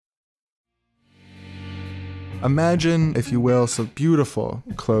Imagine, if you will, some beautiful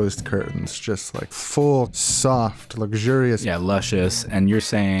closed curtains, just like full, soft, luxurious. Yeah, luscious. And you're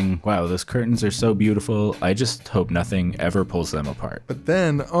saying, wow, those curtains are so beautiful. I just hope nothing ever pulls them apart. But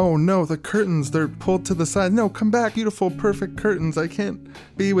then, oh no, the curtains, they're pulled to the side. No, come back, beautiful, perfect curtains. I can't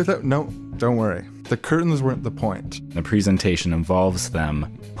be without. No, don't worry. The curtains weren't the point. The presentation involves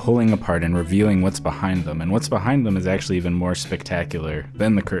them pulling apart and revealing what's behind them. And what's behind them is actually even more spectacular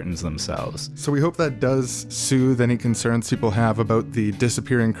than the curtains themselves. So we hope that does soothe any concerns people have about the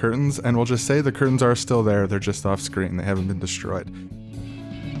disappearing curtains. And we'll just say the curtains are still there. They're just off screen. They haven't been destroyed.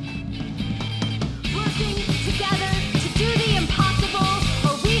 Working together to do the impossible,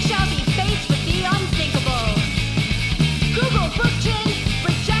 or we shall be faced with the unthinkable. Google Bookchin,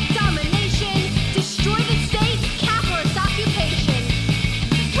 reject domination, destroy the state, capitalist occupation.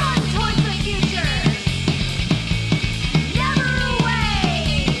 Run towards the future. Never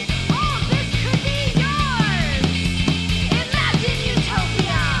away. All this could be yours. Imagine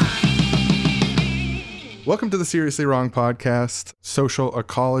utopia. Welcome to the Seriously Wrong podcast, Social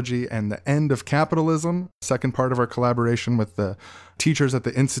Ecology and the End of Capitalism, second part of our collaboration with the teachers at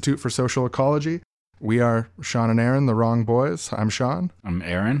the Institute for Social Ecology. We are Sean and Aaron, the Wrong Boys. I'm Sean. I'm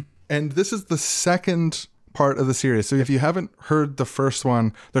Aaron. And this is the second part of the series. So if you haven't heard the first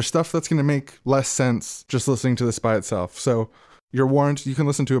one, there's stuff that's going to make less sense just listening to this by itself. So you're warned, you can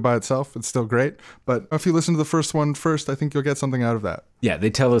listen to it by itself. It's still great. But if you listen to the first one first, I think you'll get something out of that. Yeah, they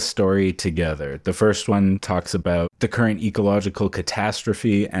tell a story together. The first one talks about the current ecological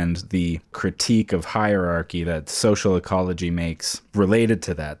catastrophe and the critique of hierarchy that social ecology makes related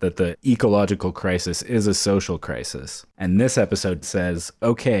to that the ecological crisis is a social crisis. And this episode says,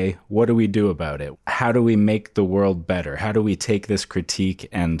 okay, what do we do about it? How do we make the world better? How do we take this critique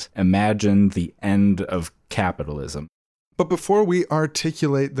and imagine the end of capitalism? But before we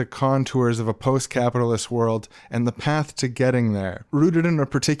articulate the contours of a post-capitalist world and the path to getting there, rooted in a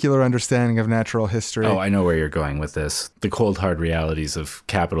particular understanding of natural history... Oh, I know where you're going with this. The cold, hard realities of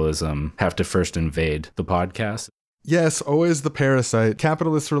capitalism have to first invade the podcast. Yes, always the parasite.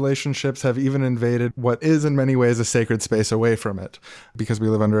 Capitalist relationships have even invaded what is in many ways a sacred space away from it, because we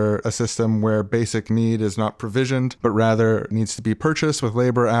live under a system where basic need is not provisioned, but rather needs to be purchased with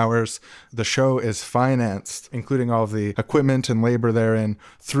labor hours. The show is financed, including all of the equipment and labor therein,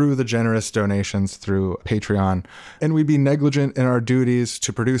 through the generous donations through Patreon. And we'd be negligent in our duties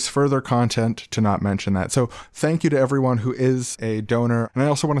to produce further content to not mention that. So thank you to everyone who is a donor. And I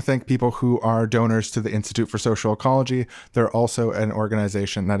also want to thank people who are donors to the Institute for Social Ecology. They're also an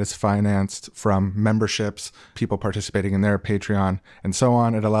organization that is financed from memberships, people participating in their Patreon, and so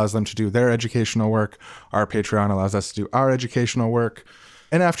on. It allows them to do their educational work. Our Patreon allows us to do our educational work.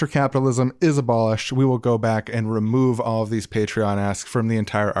 And after capitalism is abolished, we will go back and remove all of these Patreon asks from the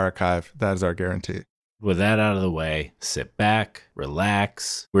entire archive. That is our guarantee. With that out of the way, sit back,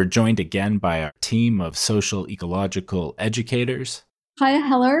 relax. We're joined again by our team of social ecological educators. Hiya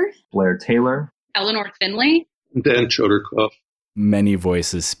Heller. Blair Taylor. Eleanor Finley. Dan Choderkoff. Many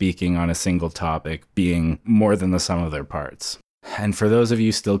voices speaking on a single topic, being more than the sum of their parts. And for those of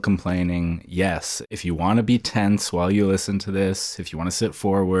you still complaining, yes, if you want to be tense while you listen to this, if you want to sit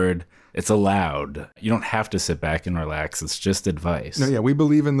forward, it's allowed. You don't have to sit back and relax. It's just advice. No, yeah, we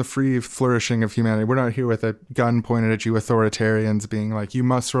believe in the free flourishing of humanity. We're not here with a gun pointed at you authoritarians being like, you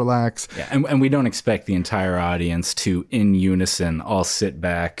must relax. Yeah, and we don't expect the entire audience to, in unison, all sit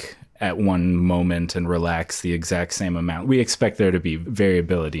back at one moment and relax the exact same amount. We expect there to be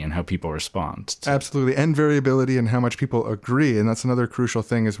variability in how people respond. Absolutely. And variability in how much people agree. And that's another crucial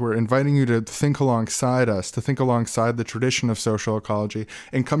thing, is we're inviting you to think alongside us, to think alongside the tradition of social ecology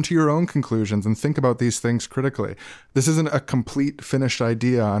and come to your own conclusions and think about these things critically. This isn't a complete finished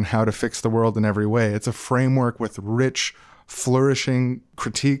idea on how to fix the world in every way. It's a framework with rich, flourishing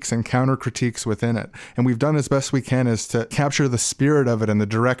critiques and counter critiques within it. And we've done as best we can is to capture the spirit of it and the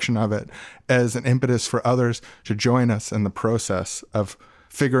direction of it as an impetus for others to join us in the process of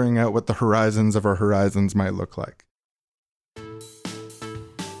figuring out what the horizons of our horizons might look like.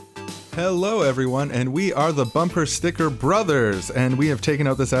 Hello, everyone, and we are the Bumper Sticker Brothers, and we have taken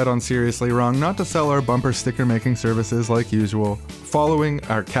out this ad on Seriously Wrong not to sell our bumper sticker making services like usual. Following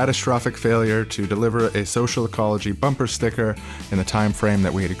our catastrophic failure to deliver a social ecology bumper sticker in the time frame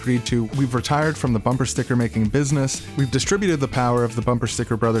that we had agreed to, we've retired from the bumper sticker making business. We've distributed the power of the Bumper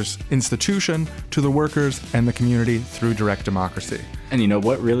Sticker Brothers institution to the workers and the community through direct democracy. And you know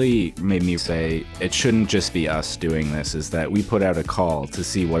what really made me say it shouldn't just be us doing this is that we put out a call to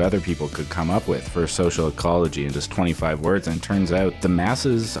see what other people could come up with for social ecology in just 25 words, and it turns out the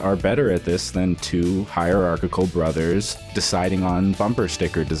masses are better at this than two hierarchical brothers deciding on bumper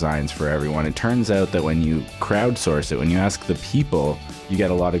sticker designs for everyone. It turns out that when you crowdsource it, when you ask the people, you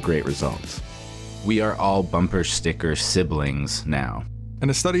get a lot of great results. We are all bumper sticker siblings now. And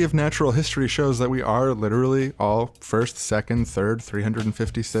a study of natural history shows that we are literally all first, second, third,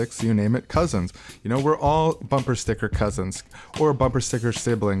 356, you name it, cousins. You know, we're all bumper sticker cousins, or bumper sticker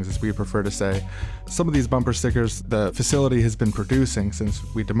siblings, as we prefer to say. Some of these bumper stickers the facility has been producing since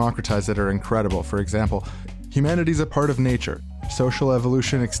we democratized it are incredible. For example, humanity's a part of nature. Social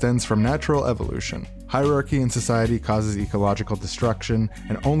evolution extends from natural evolution. Hierarchy in society causes ecological destruction,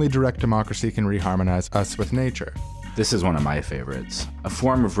 and only direct democracy can reharmonize us with nature. This is one of my favorites. A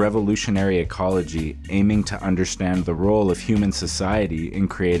form of revolutionary ecology aiming to understand the role of human society in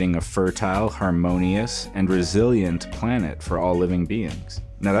creating a fertile, harmonious, and resilient planet for all living beings.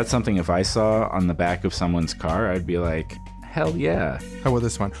 Now that's something if I saw on the back of someone's car, I'd be like, hell yeah. How about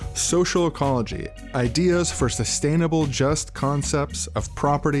this one? Social ecology. Ideas for sustainable, just concepts of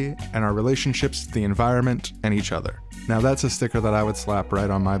property and our relationships to the environment and each other. Now that's a sticker that I would slap right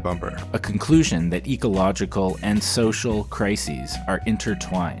on my bumper. A conclusion that ecological and social crises are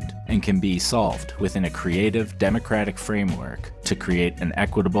intertwined and can be solved within a creative, democratic framework to create an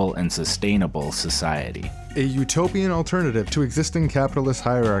equitable and sustainable society. A utopian alternative to existing capitalist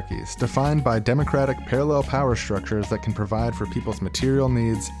hierarchies, defined by democratic parallel power structures that can provide for people's material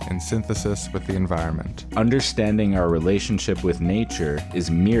needs in synthesis with the environment. Understanding our relationship with nature is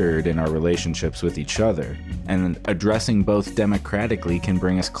mirrored in our relationships with each other, and addressing both democratically can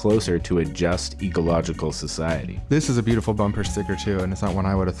bring us closer to a just ecological society. This is a beautiful bumper sticker too, and it's not one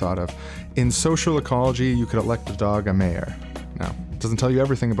I would have thought of. In social ecology, you could elect a dog a mayor. Now, it doesn't tell you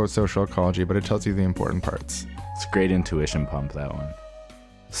everything about social ecology, but it tells you the important parts. It's a great intuition pump, that one.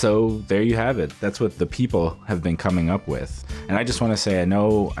 So there you have it. That's what the people have been coming up with. And I just want to say, I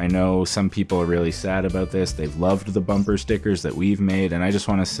know some people are really sad about this. They've loved the bumper stickers that we've made. And I just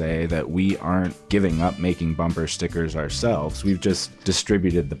want to say that we aren't giving up making bumper stickers ourselves. We've just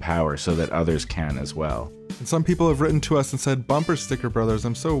distributed the power so that others can as well. And some people have written to us and said, Bumper Sticker Brothers,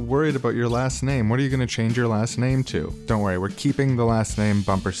 I'm so worried about your last name. What are you going to change your last name to? Don't worry, we're keeping the last name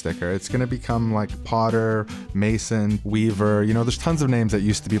Bumper Sticker. It's going to become like Potter, Mason, Weaver. You know, there's tons of names that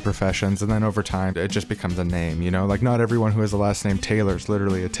used to be professions, and then over time, it just becomes a name, you know? Like, not everyone who has the last name Taylor is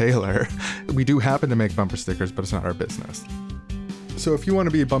literally a tailor. We do happen to make bumper stickers, but it's not our business. So if you want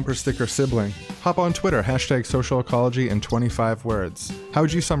to be a bumper sticker sibling, hop on Twitter, #social ecology in 25 words. How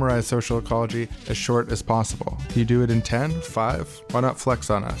would you summarize social ecology as short as possible? Can you do it in 10, 5? Why not flex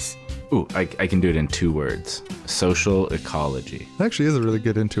on us? Ooh, I can do it in 2 words. Social ecology. It actually is a really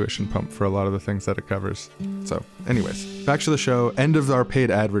good intuition pump for a lot of the things that it covers. So anyways, back to the show. End of our paid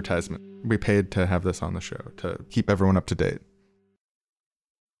advertisement. We paid to have this on the show to keep everyone up to date.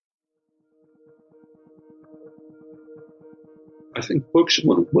 I think Bookchin,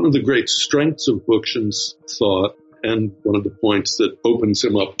 one of the great strengths of Bookchin's thought, and one of the points that opens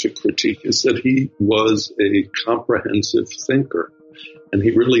him up to critique, is that he was a comprehensive thinker. And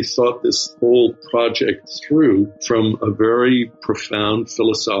he really thought this whole project through from a very profound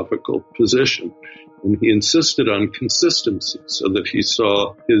philosophical position. And he insisted on consistency so that he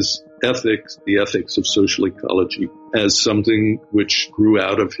saw his ethics, the ethics of social ecology, as something which grew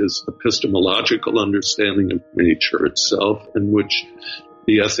out of his epistemological understanding of nature itself, and which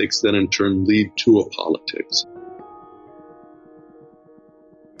the ethics then in turn lead to a politics.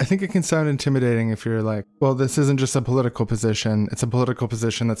 I think it can sound intimidating if you're like, well, this isn't just a political position. It's a political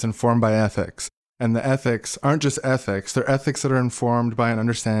position that's informed by ethics. And the ethics aren't just ethics. They're ethics that are informed by an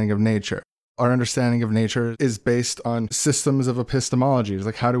understanding of nature. Our understanding of nature is based on systems of epistemology. It's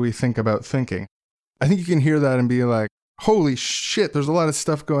like, how do we think about thinking? I think you can hear that and be like, holy shit, there's a lot of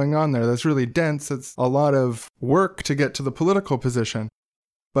stuff going on there that's really dense. It's a lot of work to get to the political position.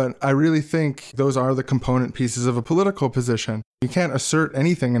 But I really think those are the component pieces of a political position. You can't assert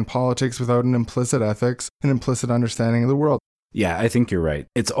anything in politics without an implicit ethics, an implicit understanding of the world. Yeah, I think you're right.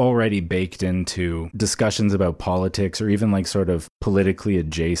 It's already baked into discussions about politics or even like sort of politically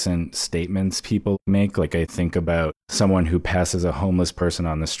adjacent statements people make. Like I think about someone who passes a homeless person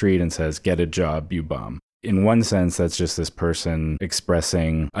on the street and says, "Get a job, you bum." In one sense, that's just this person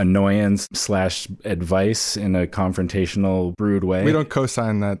expressing annoyance / advice in a confrontational, rude way. We don't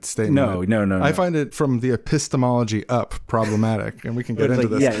co-sign that statement. No. I find it from the epistemology up problematic, and we can get into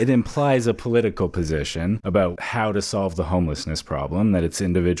this. Yeah, it implies a political position about how to solve the homelessness problem, that it's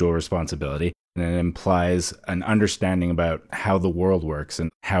individual responsibility. And it implies an understanding about how the world works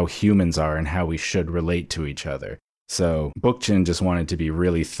and how humans are and how we should relate to each other. So Bookchin just wanted to be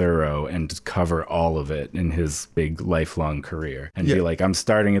really thorough and cover all of it in his big lifelong career and be like, I'm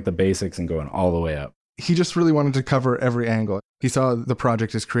starting at the basics and going all the way up. He just really wanted to cover every angle. He saw the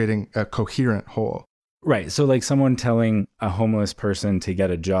project as creating a coherent whole. Right. So like someone telling a homeless person to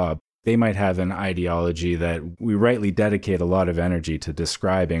get a job, they might have an ideology that we rightly dedicate a lot of energy to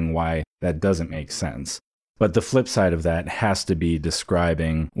describing why that doesn't make sense. But the flip side of that has to be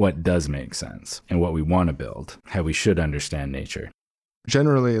describing what does make sense and what we want to build, how we should understand nature.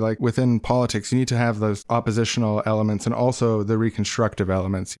 Generally, like within politics, you need to have those oppositional elements and also the reconstructive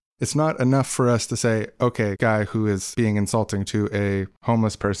elements. It's not enough for us to say, okay, guy who is being insulting to a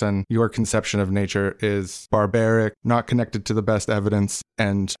homeless person, your conception of nature is barbaric, not connected to the best evidence,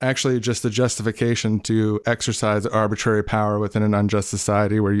 and actually just a justification to exercise arbitrary power within an unjust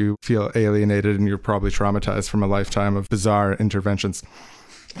society where you feel alienated and you're probably traumatized from a lifetime of bizarre interventions.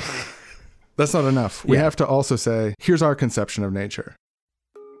 That's not enough. We have to also say, here's our conception of nature.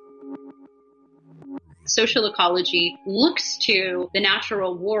 Social ecology looks to the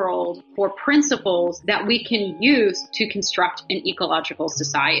natural world for principles that we can use to construct an ecological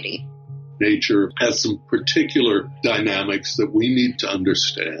society. Nature has some particular dynamics that we need to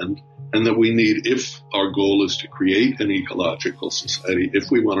understand and that we need, if our goal is to create an ecological society, if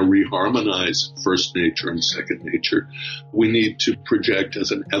we want to reharmonize first nature and second nature, we need to project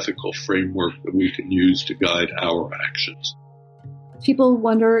as an ethical framework that we can use to guide our actions. People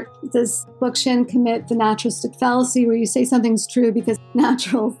wonder, does Bookchin commit the naturalistic fallacy where you say something's true because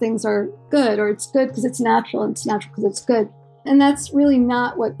natural things are good, or it's good because it's natural and it's natural because it's good? And that's really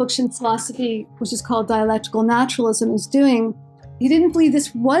not what Bookchin's philosophy, which is called dialectical naturalism, is doing. He didn't believe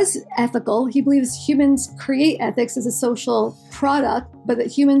this was ethical. He believes humans create ethics as a social product, but that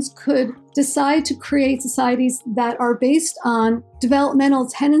humans could decide to create societies that are based on developmental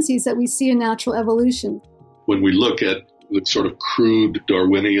tendencies that we see in natural evolution. When we look at the sort of crude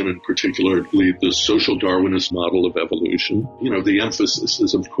Darwinian, and particularly the social Darwinist model of evolution, the emphasis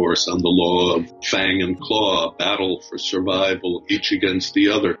is, of course, on the law of fang and claw, battle for survival, each against the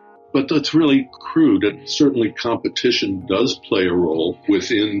other. But that's really crude, and certainly competition does play a role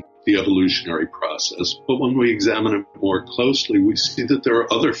within the evolutionary process. But when we examine it more closely, we see that there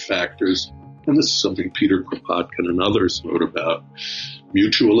are other factors, and this is something Peter Kropotkin and others wrote about.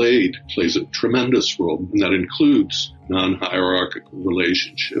 Mutual aid plays a tremendous role, and that includes non-hierarchical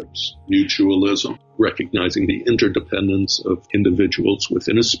relationships, mutualism, recognizing the interdependence of individuals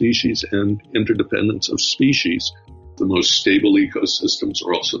within a species and interdependence of species. The most stable ecosystems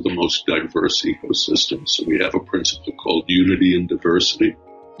are also the most diverse ecosystems. So we have a principle called unity in diversity.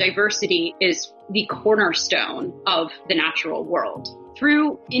 Diversity is the cornerstone of the natural world.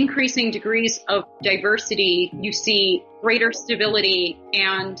 Through increasing degrees of diversity, you see greater stability,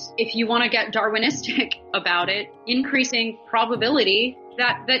 and if you want to get Darwinistic about it, increasing probability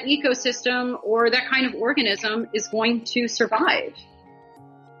that that ecosystem or that kind of organism is going to survive.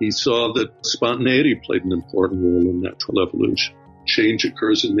 He saw that spontaneity played an important role in natural evolution. Change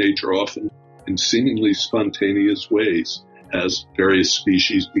occurs in nature often in seemingly spontaneous ways as various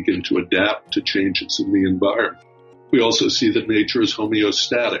species begin to adapt to changes in the environment. We also see that nature is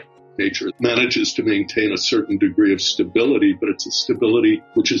homeostatic. Nature manages to maintain a certain degree of stability, but it's a stability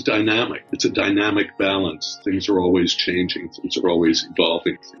which is dynamic. It's a dynamic balance. Things are always changing. Things are always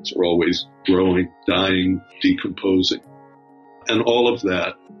evolving. Things are always growing, dying, decomposing. And all of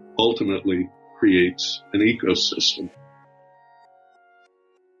that ultimately creates an ecosystem.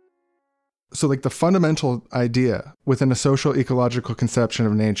 So the fundamental idea within a social ecological conception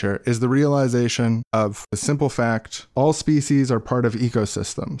of nature is the realization of the simple fact, all species are part of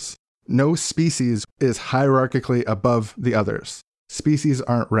ecosystems. No species is hierarchically above the others. Species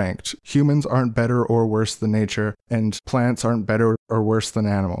aren't ranked. Humans aren't better or worse than nature, and plants aren't better or worse than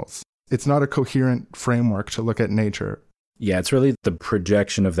animals. It's not a coherent framework to look at nature. Yeah, it's really the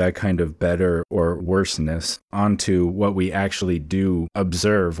projection of that kind of better or worseness onto what we actually do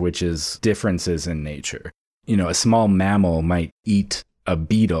observe, which is differences in nature. A small mammal might eat a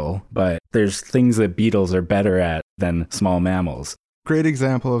beetle, but there's things that beetles are better at than small mammals. Great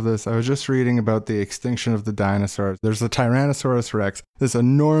example of this. I was just reading about the extinction of the dinosaurs. There's the Tyrannosaurus Rex, this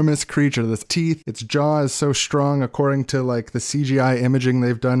enormous creature, this teeth, its jaw is so strong, according to the CGI imaging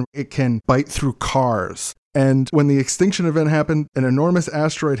they've done, it can bite through cars. And when the extinction event happened, an enormous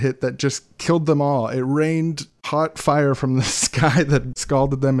asteroid hit that just killed them all. It rained hot fire from the sky that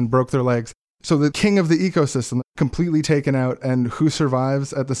scalded them and broke their legs. So the king of the ecosystem completely taken out, and who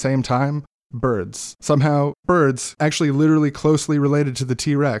survives at the same time? birds. Somehow, birds, actually literally closely related to the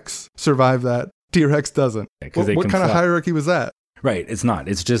T-Rex, survive that. T-Rex doesn't. What kind of hierarchy was that? Right, it's not.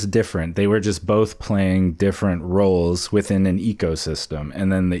 It's just different. They were just both playing different roles within an ecosystem.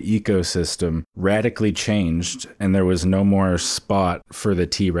 And then the ecosystem radically changed, and there was no more spot for the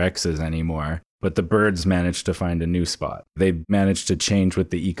T-Rexes anymore. But the birds managed to find a new spot. They managed to change with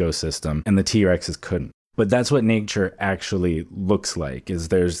the ecosystem, and the T-Rexes couldn't. But that's what nature actually looks like, is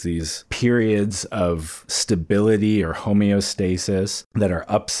there's these periods of stability or homeostasis that are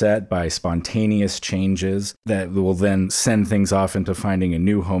upset by spontaneous changes that will then send things off into finding a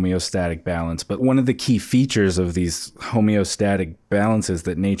new homeostatic balance. But one of the key features of these homeostatic balances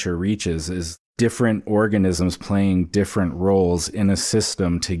that nature reaches is different organisms playing different roles in a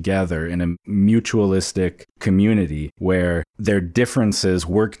system together in a mutualistic community where their differences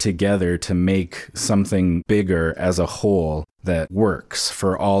work together to make something bigger as a whole that works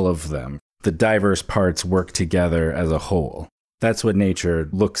for all of them. The diverse parts work together as a whole. That's what nature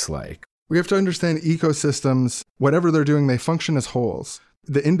looks like. We have to understand ecosystems, whatever they're doing, they function as wholes.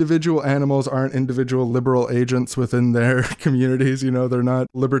 The individual animals aren't individual liberal agents within their communities. They're not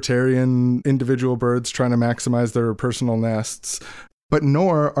libertarian individual birds trying to maximize their personal nests. But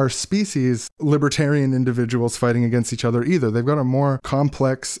nor are species libertarian individuals fighting against each other either. They've got a more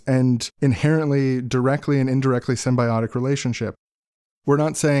complex and inherently directly and indirectly symbiotic relationship. We're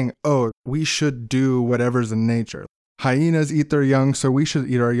not saying, oh, we should do whatever's in nature. Hyenas eat their young, so we should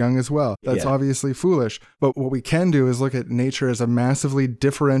eat our young as well. That's obviously foolish. But what we can do is look at nature as a massively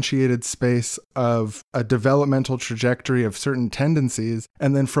differentiated space of a developmental trajectory of certain tendencies,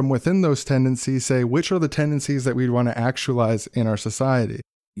 and then from within those tendencies say, which are the tendencies that we'd want to actualize in our society?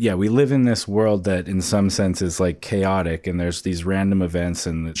 Yeah, we live in this world that in some sense is like chaotic, and there's these random events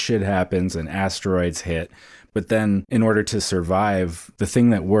and shit happens and asteroids hit. But then in order to survive, the thing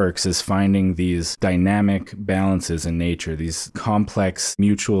that works is finding these dynamic balances in nature, these complex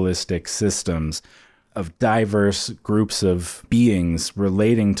mutualistic systems of diverse groups of beings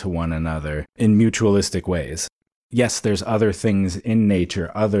relating to one another in mutualistic ways. Yes, there's other things in nature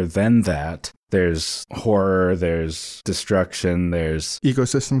other than that. There's horror, there's destruction, there's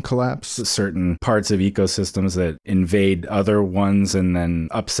ecosystem collapse. Certain parts of ecosystems that invade other ones and then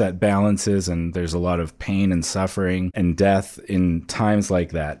upset balances, and there's a lot of pain and suffering and death in times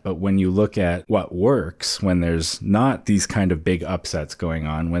like that. But when you look at what works, when there's not these kind of big upsets going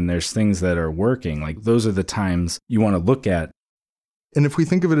on, when there's things that are working, like those are the times you want to look at. And if we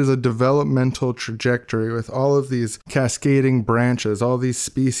think of it as a developmental trajectory with all of these cascading branches, all these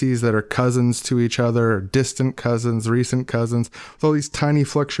species that are cousins to each other, or distant cousins, recent cousins, with all these tiny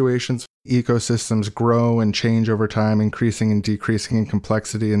fluctuations, ecosystems grow and change over time, increasing and decreasing in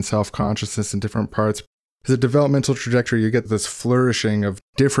complexity and self-consciousness in different parts. As a developmental trajectory, you get this flourishing of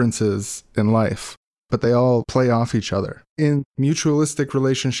differences in life, but they all play off each other. In mutualistic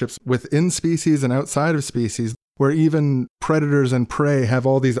relationships within species and outside of species, where even predators and prey have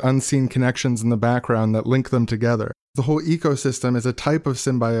all these unseen connections in the background that link them together. The whole ecosystem is a type of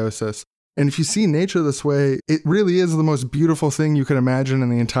symbiosis. And if you see nature this way, it really is the most beautiful thing you can imagine in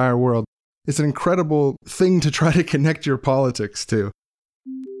the entire world. It's an incredible thing to try to connect your politics to.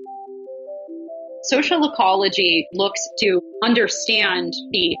 Social ecology looks to understand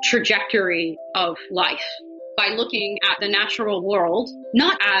the trajectory of life by looking at the natural world,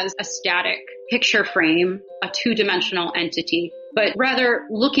 not as a static picture frame, a two-dimensional entity, but rather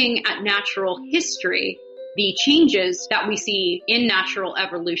looking at natural history, the changes that we see in natural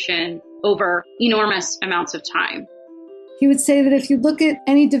evolution over enormous amounts of time. He would say that if you look at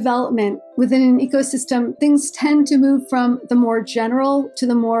any development within an ecosystem, things tend to move from the more general to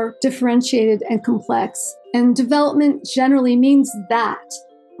the more differentiated and complex. And development generally means that.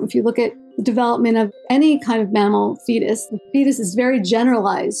 If you look at the development of any kind of mammal fetus, the fetus is very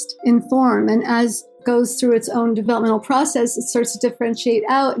generalized in form. And as it goes through its own developmental process, it starts to differentiate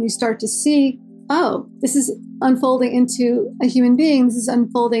out, and you start to see, oh, this is unfolding into a human being. This is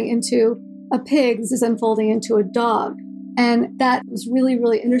unfolding into a pig. This is unfolding into a dog. And that was really,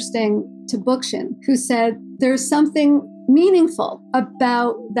 really interesting to Bookchin, who said there's something meaningful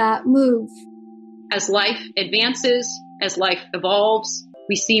about that move. As life advances, as life evolves,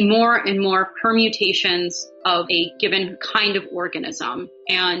 we see more and more permutations of a given kind of organism.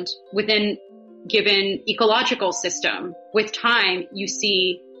 And within given ecological system, with time, you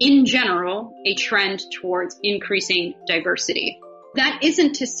see, in general, a trend towards increasing diversity. That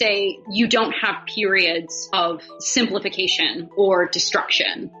isn't to say you don't have periods of simplification or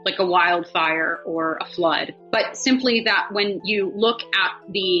destruction, like a wildfire or a flood. but simply that when you look at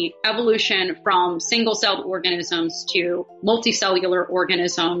the evolution from single-celled organisms to multicellular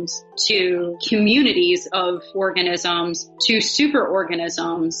organisms to communities of organisms to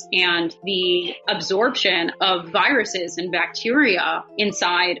superorganisms and the absorption of viruses and bacteria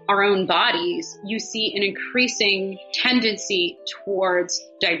inside our own bodies, you see an increasing tendency towards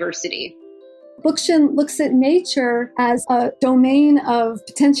diversity. Bookchin looks at nature as a domain of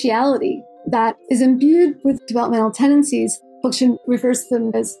potentiality that is imbued with developmental tendencies. Bookchin refers to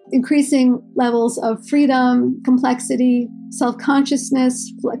them as increasing levels of freedom, complexity,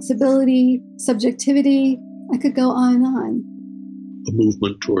 self-consciousness, flexibility, subjectivity. I could go on and on. A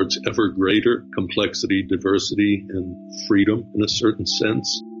movement towards ever greater complexity, diversity, and freedom in a certain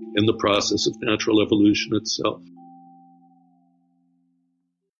sense in the process of natural evolution itself.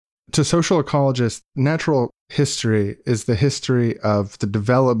 To social ecologists, natural history is the history of the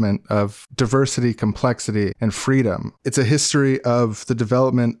development of diversity, complexity, and freedom. It's a history of the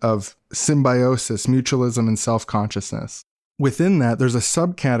development of symbiosis, mutualism, and self-consciousness. Within that, there's a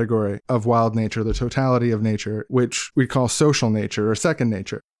subcategory of wild nature, the totality of nature, which we call social nature or second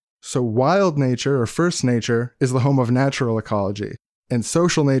nature. So wild nature or first nature is the home of natural ecology, and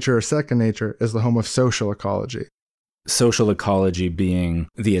social nature or second nature is the home of social ecology. Social ecology being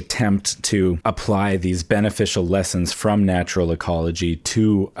the attempt to apply these beneficial lessons from natural ecology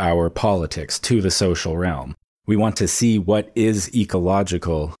to our politics, to the social realm. We want to see what is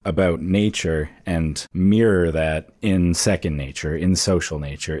ecological about nature and mirror that in second nature, in social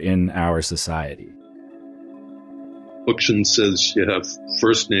nature, in our society. Bookchin says you have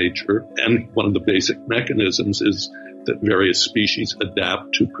first nature, and one of the basic mechanisms is that various species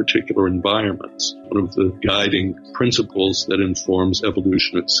adapt to particular environments. One of the guiding principles that informs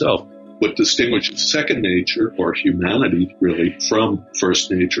evolution itself. What distinguishes second nature, or humanity really, from first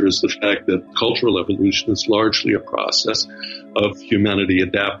nature is the fact that cultural evolution is largely a process of humanity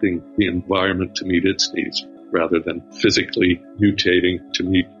adapting the environment to meet its needs, rather than physically mutating to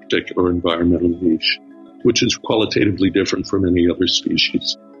meet particular environmental niche, which is qualitatively different from any other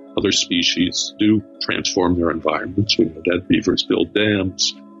species. Other species do transform their environments. We know that beavers build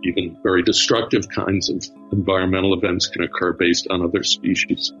dams. Even very destructive kinds of environmental events can occur based on other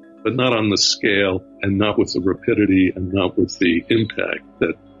species, but not on the scale and not with the rapidity and not with the impact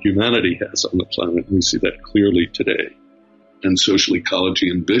that humanity has on the planet. We see that clearly today. And social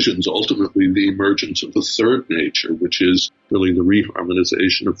ecology envisions ultimately the emergence of the third nature, which is really the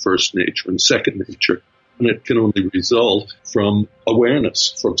reharmonization of first nature and second nature. And it can only result from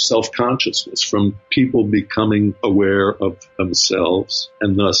awareness, from self-consciousness, from people becoming aware of themselves,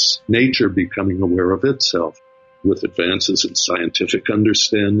 and thus nature becoming aware of itself. With advances in scientific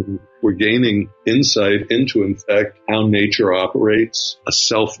understanding, we're gaining insight into, in fact, how nature operates, a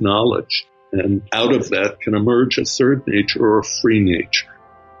self-knowledge. And out of that can emerge a third nature or a free nature.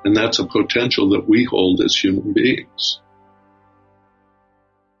 And that's a potential that we hold as human beings.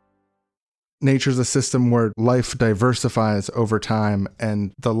 Nature's a system where life diversifies over time,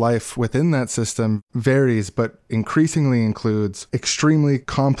 and the life within that system varies, but increasingly includes extremely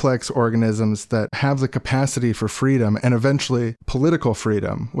complex organisms that have the capacity for freedom and eventually political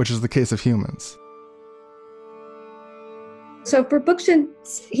freedom, which is the case of humans. So for Bookchin,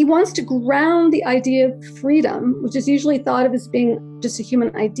 he wants to ground the idea of freedom, which is usually thought of as being just a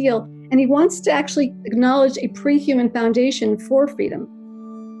human ideal, and he wants to actually acknowledge a pre-human foundation for freedom.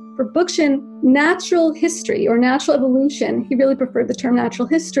 For Bookchin, natural history or natural evolution, he really preferred the term natural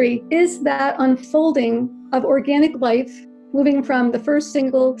history, is that unfolding of organic life, moving from the first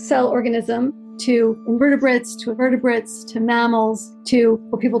single cell organism to invertebrates, to mammals, to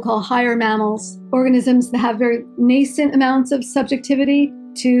what people call higher mammals, organisms that have very nascent amounts of subjectivity,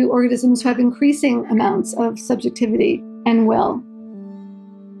 to organisms who have increasing amounts of subjectivity and will.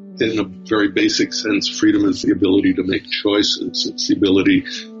 In a very basic sense, freedom is the ability to make choices. It's the ability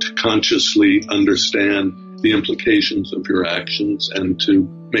to consciously understand the implications of your actions and to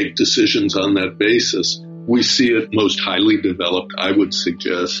make decisions on that basis. We see it most highly developed, I would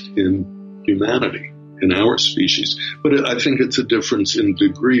suggest, in humanity, in our species. But I think it's a difference in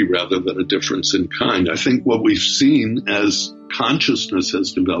degree rather than a difference in kind. I think what we've seen as consciousness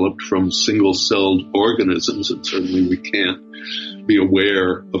has developed from single-celled organisms, and certainly we can't be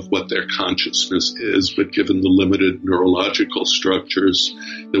aware of what their consciousness is, but given the limited neurological structures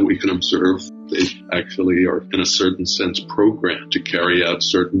that we can observe, they actually are, in a certain sense, programmed to carry out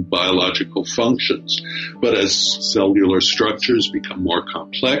certain biological functions. But as cellular structures become more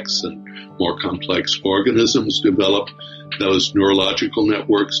complex and more complex organisms develop, those neurological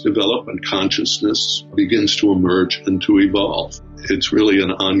networks develop and consciousness begins to emerge and to evolve. It's really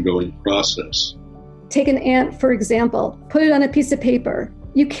an ongoing process. Take an ant, for example, put it on a piece of paper.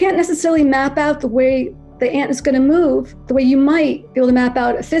 You can't necessarily map out the way the ant is going to move the way you might be able to map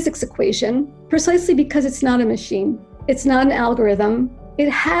out a physics equation, precisely because it's not a machine. It's not an algorithm. It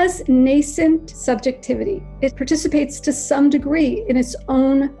has nascent subjectivity. It participates to some degree in its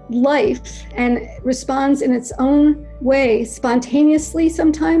own life and responds in its own way, spontaneously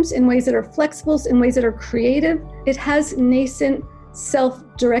sometimes, in ways that are flexible, in ways that are creative. It has nascent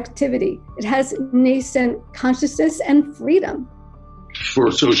self-directivity. It has nascent consciousness and freedom.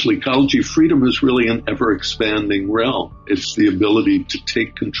 For social ecology, freedom is really an ever-expanding realm. It's the ability to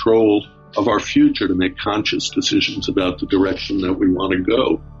take control of our future, to make conscious decisions about the direction that we want to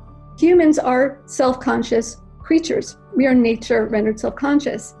go. Humans are self-conscious creatures. We are nature rendered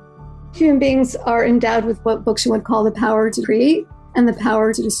self-conscious. Human beings are endowed with what Bookchin would call the power to create and the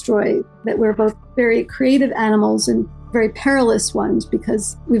power to destroy, that we're both very creative animals and very perilous ones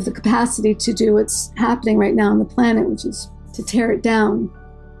because we have the capacity to do what's happening right now on the planet, which is to tear it down.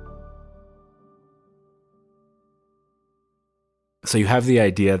 So you have the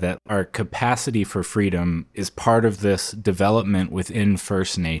idea that our capacity for freedom is part of this development within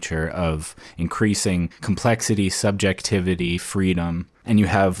First Nature of increasing complexity, subjectivity, freedom, and you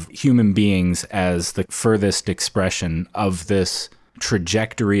have human beings as the furthest expression of this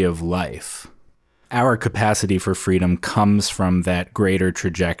trajectory of life. Our capacity for freedom comes from that greater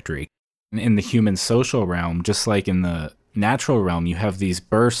trajectory. In the human social realm, just like in the natural realm, you have these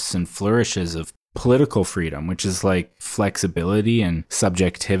bursts and flourishes of political freedom, which is like flexibility and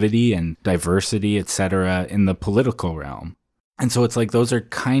subjectivity and diversity, etc., in the political realm. And so it's like those are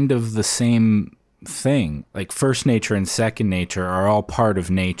kind of the same thing. Like First Nature and Second Nature are all part of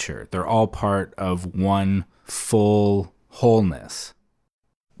nature. They're all part of one full wholeness.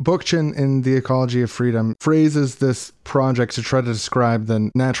 Bookchin, in The Ecology of Freedom, phrases this project to try to describe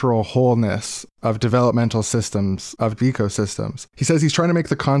the natural wholeness of developmental systems, of ecosystems. He says he's trying to make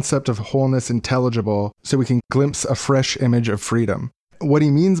the concept of wholeness intelligible so we can glimpse a fresh image of freedom. What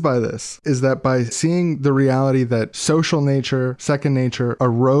he means by this is that by seeing the reality that social nature, second nature,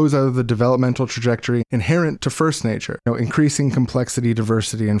 arose out of the developmental trajectory inherent to first nature, increasing complexity,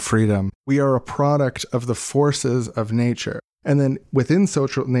 diversity, and freedom, we are a product of the forces of nature. And then within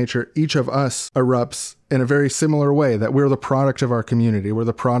social nature, each of us erupts in a very similar way, that we're the product of our community. We're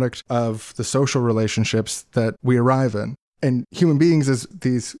the product of the social relationships that we arrive in. And human beings, as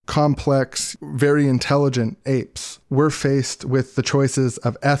these complex, very intelligent apes, we're faced with the choices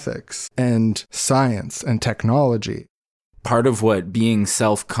of ethics and science and technology. Part of what being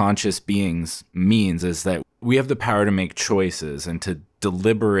self-conscious beings means is that we have the power to make choices and to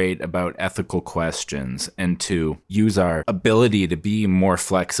deliberate about ethical questions and to use our ability to be more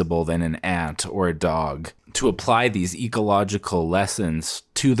flexible than an ant or a dog, to apply these ecological lessons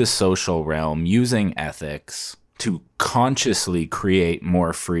to the social realm using ethics to consciously create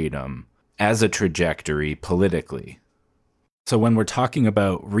more freedom as a trajectory politically. So when we're talking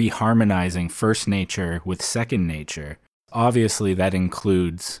about reharmonizing First Nature with Second Nature, obviously that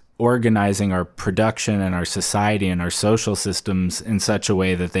includes organizing our production and our society and our social systems in such a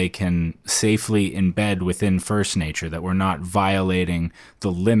way that they can safely embed within First Nature, that we're not violating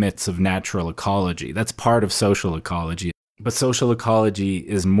the limits of natural ecology. That's part of social ecology. But social ecology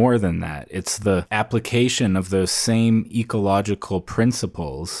is more than that. It's the application of those same ecological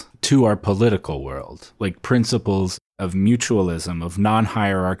principles to our political world, like principles of mutualism, of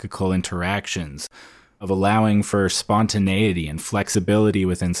non-hierarchical interactions, of allowing for spontaneity and flexibility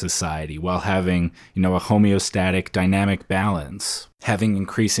within society while having, a homeostatic dynamic balance, having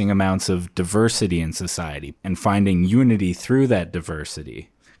increasing amounts of diversity in society and finding unity through that diversity,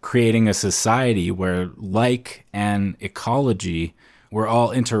 creating a society where, like an ecology, we're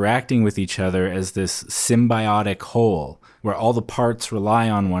all interacting with each other as this symbiotic whole, where all the parts rely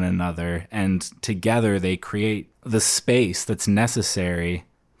on one another and together they create the space that's necessary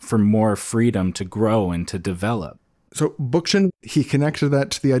for more freedom to grow and to develop. So Bookchin, he connected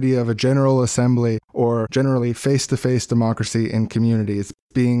that to the idea of a general assembly, or generally face-to-face democracy in communities,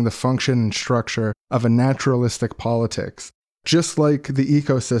 being the function and structure of a naturalistic politics. Just like the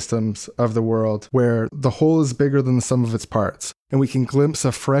ecosystems of the world, where the whole is bigger than the sum of its parts, and we can glimpse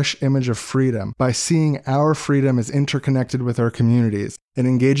a fresh image of freedom by seeing our freedom as interconnected with our communities and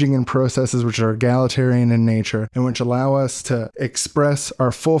engaging in processes which are egalitarian in nature and which allow us to express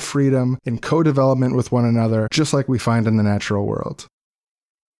our full freedom in co-development with one another, just like we find in the natural world.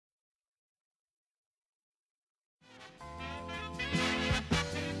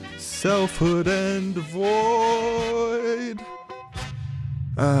 Selfhood and void.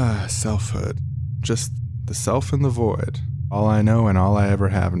 Selfhood. Just the self and the void. All I know and all I ever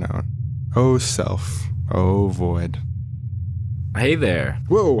have known. Oh, self. Oh, void. Hey there.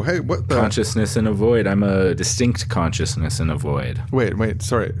 Whoa, hey, what the? Consciousness in a void. I'm a distinct consciousness in a void. Wait,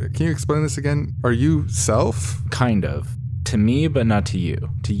 sorry. Can you explain this again? Are you self? Kind of. To me, but not to you.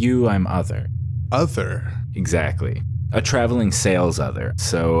 To you, I'm other. Other? Exactly. A traveling sales other.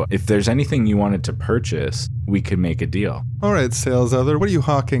 So if there's anything you wanted to purchase, we could make a deal. All right, sales other. What are you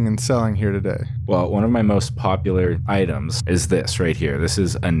hawking and selling here today? Well, one of my most popular items is this right here. This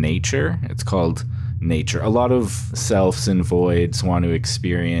is a nature. It's called nature. A lot of selves and voids want to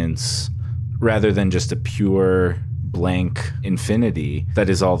experience, rather than just a pure blank infinity that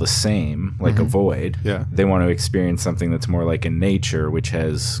is all the same, like a void. Yeah. They want to experience something that's more like a nature, which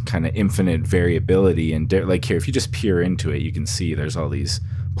has kind of infinite variability. And like here, if you just peer into it, you can see there's all these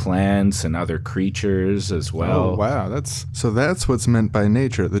plants and other creatures as well. Oh, wow. That's what's meant by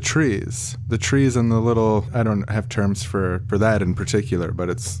nature, the trees. The trees and the little, I don't have terms for that in particular, but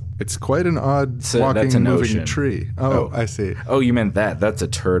it's quite an odd walking, that's an moving ocean. tree. Oh, I see. Oh, you meant that. That's a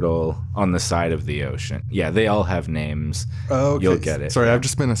turtle on the side of the ocean. Yeah, they all have names. Oh, okay. You'll get it. Sorry, I've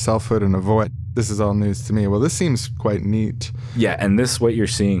just been a selfhood and a void. This is all news to me. Well, this seems quite neat. Yeah, and what you're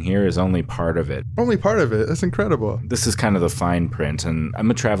seeing here is only part of it. Only part of it? That's incredible. This is kind of the fine print, and I'm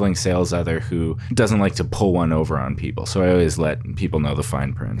a traveling sales other who doesn't like to pull one over on people, so I always let people know the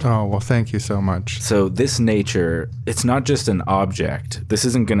fine print. Oh, well, thank you so much. So this nature, it's not just an object. This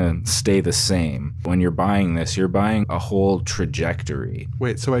isn't going to stay the same. When you're buying this, you're buying a whole trajectory.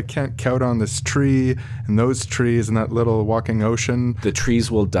 Wait, so I can't count on this tree and those trees and that little walking ocean? The trees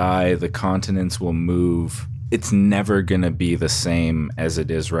will die, the continents will move. It's never going to be the same as it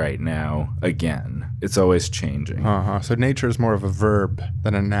is right now again. It's always changing. So nature is more of a verb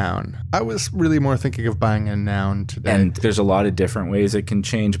than a noun. I was really more thinking of buying a noun today. And there's a lot of different ways it can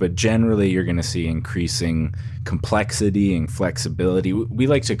change, but generally you're going to see increasing complexity and flexibility. We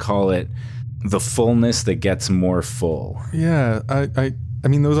like to call it the fullness that gets more full. Yeah, I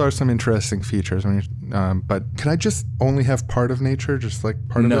mean, those are some interesting features. But can I just only have part of nature, just like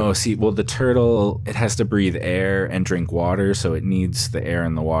part of it? No, see, well, the turtle, it has to breathe air and drink water, so it needs the air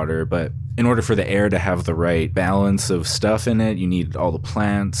and the water. But in order for the air to have the right balance of stuff in it, you need all the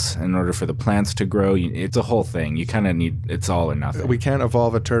plants. In order for the plants to grow, it's a whole thing. You kind of need, it's all or nothing. We can't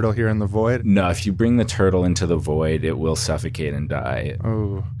evolve a turtle here in the void? No, if you bring the turtle into the void, it will suffocate and die.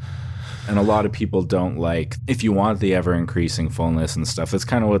 Oh. And a lot of people don't like, if you want the ever-increasing fullness and stuff, it's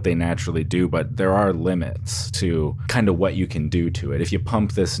kind of what they naturally do, but there are limits to kind of what you can do to it. If you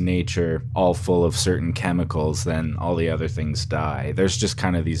pump this nature all full of certain chemicals, then all the other things die. There's just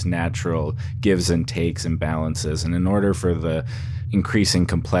kind of these natural gives and takes and balances, and in order for the increasing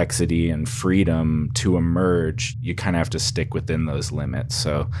complexity and freedom to emerge, you kind of have to stick within those limits.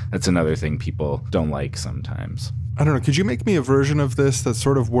 So that's another thing people don't like sometimes. I don't know. Could you make me a version of this that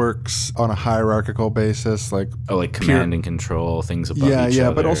sort of works on a hierarchical basis, like command and control, things above each other?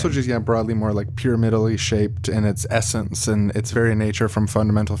 Yeah, but also just broadly more like pyramidally shaped in its essence and its very nature from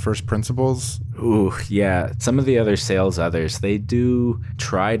fundamental first principles? Ooh, yeah. Some of the other sales others, they do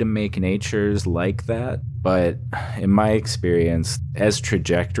try to make natures like that, but in my experience, as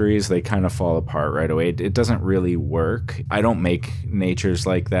trajectories, they kind of fall apart right away. It doesn't really work. I don't make natures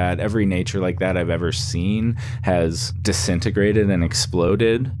like that. Every nature like that I've ever seen has disintegrated and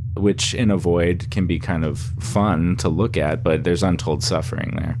exploded, which in a void can be kind of fun to look at, but there's untold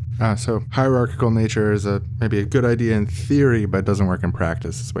suffering there. So hierarchical nature is maybe a good idea in theory, but doesn't work in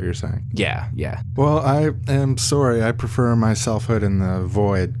practice, is what you're saying. Yeah. Well, I am sorry. I prefer my selfhood in the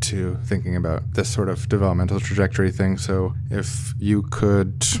void to thinking about this sort of developmental trajectory thing. So if you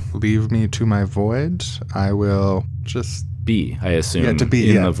could leave me to my void, I will just... Be, I assume, to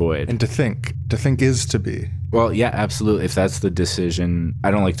be, in the void. And to think. To think is to be. Well, yeah, absolutely. If that's the decision,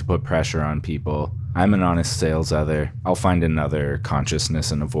 I don't like to put pressure on people. I'm an honest sales other. I'll find another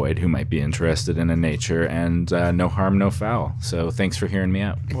consciousness in a void who might be interested in a nature, and no harm, no foul. So thanks for hearing me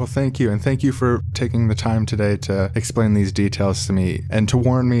out. Well, thank you. And thank you for taking the time today to explain these details to me and to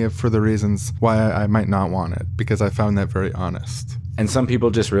warn me for the reasons why I might not want it, because I found that very honest. And some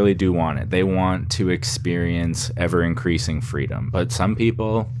people just really do want it. They want to experience ever-increasing freedom. But some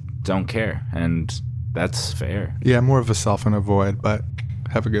people don't care, and that's fair. Yeah, more of a self and a void, but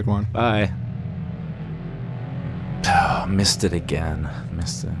have a good one. Bye. Oh, missed it again.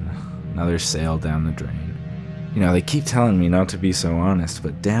 Missed it. Another sale down the drain. They keep telling me not to be so honest,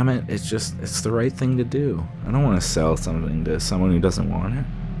 but damn it, it's the right thing to do. I don't want to sell something to someone who doesn't want it.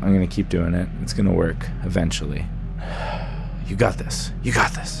 I'm going to keep doing it. It's going to work eventually. You got this. You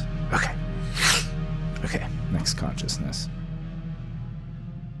got this. Okay, next consciousness.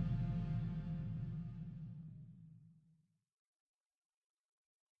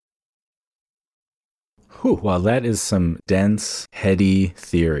 Whew, well, that is some dense, heady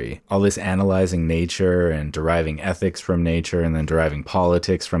theory. All this analyzing nature and deriving ethics from nature and then deriving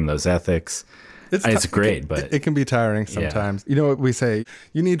politics from those ethics. It's great, but it can be tiring sometimes. You know what we say?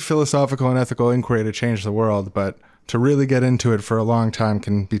 You need philosophical and ethical inquiry to change the world, but to really get into it for a long time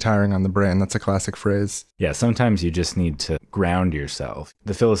can be tiring on the brain. That's a classic phrase. Yeah, sometimes you just need to ground yourself.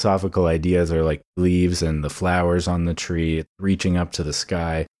 The philosophical ideas are like leaves and the flowers on the tree, reaching up to the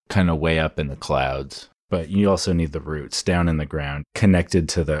sky, kind of way up in the clouds. But you also need the roots down in the ground, connected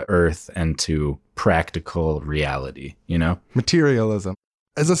to the earth and to practical reality, you know? Materialism.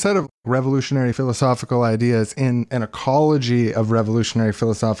 As a set of revolutionary philosophical ideas in an ecology of revolutionary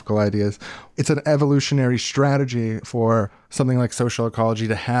philosophical ideas, it's an evolutionary strategy for something like social ecology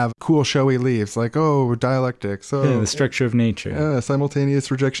to have cool, showy leaves, like, dialectics. The structure of nature.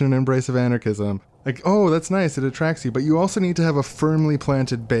 Simultaneous rejection and embrace of anarchism. Like, that's nice, it attracts you. But you also need to have a firmly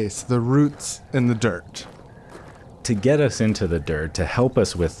planted base, the roots in the dirt. To get us into the dirt, to help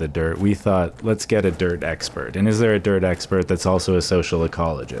us with the dirt, we thought, let's get a dirt expert. And is there a dirt expert that's also a social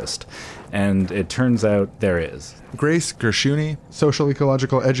ecologist? And it turns out there is. Grace Gershuni, social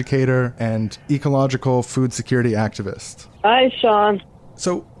ecological educator and ecological food security activist. Hi, Sean.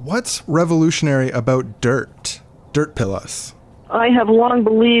 So what's revolutionary about dirt? Dirt pill us. I have long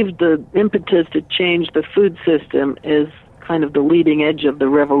believed the impetus to change the food system is kind of the leading edge of the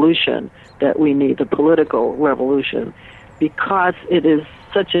revolution that we need, the political revolution, because it is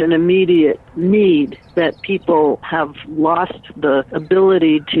such an immediate need that people have lost the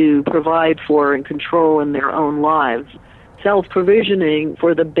ability to provide for and control in their own lives. Self-provisioning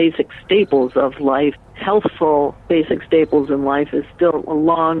for the basic staples of life, healthful basic staples in life, is still a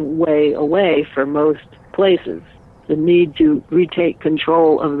long way away for most places. The need to retake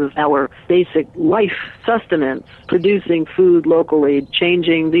control of our basic life sustenance, producing food locally,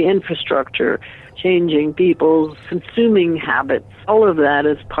 changing the infrastructure, changing people's consuming habits. All of that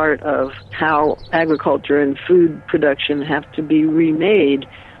is part of how agriculture and food production have to be remade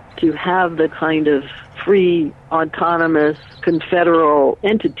to have the kind of free, autonomous, confederal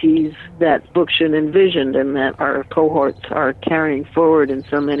entities that Bookchin envisioned and that our cohorts are carrying forward in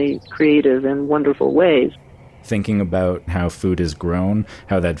so many creative and wonderful ways. Thinking about how food is grown,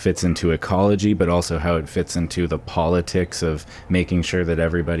 how that fits into ecology, but also how it fits into the politics of making sure that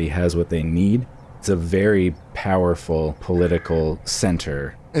everybody has what they need. It's a very powerful political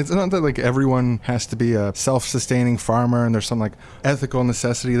center. It's not that like everyone has to be a self-sustaining farmer and there's some like ethical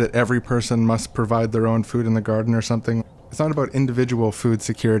necessity that every person must provide their own food in the garden or something. It's not about individual food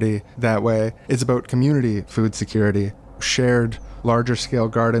security that way. It's about community food security. Shared larger scale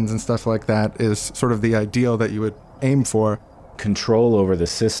gardens and stuff like that is sort of the ideal that you would aim for. Control over the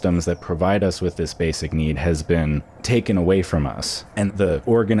systems that provide us with this basic need has been taken away from us. And the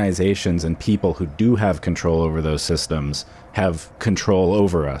organizations and people who do have control over those systems have control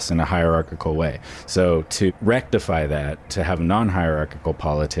over us in a hierarchical way. So to rectify that, to have non-hierarchical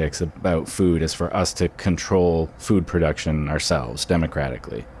politics about food, is for us to control food production ourselves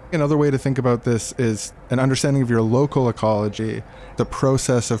democratically. Another way to think about this is an understanding of your local ecology, the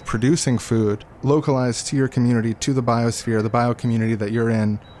process of producing food localized to your community, to the biosphere, the biocommunity that you're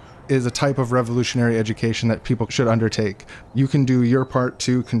in, is a type of revolutionary education that people should undertake. You can do your part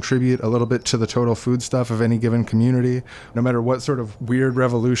to contribute a little bit to the total food stuff of any given community. No matter what sort of weird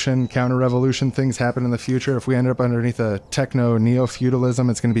revolution, counter-revolution things happen in the future, if we end up underneath a techno-neo-feudalism,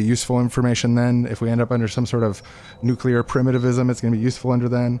 it's going to be useful information then. If we end up under some sort of nuclear primitivism, it's going to be useful under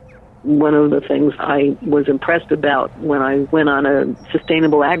then. One of the things I was impressed about when I went on a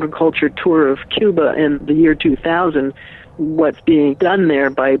sustainable agriculture tour of Cuba in the year 2000, what's being done there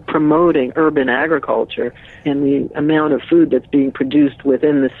by promoting urban agriculture and the amount of food that's being produced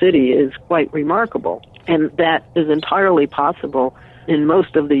within the city is quite remarkable. And that is entirely possible in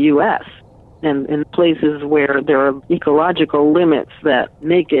most of the U.S. and in places where there are ecological limits that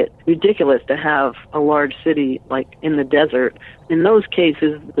make it ridiculous to have a large city like in the desert. In those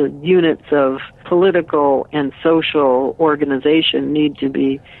cases, the units of political and social organization need to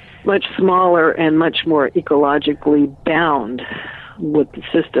be much smaller and much more ecologically bound with the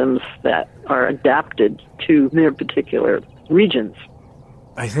systems that are adapted to their particular regions.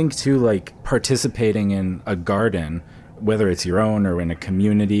 I think, too, like participating in a garden, whether it's your own or in a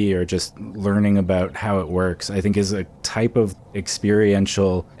community or just learning about how it works, I think is a type of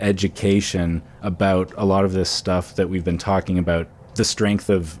experiential education about a lot of this stuff that we've been talking about. The strength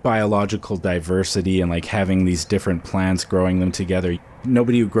of biological diversity and like having these different plants, growing them together.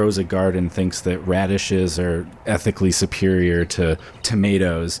 Nobody who grows a garden thinks that radishes are ethically superior to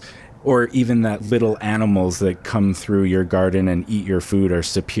tomatoes. Or even that little animals that come through your garden and eat your food are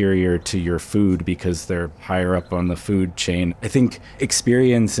superior to your food because they're higher up on the food chain. I think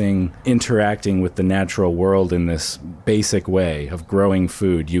experiencing, interacting with the natural world in this basic way of growing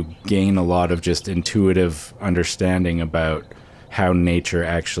food, you gain a lot of just intuitive understanding about how nature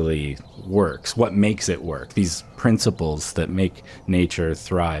actually works, what makes it work, these principles that make nature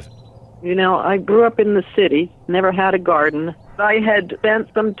thrive. You know, I grew up in the city, never had a garden. I had spent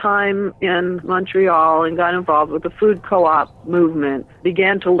some time in Montreal and got involved with the food co-op movement,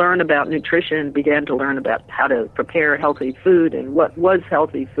 began to learn about nutrition, began to learn about how to prepare healthy food and what was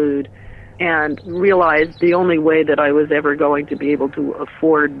healthy food, and realized the only way that I was ever going to be able to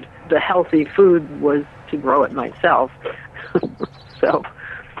afford the healthy food was to grow it myself. So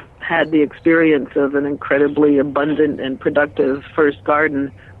had the experience of an incredibly abundant and productive first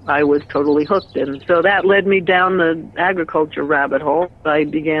garden. I was totally hooked. And so that led me down the agriculture rabbit hole. I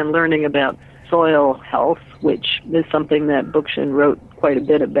began learning about soil health, which is something that Bookchin wrote quite a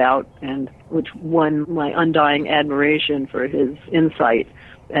bit about, and which won my undying admiration for his insight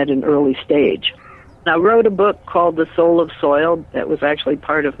at an early stage. I wrote a book called The Soul of Soil that was actually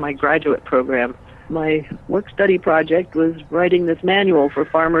part of my graduate program. My work-study project was writing this manual for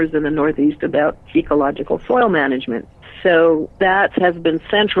farmers in the Northeast about ecological soil management. So that has been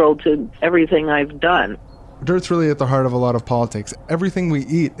central to everything I've done. Dirt's really at the heart of a lot of politics. Everything we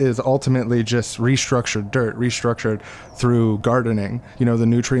eat is ultimately just restructured dirt, restructured through gardening. You know, the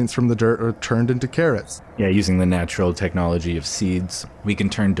nutrients from the dirt are turned into carrots. Yeah, using the natural technology of seeds, we can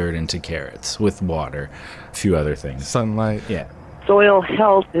turn dirt into carrots with water, a few other things. Sunlight. Yeah. Soil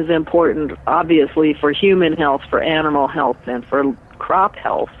health is important, obviously, for human health, for animal health, and for crop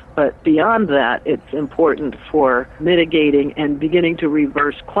health. But beyond that, it's important for mitigating and beginning to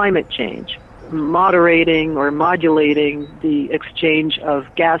reverse climate change, moderating or modulating the exchange of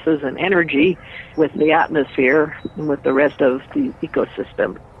gases and energy with the atmosphere and with the rest of the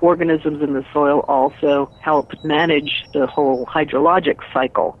ecosystem. Organisms in the soil also help manage the whole hydrologic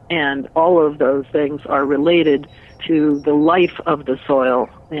cycle, and all of those things are related to the life of the soil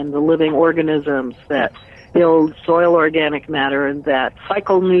and the living organisms that build soil organic matter and that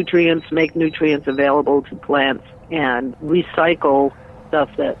cycle nutrients, make nutrients available to plants, and recycle stuff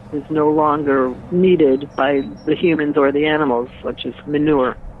that is no longer needed by the humans or the animals, such as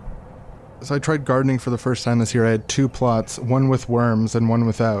manure. So I tried gardening for the first time this year. I had 2 plots, one with worms and one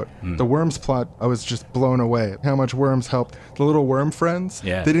without. The worms plot, I was just blown away. How much worms helped. The little worm friends,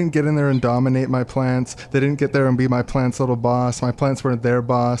 Yeah. They didn't get in there and dominate my plants. They didn't get there and be my plant's little boss. My plants weren't their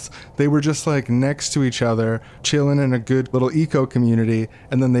boss. They were just like next to each other, chilling in a good little eco community,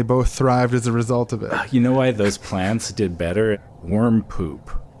 and then they both thrived as a result of it. You know why those plants did better? Worm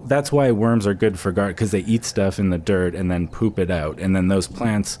poop. That's why worms are good for garden, because they eat stuff in the dirt and then poop it out. And then those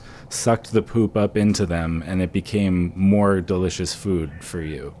plants sucked the poop up into them, and it became more delicious food for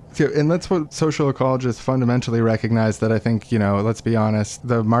you. Yeah, and that's what social ecologists fundamentally recognize, that I think, you know, let's be honest,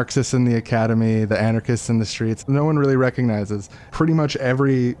 the Marxists in the academy, the anarchists in the streets, no one really recognizes. Pretty much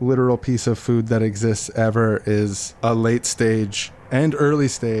every literal piece of food that exists ever is a late stage and early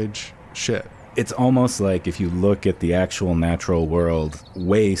stage shit. It's almost like if you look at the actual natural world,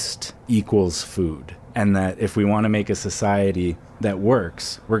 waste equals food. And that if we want to make a society that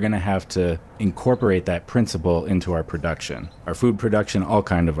works, we're going to have to incorporate that principle into our production. Our food production, all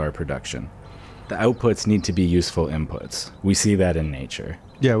kind of our production. The outputs need to be useful inputs. We see that in nature.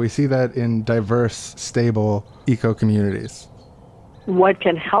 Yeah, we see that in diverse, stable eco-communities. What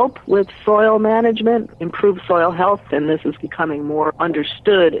can help with soil management, improve soil health, and this is becoming more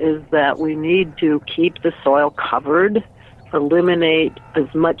understood, is that we need to keep the soil covered, eliminate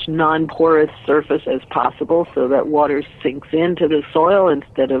as much non-porous surface as possible so that water sinks into the soil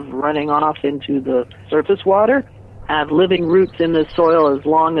instead of running off into the surface water. Have living roots in the soil as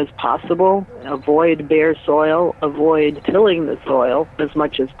long as possible, avoid bare soil, avoid tilling the soil as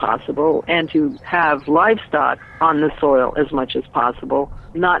much as possible, and to have livestock on the soil as much as possible.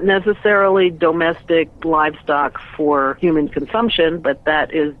 Not necessarily domestic livestock for human consumption, but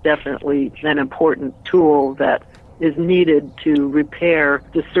that is definitely an important tool that is needed to repair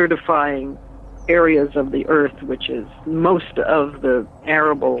desertifying areas of the earth, which is most of the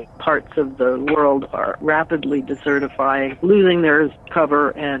arable parts of the world are rapidly desertifying, losing their cover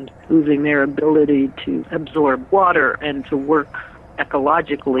and losing their ability to absorb water and to work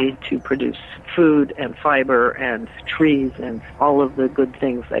ecologically to produce food and fiber and trees and all of the good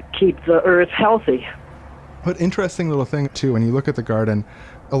things that keep the earth healthy. But interesting little thing, too, when you look at the garden,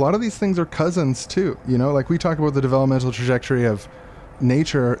 a lot of these things are cousins, too. You know, like we talk about the developmental trajectory of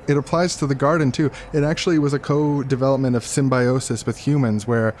nature, it applies to the garden too. It actually was a co-development of symbiosis with humans,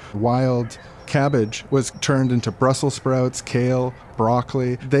 where wild cabbage was turned into Brussels sprouts, kale,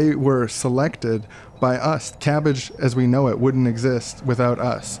 broccoli. They were selected by us. Cabbage, as we know it, wouldn't exist without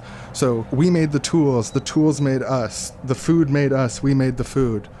us. So we made the tools made us, the food made us, we made the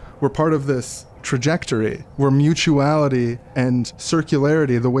food. We're part of this trajectory where mutuality and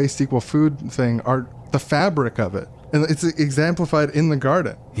circularity, the waste equal food thing, are the fabric of it. And it's exemplified in the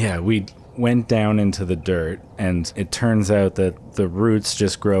garden. Yeah, we went down into the dirt, and it turns out that the roots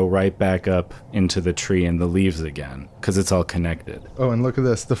just grow right back up into the tree and the leaves again, because it's all connected. Oh, and look at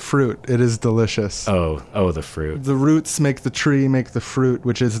this, the fruit. It is delicious. Oh, the fruit. The roots make the tree, make the fruit,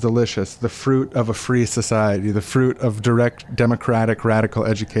 which is delicious. The fruit of a free society, the fruit of direct, democratic, radical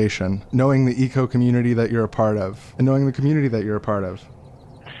education. Knowing the eco-community that you're a part of, and knowing the community that you're a part of.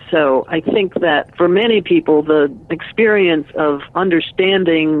 So I think that for many people, the experience of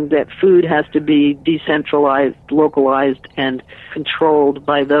understanding that food has to be decentralized, localized, and controlled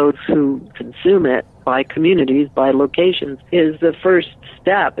by those who consume it, by communities, by locations, is the first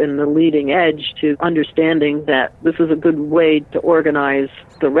step in the leading edge to understanding that this is a good way to organize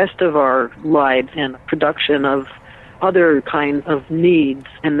the rest of our lives and production of other kinds of needs,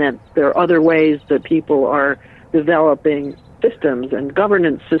 and that there are other ways that people are developing systems and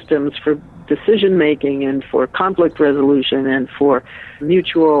governance systems for decision making and for conflict resolution and for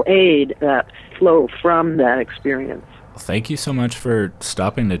mutual aid that flow from that experience. Thank you so much for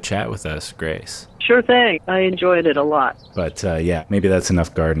stopping to chat with us, Grace. Sure thing. I enjoyed it a lot. But yeah, maybe that's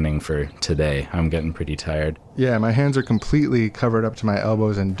enough gardening for today. I'm getting pretty tired. Yeah, my hands are completely covered up to my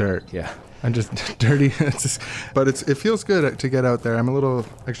elbows in dirt. Yeah. I'm just dirty. But it feels good to get out there. I'm a little,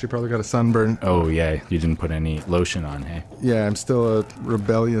 actually probably got a sunburn. Oh, yeah. You didn't put any lotion on, hey? Yeah, I'm still a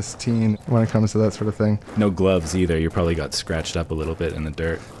rebellious teen when it comes to that sort of thing. No gloves either. You probably got scratched up a little bit in the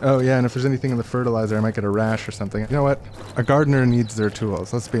dirt. Oh, yeah, and if there's anything in the fertilizer, I might get a rash or something. You know what? A gardener needs their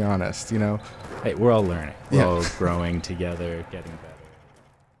tools. Let's be honest, you know? Hey, we're all learning. We're all growing together, getting better.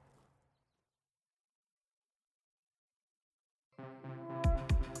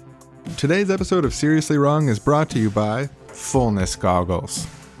 Today's episode of Seriously Wrong is brought to you by Fullness Goggles.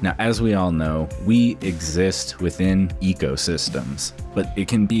 Now, as we all know, we exist within ecosystems, but it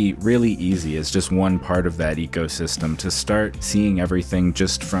can be really easy as just one part of that ecosystem to start seeing everything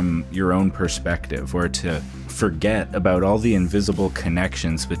just from your own perspective, or to forget about all the invisible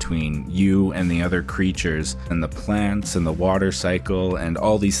connections between you and the other creatures and the plants and the water cycle and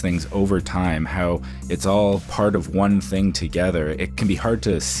all these things over time, how it's all part of one thing together. It can be hard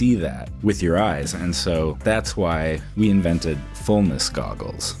to see that with your eyes, and so that's why we invented Fullness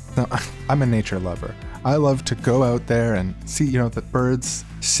Goggles. Now, I'm a nature lover. I love to go out there and see, the birds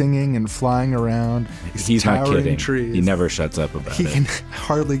singing and flying around. He's not kidding. Trees. He never shuts up about it. He can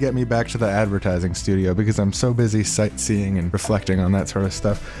hardly get me back to the advertising studio because I'm so busy sightseeing and reflecting on that sort of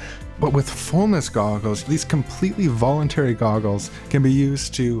stuff. But with Fullness Goggles, these completely voluntary goggles can be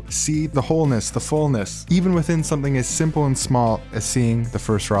used to see the wholeness, the fullness, even within something as simple and small as seeing the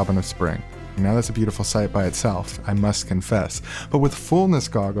first robin of spring. Now that's a beautiful sight by itself, I must confess. But with Fullness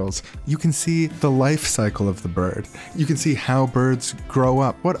Goggles, you can see the life cycle of the bird. You can see how birds grow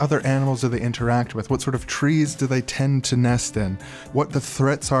up. What other animals do they interact with? What sort of trees do they tend to nest in? What the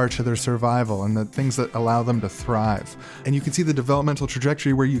threats are to their survival and the things that allow them to thrive. And you can see the developmental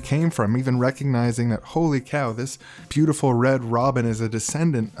trajectory where you came from, even recognizing that, holy cow, this beautiful red robin is a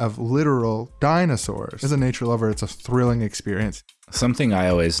descendant of literal dinosaurs. As a nature lover, it's a thrilling experience. Something I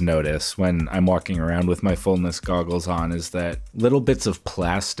always notice when I'm walking around with my Fullness Goggles on is that little bits of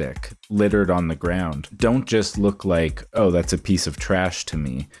plastic littered on the ground don't just look like, oh, that's a piece of trash to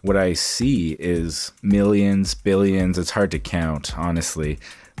me. What I see is millions, billions, it's hard to count, honestly,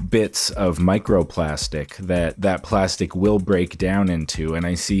 bits of microplastic that plastic will break down into. And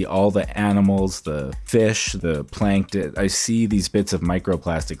I see all the animals, the fish, the plankton. I see these bits of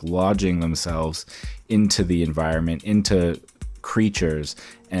microplastic lodging themselves into the environment, into creatures,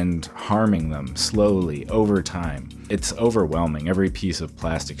 and harming them slowly over time. It's overwhelming. Every piece of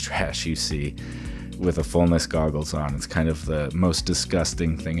plastic trash you see with a Fullness Goggles on, it's kind of the most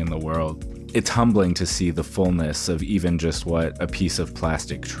disgusting thing in the world. It's humbling to see the fullness of even just what a piece of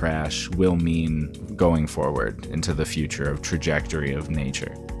plastic trash will mean going forward into the future of trajectory of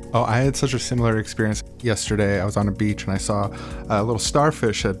nature. Oh, I had such a similar experience yesterday. I was on a beach and I saw a little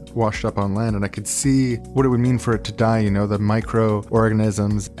starfish had washed up on land, and I could see what it would mean for it to die, the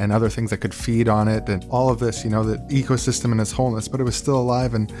microorganisms and other things that could feed on it and all of this, the ecosystem in its wholeness, but it was still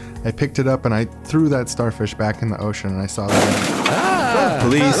alive. And I picked it up and I threw that starfish back in the ocean, and I saw that.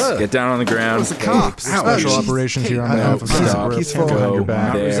 Police, get down on the ground. It's the cops. Special operations here on behalf of Stop. Peaceful Go. on your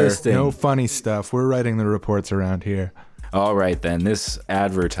back. Resisting. No funny stuff. We're writing the reports around here. All right, then. This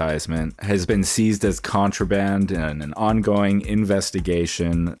advertisement has been seized as contraband in an ongoing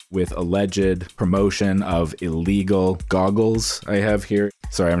investigation with alleged promotion of illegal goggles I have here.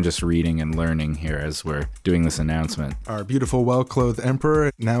 Sorry, I'm just reading and learning here as we're doing this announcement. Our beautiful, well-clothed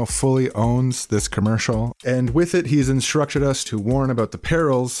emperor now fully owns this commercial. And with it, he's instructed us to warn about the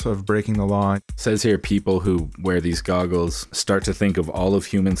perils of breaking the law. It says here people who wear these goggles start to think of all of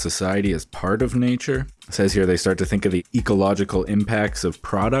human society as part of nature. It says here they start to think of the ecological impacts of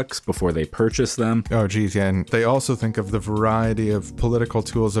products before they purchase them. Oh, geez, yeah. And they also think of the variety of political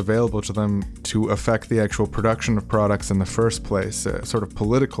tools available to them to affect the actual production of products in the first place, sort of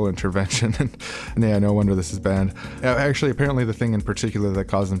political intervention. And yeah, no wonder this is banned. Actually, apparently the thing in particular that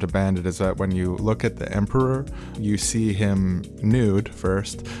caused them to ban it is that when you look at the emperor, you see him nude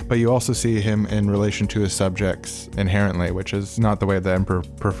first, but you also see him in relation to his subjects inherently, which is not the way the emperor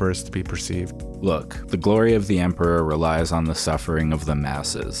prefers to be perceived. Look, the glory of the emperor relies on the suffering of the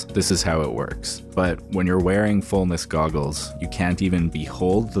masses. This is how it works. But when you're wearing fullness goggles, you can't even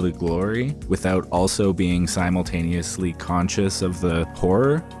behold the glory without also being simultaneously conscious of the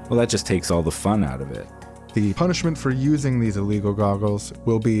horror. Well, that just takes all the fun out of it. The punishment for using these illegal goggles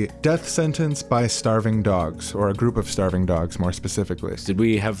will be death sentence by starving dogs, or a group of starving dogs more specifically. Did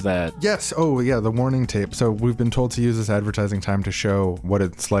we have that? Yes, oh yeah, the warning tape. So we've been told to use this advertising time to show what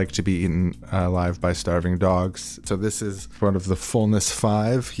it's like to be eaten alive by starving dogs. So this is one of the Fullness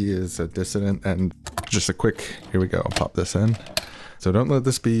 5. He is a dissident, and just a quick, here we go, I'll pop this in. So don't let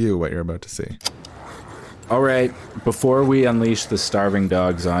this be you, what you're about to see. All right, before we unleash the starving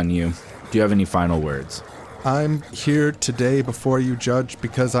dogs on you, do you have any final words? I'm here today before you, Judge,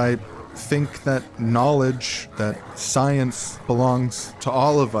 because I think that knowledge, that science belongs to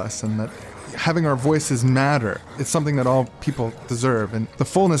all of us, and that having our voices matter. It's something that all people deserve, and the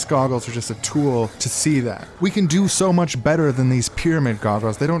Fullness goggles are just a tool to see that. We can do so much better than these pyramid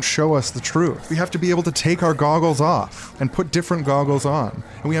goggles. They don't show us the truth. We have to be able to take our goggles off and put different goggles on,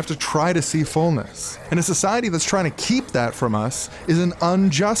 and we have to try to see fullness. And a society that's trying to keep that from us is an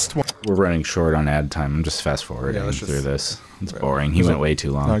unjust one. We're running short on ad time. I'm just fast forwarding through this. It's boring. He went way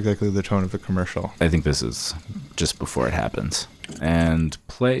too long. Not exactly the tone of the commercial. I think this is just before it happens. And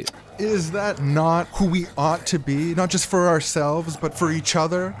play. Is that not who we ought to be? Not just for ourselves, but for each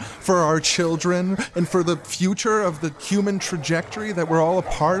other, for our children, and for the future of the human trajectory that we're all a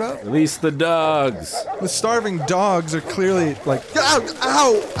part of? Release the dogs. The starving dogs are clearly like,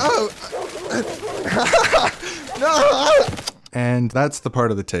 ow, no! And that's the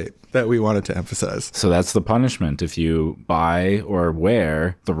part of the tape that we wanted to emphasize. So that's the punishment if you buy or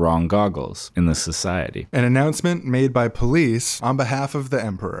wear the wrong goggles in this society. An announcement made by police on behalf of the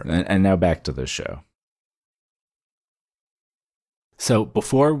emperor. And now back to the show. So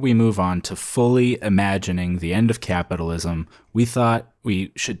before we move on to fully imagining the end of capitalism, we thought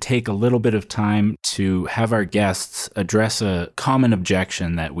we should take a little bit of time to have our guests address a common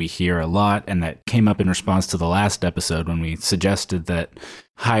objection that we hear a lot and that came up in response to the last episode when we suggested that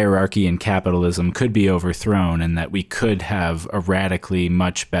hierarchy in capitalism could be overthrown and that we could have a radically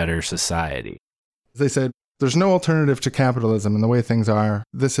much better society. They said, there's no alternative to capitalism in the way things are.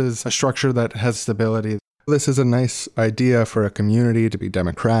 This is a structure that has stability. This is a nice idea for a community to be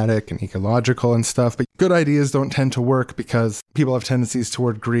democratic and ecological and stuff, but good ideas don't tend to work because people have tendencies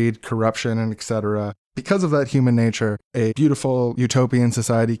toward greed, corruption, and etc. Because of that human nature, a beautiful utopian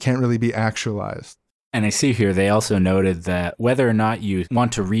society can't really be actualized. And I see here they also noted that whether or not you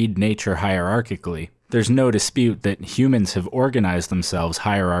want to read nature hierarchically, there's no dispute that humans have organized themselves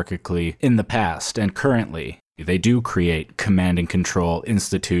hierarchically in the past and currently. They do create command and control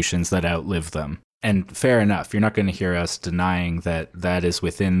institutions that outlive them. And fair enough, you're not going to hear us denying that that is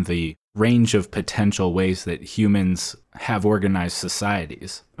within the range of potential ways that humans have organized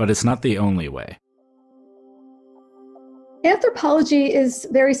societies, but it's not the only way. Anthropology is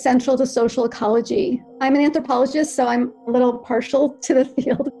very central to social ecology. I'm an anthropologist, so I'm a little partial to the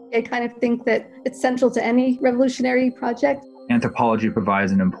field. I kind of think that it's central to any revolutionary project. Anthropology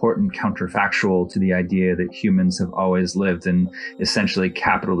provides an important counterfactual to the idea that humans have always lived in essentially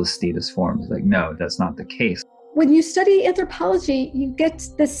capitalist status forms. Like, no, that's not the case. When you study anthropology, you get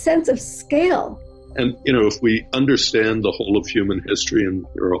this sense of scale. And, if we understand the whole of human history, and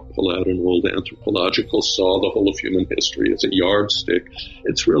I'll pull out an old anthropological saw, the whole of human history as a yardstick,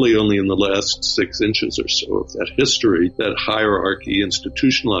 it's really only in the last 6 inches or so of that history that hierarchy,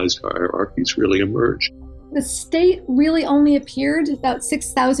 institutionalized hierarchies, really emerge. The state really only appeared about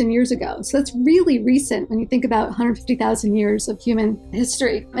 6,000 years ago. So that's really recent when you think about 150,000 years of human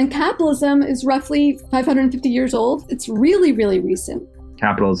history. And capitalism is roughly 550 years old. It's really, really recent.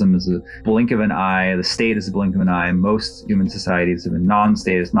 Capitalism is a blink of an eye. The state is a blink of an eye. Most human societies have been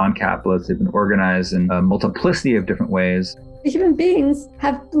non-statist, non-capitalist. They've been organized in a multiplicity of different ways. Human beings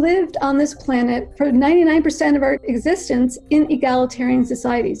have lived on this planet for 99% of our existence in egalitarian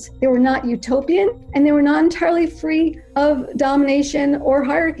societies. They were not utopian, and they were not entirely free of domination or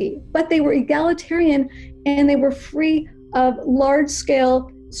hierarchy, but they were egalitarian, and they were free of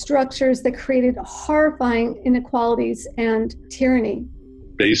large-scale structures that created horrifying inequalities and tyranny.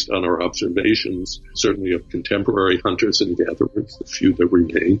 Based on our observations, certainly of contemporary hunters and gatherers, the few that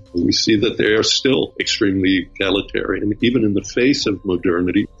remain, we see that they are still extremely egalitarian, even in the face of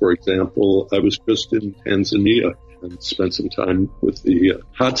modernity. For example, I was just in Tanzania and spent some time with the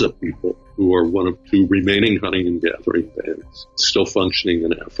Hadza people, who are one of two remaining hunting and gathering bands, still functioning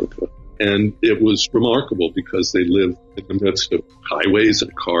in Africa. And it was remarkable because they live in the midst of highways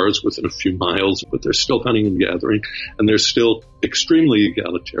and cars within a few miles, but they're still hunting and gathering, and they're still extremely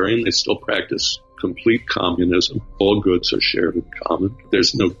egalitarian. They still practice complete communism. All goods are shared in common.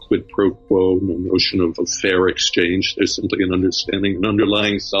 There's no quid pro quo, no notion of a fair exchange. There's simply an understanding, an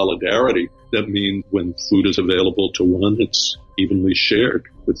underlying solidarity that means when food is available to one, it's evenly shared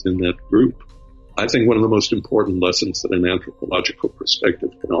within that group. I think one of the most important lessons that an anthropological perspective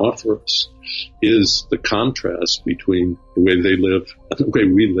can offer us is the contrast between the way they live and the way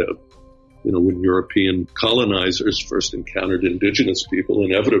we live. You know, when European colonizers first encountered indigenous people,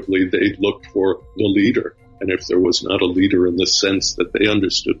 inevitably they looked for the leader. And if there was not a leader in the sense that they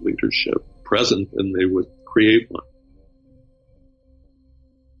understood leadership present, then they would create one.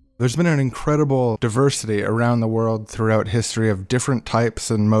 There's been an incredible diversity around the world throughout history of different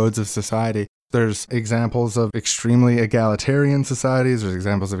types and modes of society. There's examples of extremely egalitarian societies. There's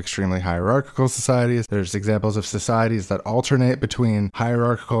examples of extremely hierarchical societies. There's examples of societies that alternate between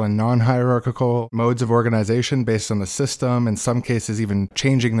hierarchical and non-hierarchical modes of organization based on the system, in some cases even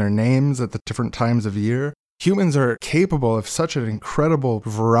changing their names at the different times of year. Humans are capable of such an incredible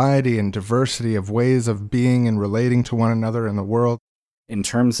variety and diversity of ways of being and relating to one another in the world. In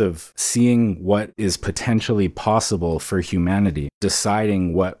terms of seeing what is potentially possible for humanity,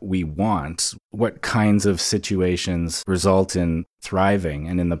 deciding what we want, what kinds of situations result in thriving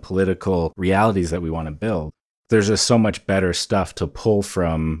and in the political realities that we want to build, there's just so much better stuff to pull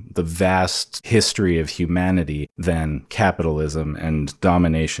from the vast history of humanity than capitalism and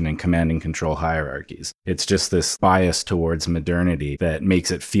domination and command and control hierarchies. It's just this bias towards modernity that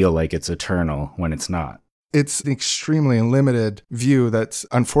makes it feel like it's eternal when it's not. It's an extremely limited view that's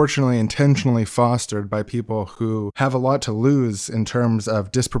unfortunately intentionally fostered by people who have a lot to lose in terms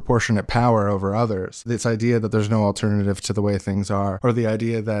of disproportionate power over others. This idea that there's no alternative to the way things are, or the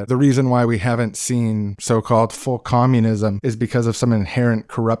idea that the reason why we haven't seen so-called full communism is because of some inherent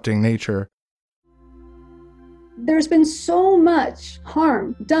corrupting nature. There's been so much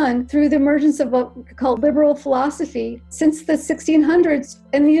harm done through the emergence of what we call liberal philosophy since the 1600s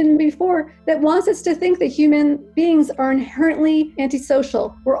and even before that wants us to think that human beings are inherently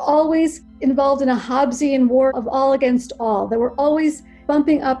antisocial. We're always involved in a Hobbesian war of all against all, that we're always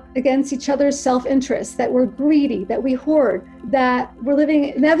bumping up against each other's self-interest, that we're greedy, that we hoard, that we're living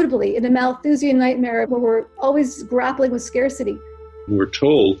inevitably in a Malthusian nightmare where we're always grappling with scarcity. We're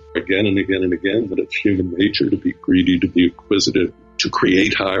told again and again and again that it's human nature to be greedy, to be acquisitive, to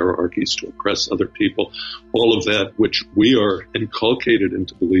create hierarchies, to oppress other people. All of that, which we are inculcated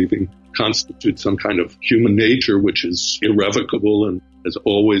into believing, constitutes some kind of human nature which is irrevocable and has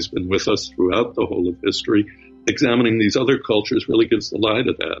always been with us throughout the whole of history. Examining these other cultures really gives the lie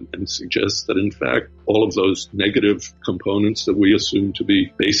to that and suggests that, in fact, all of those negative components that we assume to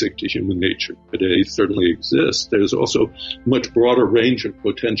be basic to human nature today certainly exist. There's also a much broader range of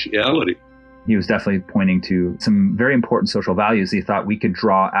potentiality. He was definitely pointing to some very important social values he thought we could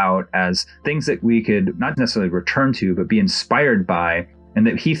draw out as things that we could not necessarily return to, but be inspired by, and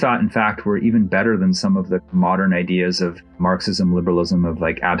that he thought, in fact, were even better than some of the modern ideas of Marxism, liberalism, of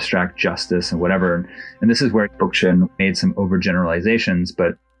like abstract justice and whatever. And this is where Bookchin made some overgeneralizations,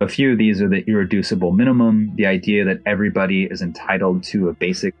 but a few of these are the irreducible minimum, the idea that everybody is entitled to a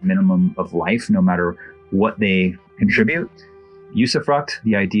basic minimum of life, no matter what they contribute. Usufruct,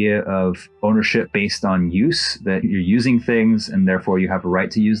 the idea of ownership based on use, that you're using things and therefore you have a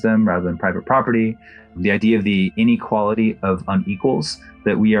right to use them rather than private property. The idea of the inequality of unequals,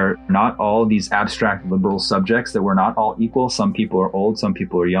 that we are not all these abstract liberal subjects, that we're not all equal. Some people are old, some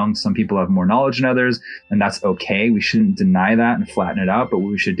people are young, some people have more knowledge than others, and that's okay. We shouldn't deny that and flatten it out, but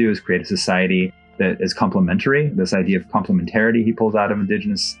what we should do is create a society that is complementary, this idea of complementarity he pulls out of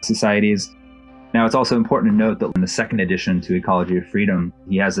indigenous societies. Now, it's also important to note that in the second edition to Ecology of Freedom,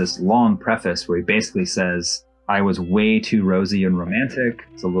 he has this long preface where he basically says, I was way too rosy and romantic.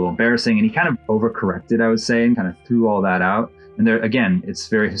 It's a little embarrassing. And he kind of overcorrected, I would say, and kind of threw all that out. And there, again, it's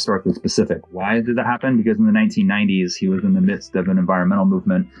very historically specific. Why did that happen? Because in the 1990s, he was in the midst of an environmental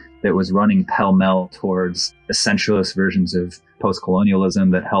movement that was running pell-mell towards essentialist versions of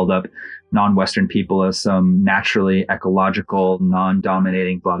post-colonialism that held up non-Western people as some naturally ecological,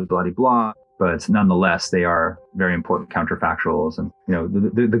 non-dominating, blah, blah, blah, blah. But nonetheless, they are very important counterfactuals. And, you know,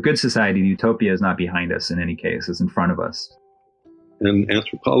 the good society, the utopia, is not behind us in any case. It's in front of us. And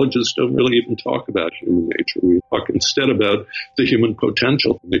anthropologists don't really even talk about human nature. We talk instead about the human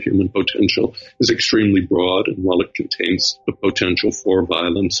potential. The human potential is extremely broad, and while it contains the potential for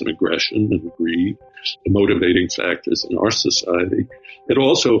violence and aggression and greed, the motivating factors in our society, it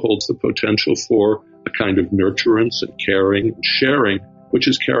also holds the potential for a kind of nurturance and caring and sharing, which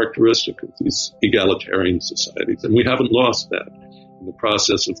is characteristic of these egalitarian societies. And we haven't lost that. In the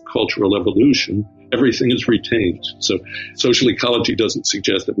process of cultural evolution, everything is retained. So social ecology doesn't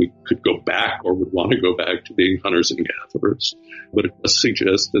suggest that we could go back or would want to go back to being hunters and gatherers, but it does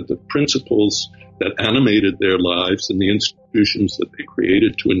suggest that the principles that animated their lives and the institutions that they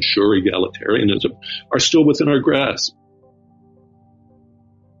created to ensure egalitarianism are still within our grasp.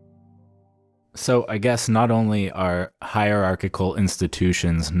 So I guess not only are hierarchical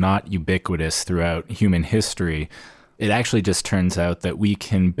institutions not ubiquitous throughout human history, it actually just turns out that we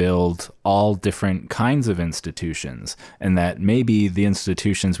can build all different kinds of institutions, and that maybe the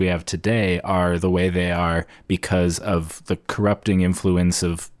institutions we have today are the way they are because of the corrupting influence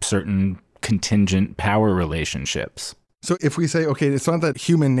of certain contingent power relationships. So if we say, okay, it's not that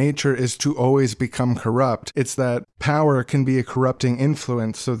human nature is to always become corrupt, it's that power can be a corrupting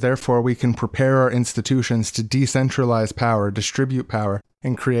influence, so therefore we can prepare our institutions to decentralize power, distribute power,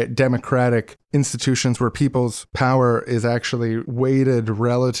 and create democratic institutions where people's power is actually weighted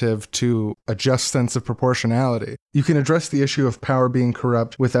relative to a just sense of proportionality. You can address the issue of power being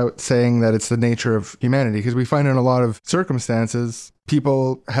corrupt without saying that it's the nature of humanity, because we find in a lot of circumstances,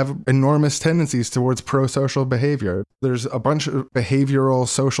 people have enormous tendencies towards pro-social behavior. There's a bunch of behavioral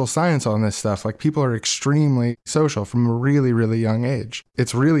social science on this stuff. Like, people are extremely social from a really, really young age.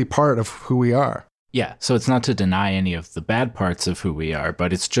 It's really part of who we are. Yeah, so it's not to deny any of the bad parts of who we are,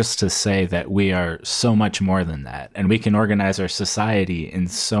 but it's just to say that we are so much more than that, and we can organize our society in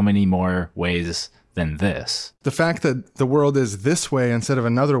so many more ways than this. The fact that the world is this way instead of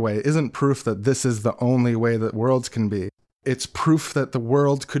another way isn't proof that this is the only way that worlds can be. It's proof that the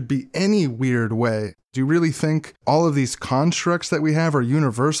world could be any weird way. Do you really think all of these constructs that we have are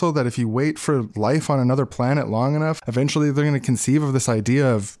universal, that if you wait for life on another planet long enough, eventually they're going to conceive of this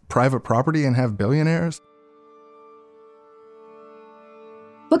idea of private property and have billionaires?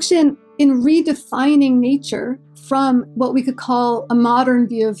 Bookchin, in redefining nature from what we could call a modern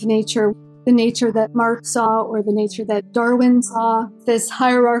view of nature, the nature that Marx saw or the nature that Darwin saw, this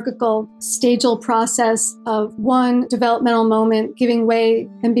hierarchical stagal process of one developmental moment giving way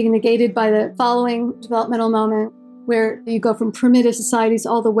and being negated by the following developmental moment, where you go from primitive societies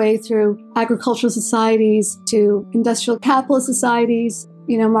all the way through agricultural societies to industrial capitalist societies.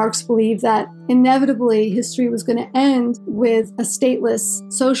 You know, Marx believed that inevitably history was going to end with a stateless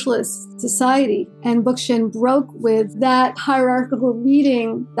socialist society. And Bookchin broke with that hierarchical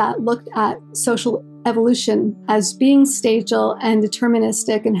reading that looked at social evolution as being stagal and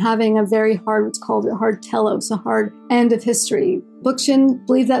deterministic and having a very hard, what's called a hard telos, a hard end of history. Bookchin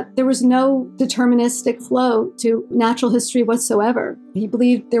believed that there was no deterministic flow to natural history whatsoever. He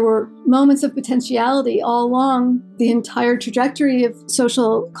believed there were moments of potentiality all along the entire trajectory of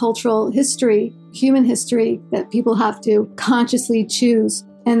social, cultural history, human history, that people have to consciously choose.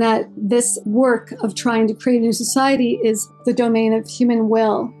 And that this work of trying to create a new society is the domain of human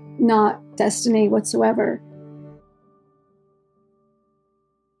will, not destiny whatsoever.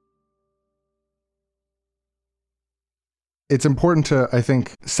 It's important to, I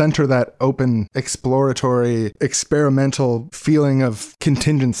think, center that open, exploratory, experimental feeling of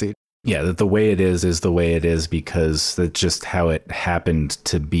contingency. Yeah, that the way it is the way it is because that's just how it happened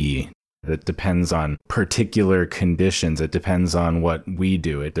to be. It depends on particular conditions. It depends on what we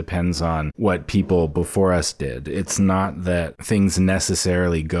do. It depends on what people before us did. It's not that things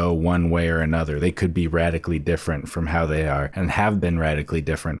necessarily go one way or another. They could be radically different from how they are and have been radically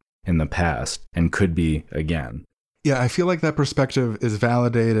different in the past and could be again. Yeah, I feel like that perspective is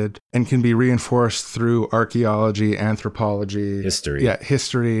validated and can be reinforced through archaeology, anthropology,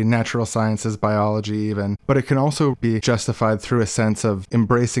 history, natural sciences, biology even. But it can also be justified through a sense of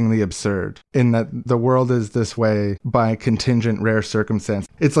embracing the absurd, in that the world is this way by contingent rare circumstance.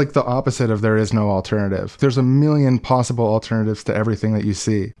 It's like the opposite of there is no alternative. There's a million possible alternatives to everything that you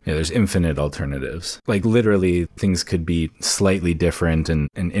see. Yeah, there's infinite alternatives. Like literally things could be slightly different in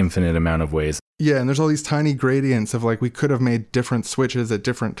an infinite amount of ways. Yeah, and there's all these tiny gradients of like we could have made different switches at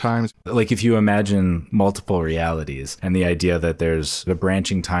different times. Like if you imagine multiple realities and the idea that there's a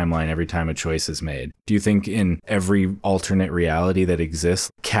branching timeline every time a choice is made, do you think in every alternate reality that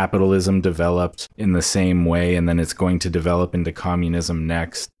exists, capitalism developed in the same way and then it's going to develop into communism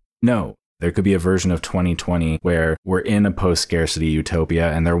next? No. There could be a version of 2020 where we're in a post-scarcity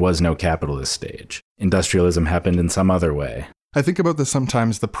utopia and there was no capitalist stage. Industrialism happened in some other way. I think about this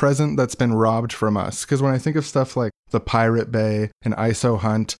sometimes, the present that's been robbed from us. Because when I think of stuff like the Pirate Bay and ISO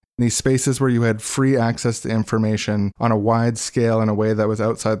Hunt, these spaces where you had free access to information on a wide scale in a way that was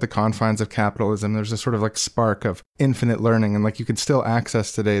outside the confines of capitalism, there's this sort of like spark of infinite learning. And like you can still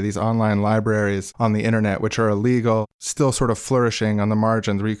access today these online libraries on the internet, which are illegal, still sort of flourishing on the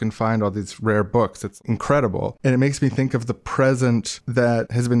margins, where you can find all these rare books. It's incredible. And it makes me think of the present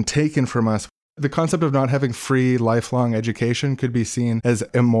that has been taken from us. The concept of not having free lifelong education could be seen as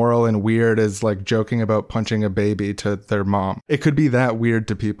immoral and weird as like joking about punching a baby to their mom. It could be that weird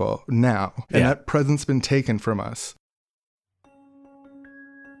to people now. And that present's been taken from us.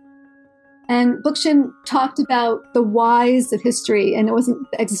 And Bookchin talked about the whys of history, and it wasn't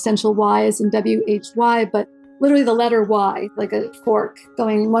the existential Y as in W-H-Y, but literally the letter Y, like a fork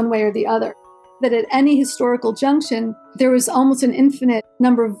going one way or the other. That at any historical junction, there was almost an infinite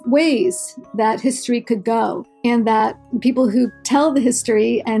number of ways that history could go, and that people who tell the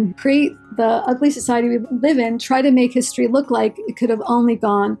history and create the ugly society we live in try to make history look like it could have only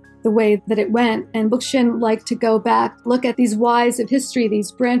gone the way that it went. And Bookchin liked to go back, look at these Ys of history,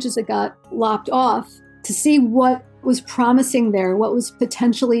 these branches that got lopped off, to see what was promising there, what was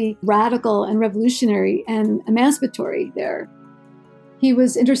potentially radical and revolutionary and emancipatory there. He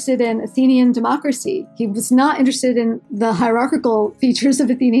was interested in Athenian democracy. He was not interested in the hierarchical features of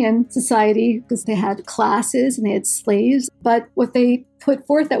Athenian society because they had classes and they had slaves. But what they put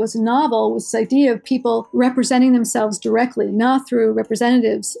forth that was novel was this idea of people representing themselves directly, not through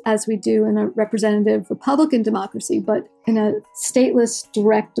representatives as we do in a representative Republican democracy, but in a stateless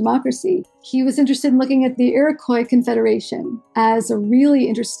direct democracy. He was interested in looking at the Iroquois Confederation as a really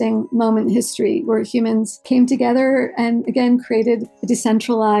interesting moment in history where humans came together and again created a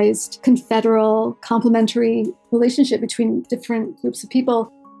decentralized, confederal, complementary relationship between different groups of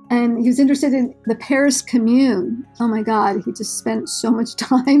people. And he was interested in the Paris Commune. Oh my God, he just spent so much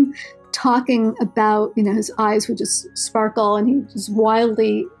time talking about, his eyes would just sparkle and he was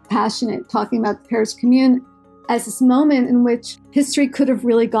wildly passionate talking about the Paris Commune as this moment in which history could have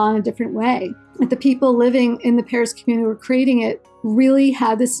really gone a different way. And the people living in the Paris Commune who were creating it really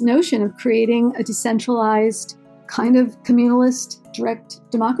had this notion of creating a decentralized kind of communalist direct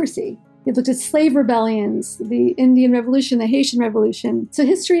democracy. He looked at slave rebellions, the Indian Revolution, the Haitian Revolution. So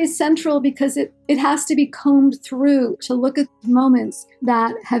history is central because it has to be combed through to look at moments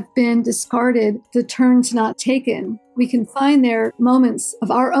that have been discarded, the turns not taken. We can find there moments of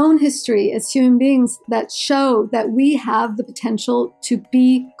our own history as human beings that show that we have the potential to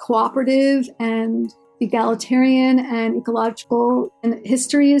be cooperative and egalitarian and ecological. And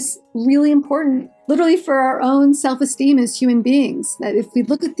history is really important, literally for our own self-esteem as human beings, that if we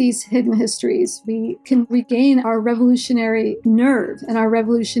look at these hidden histories, we can regain our revolutionary nerve and our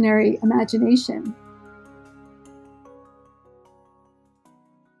revolutionary imagination.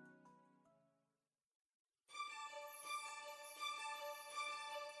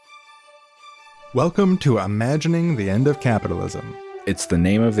 Welcome to Imagining the End of Capitalism. It's the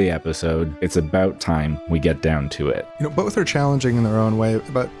name of the episode. It's about time we get down to it. Both are challenging in their own way,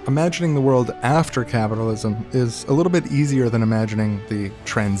 but imagining the world after capitalism is a little bit easier than imagining the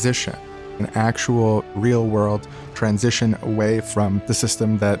transition, an actual real world transition away from the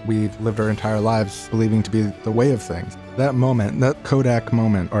system that we've lived our entire lives believing to be the way of things. That moment, that Kodak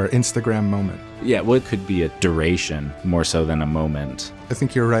moment or Instagram moment. Yeah, well, it could be a duration more so than a moment. I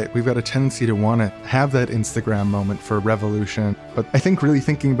think you're right. We've got a tendency to want to have that Instagram moment for revolution. But I think really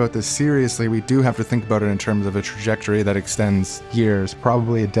thinking about this seriously, we do have to think about it in terms of a trajectory that extends years,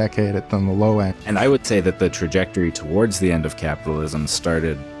 probably a decade at the low end. And I would say that the trajectory towards the end of capitalism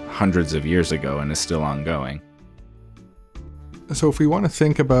started hundreds of years ago and is still ongoing. So if we want to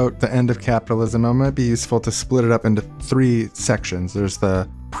think about the end of capitalism, it might be useful to split it up into three sections. There's the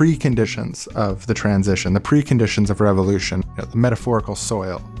preconditions of the transition, the preconditions of revolution, the metaphorical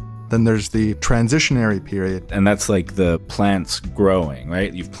soil. Then there's the transitionary period. And that's like the plants growing,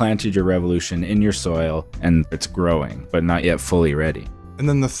 right? You've planted your revolution in your soil and it's growing, but not yet fully ready. And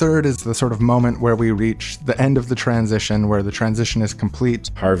then the third is the sort of moment where we reach the end of the transition, where the transition is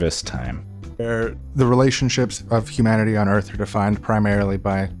complete. Harvest time. Where the relationships of humanity on Earth are defined primarily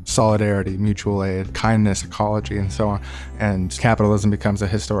by solidarity, mutual aid, kindness, ecology, and so on. And capitalism becomes a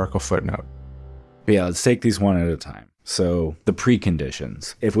historical footnote. But yeah, let's take these one at a time. So the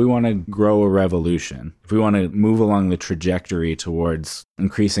preconditions. If we want to grow a revolution, if we want to move along the trajectory towards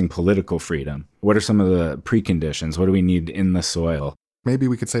increasing political freedom, what are some of the preconditions? What do we need in the soil? Maybe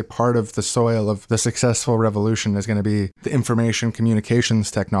we could say part of the soil of the successful revolution is going to be the information communications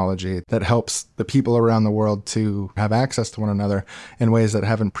technology that helps the people around the world to have access to one another in ways that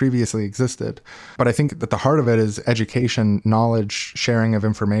haven't previously existed. But I think that the heart of it is education, knowledge, sharing of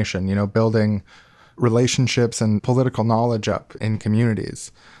information, building relationships and political knowledge up in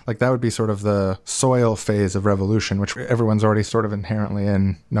communities. Like that would be sort of the soil phase of revolution, which everyone's already sort of inherently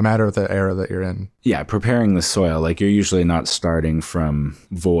in, no matter the era that you're in. Yeah, preparing the soil. Like you're usually not starting from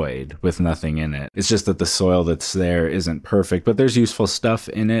void with nothing in it. It's just that the soil that's there isn't perfect, but there's useful stuff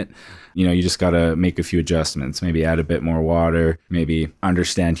in it. You just got to make a few adjustments, maybe add a bit more water, maybe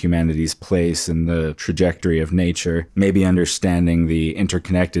understand humanity's place in the trajectory of nature, maybe understanding the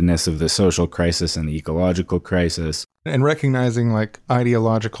interconnectedness of the social crisis and the ecological crisis. And recognizing like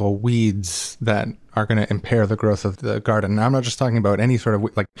ideological weeds that are going to impair the growth of the garden. Now, I'm not just talking about any sort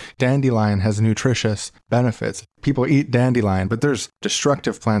of, like dandelion has nutritious benefits. People eat dandelion, but there's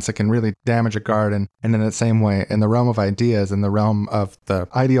destructive plants that can really damage a garden. And in the same way, in the realm of ideas, in the realm of the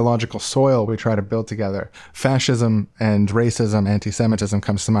ideological soil we try to build together, fascism and racism, anti-Semitism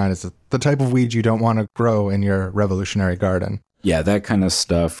comes to mind as the type of weed you don't want to grow in your revolutionary garden. Yeah, that kind of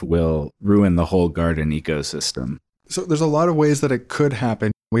stuff will ruin the whole garden ecosystem. So there's a lot of ways that it could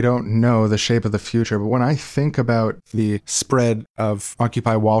happen. We don't know the shape of the future, but when I think about the spread of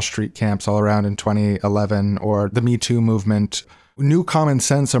Occupy Wall Street camps all around in 2011 or the Me Too movement, new common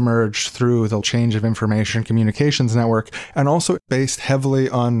sense emerged through the change of information communications network, and also based heavily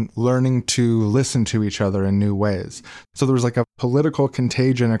on learning to listen to each other in new ways. So there was like a political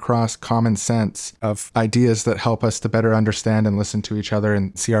contagion across common sense of ideas that help us to better understand and listen to each other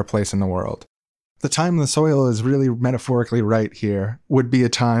and see our place in the world. The time the soil is really metaphorically right here would be a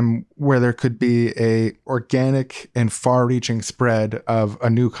time where there could be a organic and far-reaching spread of a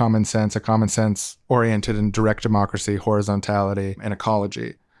new common sense, a common sense oriented in direct democracy, horizontality, and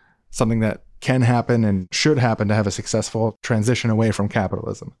ecology. Something that can happen and should happen to have a successful transition away from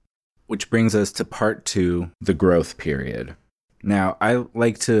capitalism. Which brings us to part 2, the growth period. Now, I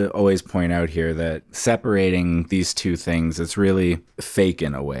like to always point out here that separating these two things is really fake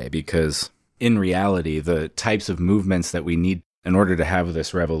in a way, because in reality, the types of movements that we need in order to have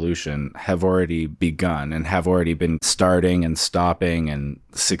this revolution have already begun and have already been starting and stopping and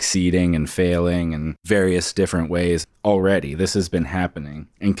succeeding and failing in various different ways already. This has been happening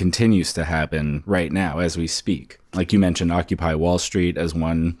and continues to happen right now as we speak. Like you mentioned, Occupy Wall Street as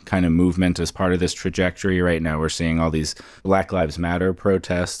one kind of movement as part of this trajectory. Right now, we're seeing all these Black Lives Matter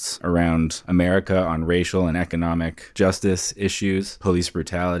protests around America on racial and economic justice issues, police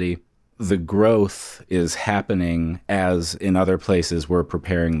brutality. The growth is happening as in other places we're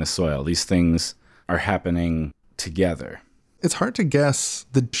preparing the soil. These things are happening together. It's hard to guess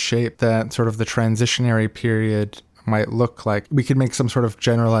the shape that sort of the transitionary period might look like. We could make some sort of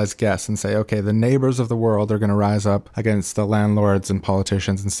generalized guess and say, okay, the neighbors of the world are going to rise up against the landlords and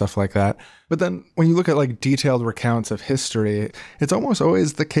politicians and stuff like that. But then when you look at like detailed recounts of history, it's almost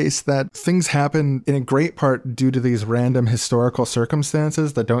always the case that things happen in a great part due to these random historical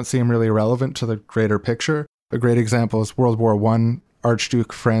circumstances that don't seem really relevant to the greater picture. A great example is World War I.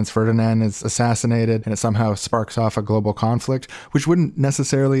 Archduke Franz Ferdinand is assassinated and it somehow sparks off a global conflict, which wouldn't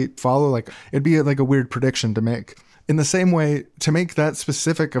necessarily follow, like, it'd be like a weird prediction to make. In the same way, to make that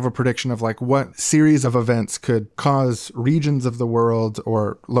specific of a prediction of like what series of events could cause regions of the world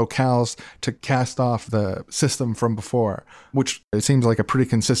or locales to cast off the system from before, which it seems like a pretty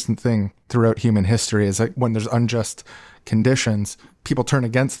consistent thing throughout human history, is like when there's unjust conditions, people turn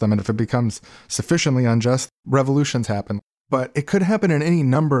against them. And if it becomes sufficiently unjust, revolutions happen. But it could happen in any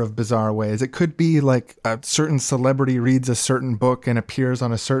number of bizarre ways. It could be like a certain celebrity reads a certain book and appears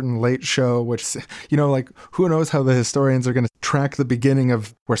on a certain late show, which, like who knows how the historians are going to track the beginning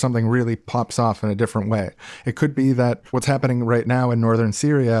of where something really pops off in a different way. It could be that what's happening right now in northern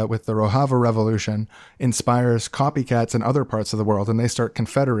Syria with the Rojava revolution inspires copycats in other parts of the world and they start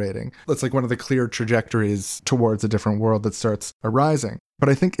confederating. That's like one of the clear trajectories towards a different world that starts arising. But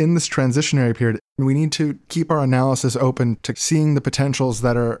I think in this transitionary period, we need to keep our analysis open to seeing the potentials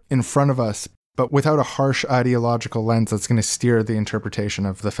that are in front of us, but without a harsh ideological lens that's going to steer the interpretation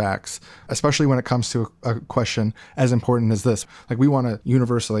of the facts, especially when it comes to a question as important as this. Like, we want to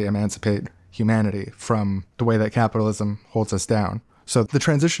universally emancipate humanity from the way that capitalism holds us down. So the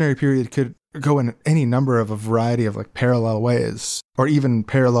transitionary period could go in any number of a variety of like parallel ways, or even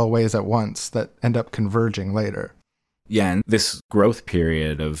parallel ways at once that end up converging later. Yeah, and this growth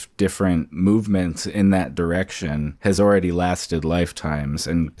period of different movements in that direction has already lasted lifetimes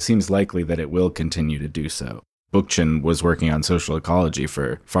and seems likely that it will continue to do so. Bookchin was working on social ecology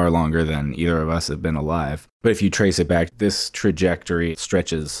for far longer than either of us have been alive. But if you trace it back, this trajectory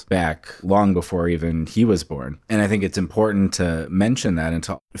stretches back long before even he was born. And I think it's important to mention that and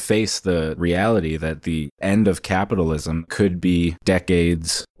to face the reality that the end of capitalism could be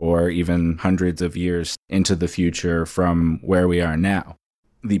decades or even hundreds of years into the future from where we are now.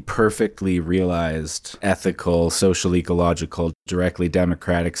 The perfectly realized ethical, social, ecological, directly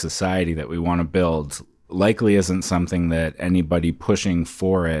democratic society that we want to build likely isn't something that anybody pushing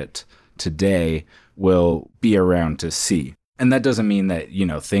for it today will be around to see. And that doesn't mean that,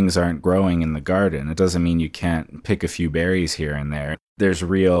 things aren't growing in the garden. It doesn't mean you can't pick a few berries here and there. There's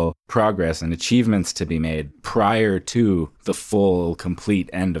real progress and achievements to be made prior to the full, complete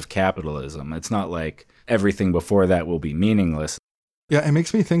end of capitalism. It's not like everything before that will be meaningless. Yeah, it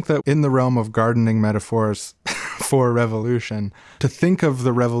makes me think that in the realm of gardening metaphors for revolution, to think of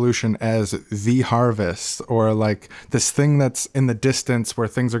the revolution as the harvest, or like this thing that's in the distance where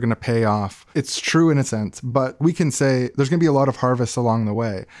things are going to pay off. It's true in a sense, but we can say there's going to be a lot of harvests along the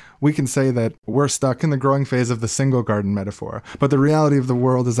way. We can say that we're stuck in the growing phase of the single garden metaphor, but the reality of the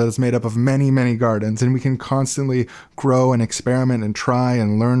world is that it's made up of many, many gardens, and we can constantly grow and experiment and try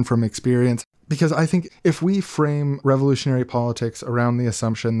and learn from experience. Because I think if we frame revolutionary politics around the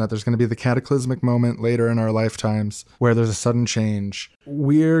assumption that there's going to be the cataclysmic moment later in our lifetimes where there's a sudden change,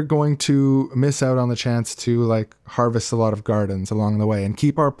 we're going to miss out on the chance to harvest a lot of gardens along the way and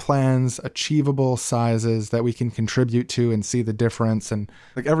keep our plans achievable sizes that we can contribute to and see the difference. And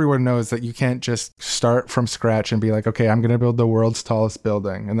everyone knows that you can't just start from scratch and be like, okay, I'm going to build the world's tallest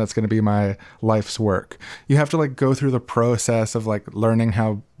building and that's going to be my life's work. You have to go through the process of learning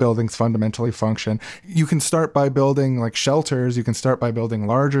how buildings fundamentally function. You can start by building shelters, you can start by building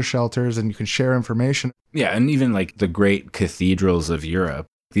larger shelters, and you can share information. Yeah, and even the great cathedrals of Europe,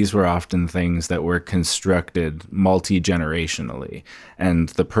 these were often things that were constructed multi-generationally. And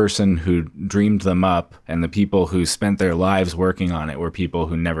the person who dreamed them up and the people who spent their lives working on it were people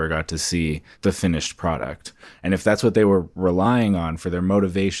who never got to see the finished product. And if that's what they were relying on for their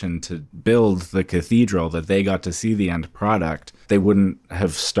motivation to build the cathedral, that they got to see the end product, they wouldn't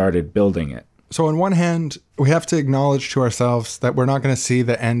have started building it. So on one hand, we have to acknowledge to ourselves that we're not going to see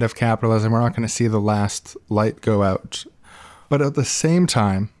the end of capitalism. We're not going to see the last light go out. But at the same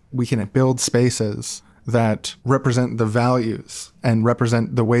time, we can build spaces that represent the values and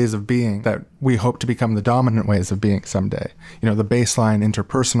represent the ways of being that we hope to become the dominant ways of being someday. The baseline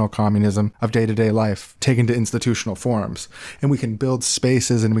interpersonal communism of day-to-day life taken to institutional forms. And we can build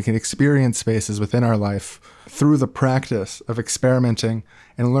spaces and we can experience spaces within our life through the practice of experimenting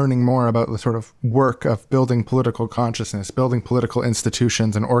and learning more about the sort of work of building political consciousness, building political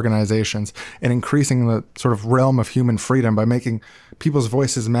institutions and organizations, and increasing the sort of realm of human freedom by making people's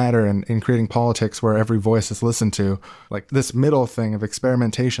voices matter and in creating politics where every voice is listened to. This middle thing of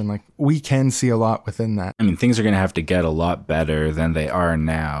experimentation, we can see a lot within that. I mean, things are going to have to get a lot better than they are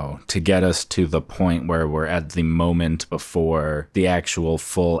now to get us to the point where we're at the moment before the actual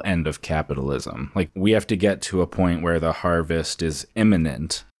full end of capitalism. We have to get to a point where the harvest is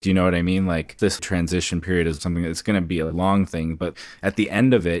imminent. Do you know what I mean? This transition period is something that's going to be a long thing, but at the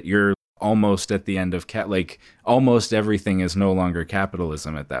end of it, you're almost at the end of almost everything is no longer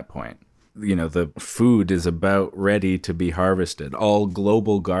capitalism at that point. The food is about ready to be harvested. All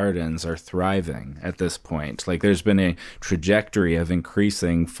global gardens are thriving at this point. There's been a trajectory of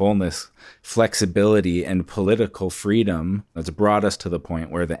increasing fullness, flexibility, and political freedom that's brought us to the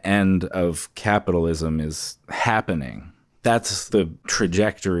point where the end of capitalism is happening. That's the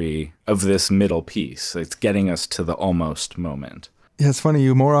trajectory of this middle piece. It's getting us to the almost moment. Yeah, it's funny.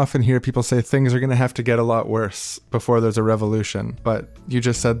 You more often hear people say things are going to have to get a lot worse before there's a revolution. But you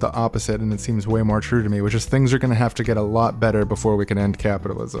just said the opposite, and it seems way more true to me, which is things are going to have to get a lot better before we can end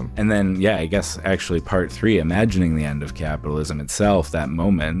capitalism. And then, I guess actually part 3, imagining the end of capitalism itself, that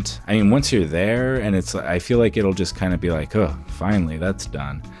moment. I mean, once you're there, and I feel like it'll just kind of be oh, finally, that's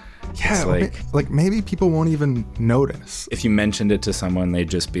done. Yeah, It's like maybe people won't even notice. if you mentioned it to someone, they'd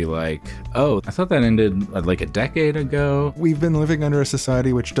just be like, oh, I thought that ended like a decade ago. We've been living under a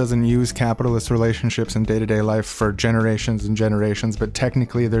society which doesn't use capitalist relationships in day-to-day life for generations and generations, but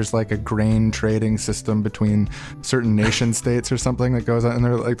technically there's like a grain trading system between certain nation states or something that goes on, and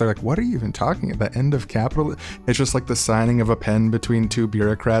they're like, what are you even talking about? The end of capital? It's just like the signing of a pen between two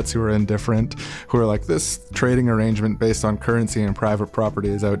bureaucrats who are indifferent, who are like, this trading arrangement based on currency and private property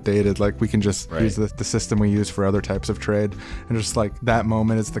is outdated. Like, we can just use the system we use for other types of trade. And just like that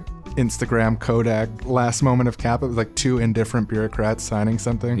moment is the Instagram Kodak last moment of capital, like two indifferent bureaucrats signing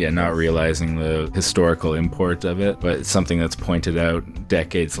something. Yeah, not realizing the historical import of it, but it's something that's pointed out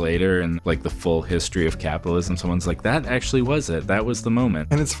decades later, and like the full history of capitalism. Someone's like, that actually was it. That was the moment.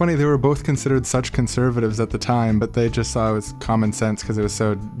 And it's funny, they were both considered such conservatives at the time, but they just saw it was common sense because it was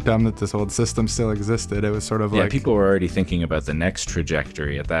so dumb that this old system still existed. It was sort of like... people were already thinking about the next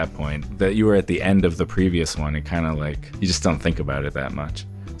trajectory at that point. That you were at the end of the previous one, it kind of like, you just don't think about it that much.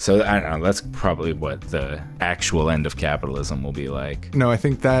 So I don't know, that's probably what the actual end of capitalism will be like. No, I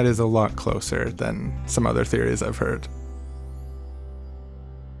think that is a lot closer than some other theories I've heard.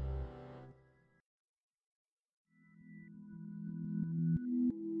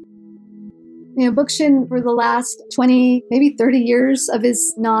 You know, Bookchin, for the last 20, maybe 30 years of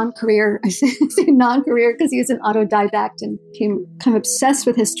his non-career, I say non-career because he was an autodidact and became kind of obsessed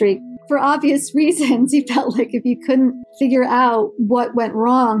with history. For obvious reasons, he felt like if you couldn't figure out what went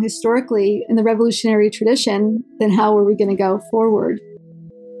wrong historically in the revolutionary tradition, then how were we going to go forward?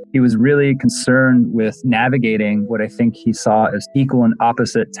 He was really concerned with navigating what I think he saw as equal and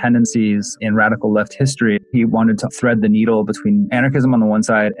opposite tendencies in radical left history. He wanted to thread the needle between anarchism on the one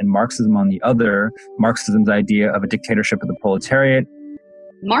side and Marxism on the other. Marxism's idea of a dictatorship of the proletariat.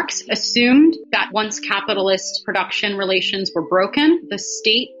 Marx assumed that once capitalist production relations were broken, the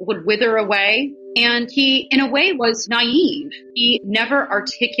state would wither away. And he, in a way, was naive. He never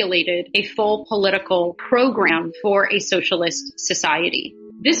articulated a full political program for a socialist society.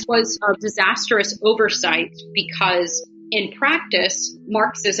 This was a disastrous oversight because in practice,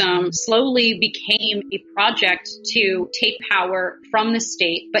 Marxism slowly became a project to take power from the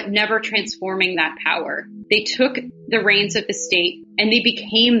state, but never transforming that power. They took the reins of the state and they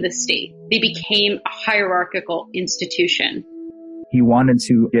became the state. They became a hierarchical institution. He wanted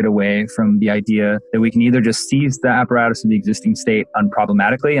to get away from the idea that we can either just seize the apparatus of the existing state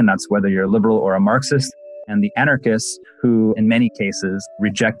unproblematically, and that's whether you're a liberal or a Marxist, and the anarchists who, in many cases,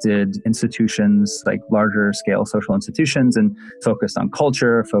 rejected institutions like larger scale social institutions and focused on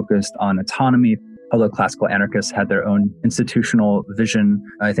culture, focused on autonomy. Although classical anarchists had their own institutional vision,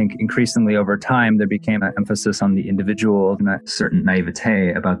 I think increasingly over time, there became an emphasis on the individual and a certain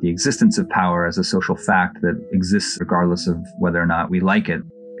naivete about the existence of power as a social fact that exists regardless of whether or not we like it.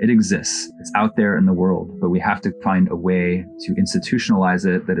 It exists. It's out there in the world, but we have to find a way to institutionalize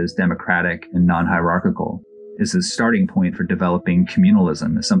it that is democratic and non-hierarchical. Is the starting point for developing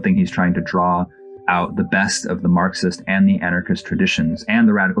communalism. Is something he's trying to draw out the best of the Marxist and the anarchist traditions and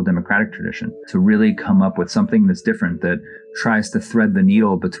the radical democratic tradition to really come up with something that's different, that tries to thread the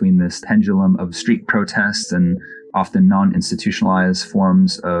needle between this pendulum of street protests and often non-institutionalized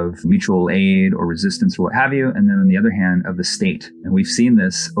forms of mutual aid or resistance or what have you, and then on the other hand of the state. And we've seen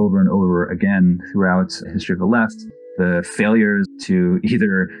this over and over again throughout the history of the left. The failures to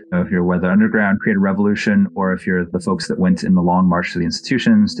either, if you're Weather Underground, create a revolution, or if you're the folks that went in the long march to the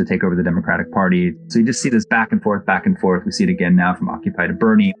institutions to take over the Democratic Party. So you just see this back and forth, back and forth. We see it again now from Occupy to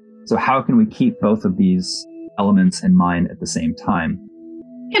Bernie. So how can we keep both of these elements in mind at the same time?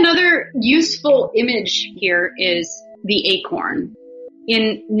 Another useful image here is the acorn.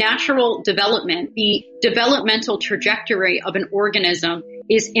 In natural development, the developmental trajectory of an organism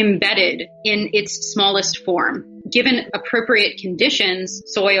is embedded in its smallest form. Given appropriate conditions,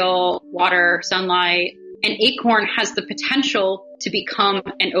 soil, water, sunlight, an acorn has the potential to become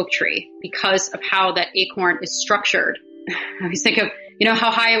an oak tree because of how that acorn is structured. I always think of,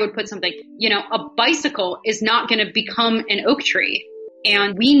 how high I would put something. A bicycle is not going to become an oak tree.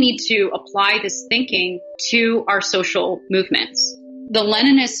 And we need to apply this thinking to our social movements. The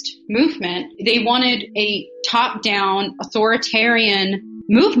Leninist movement, they wanted a top-down authoritarian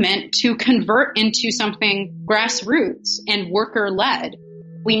movement to convert into something grassroots and worker-led.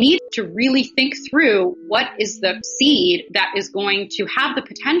 We need to really think through what is the seed that is going to have the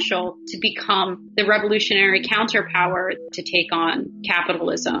potential to become the revolutionary counterpower to take on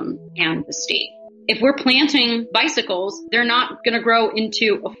capitalism and the state. If we're planting bicycles, they're not going to grow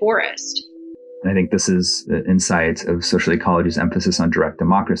into a forest. I think this is the insight of social ecology's emphasis on direct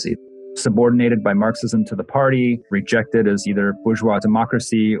democracy. subordinated by Marxism to the party, rejected as either bourgeois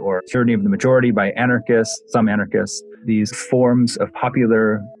democracy or tyranny of the majority by anarchists, some anarchists. These forms of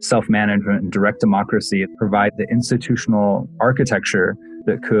popular self-management and direct democracy provide the institutional architecture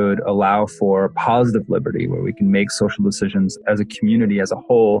that could allow for positive liberty, where we can make social decisions as a community as a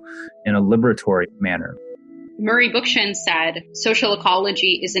whole in a liberatory manner. Murray Bookchin said, social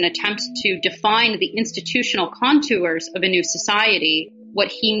ecology is an attempt to define the institutional contours of a new society.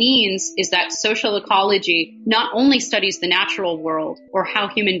 What he means is that social ecology not only studies the natural world or how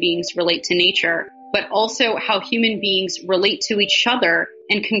human beings relate to nature, but also how human beings relate to each other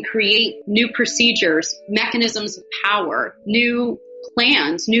and can create new procedures, mechanisms of power, new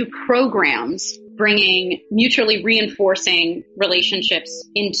plans, new programs, bringing mutually reinforcing relationships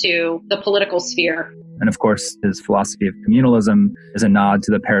into the political sphere. And of course, his philosophy of communalism is a nod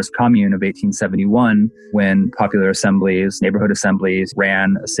to the Paris Commune of 1871, when popular assemblies, neighborhood assemblies,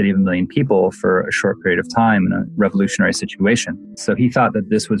 ran a city of 1 million people for a short period of time in a revolutionary situation. So he thought that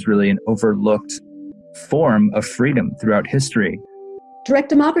this was really an overlooked form of freedom throughout history. Direct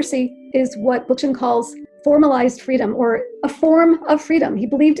democracy is what Bookchin calls formalized freedom, or a form of freedom. He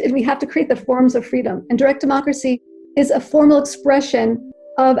believed we have to create the forms of freedom. And direct democracy is a formal expression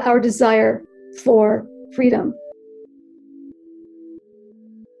of our desire for freedom.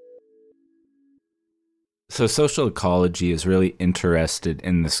 So social ecology is really interested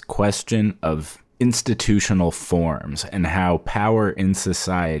in this question of institutional forms and how power in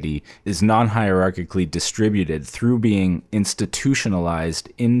society is non-hierarchically distributed through being institutionalized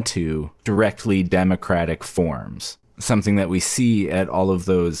into directly democratic forms. Something that we see at all of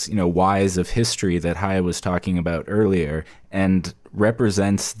those, whys of history that Haya was talking about earlier, and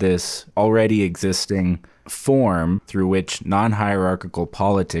represents this already existing form through which non-hierarchical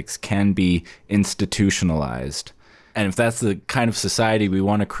politics can be institutionalized. And if that's the kind of society we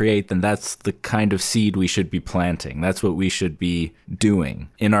want to create, then that's the kind of seed we should be planting. That's what we should be doing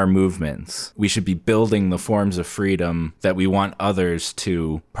in our movements. We should be building the forms of freedom that we want others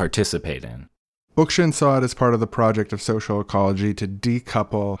to participate in. Bookchin saw it as part of the project of social ecology to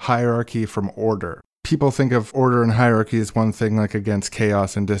decouple hierarchy from order. People think of order and hierarchy as one thing, like against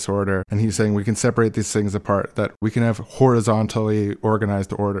chaos and disorder. And he's saying we can separate these things apart, that we can have horizontally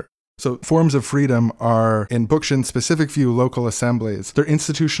organized order. So forms of freedom are, in Bookchin's specific view, local assemblies. They're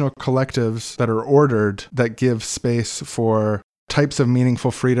institutional collectives that are ordered, that give space for types of meaningful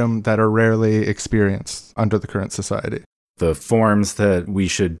freedom that are rarely experienced under the current society. The forms that we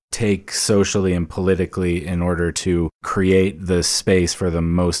should take socially and politically in order to create the space for the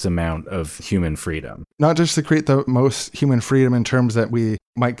most amount of human freedom. Not just to create the most human freedom in terms that we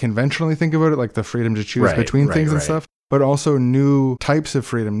might conventionally think about it, like the freedom to choose between things and stuff, but also new types of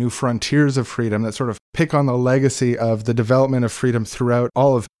freedom, new frontiers of freedom that sort of pick on the legacy of the development of freedom throughout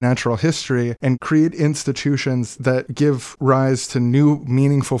all of natural history and create institutions that give rise to new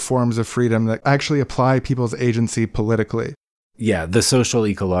meaningful forms of freedom that actually apply people's agency politically. Yeah, the social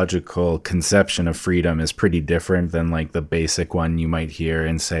ecological conception of freedom is pretty different than like the basic one you might hear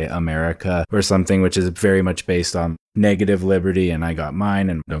in, say, America or something, which is very much based on negative liberty and I got mine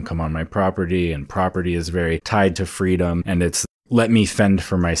and don't come on my property, and property is very tied to freedom, and it's let me fend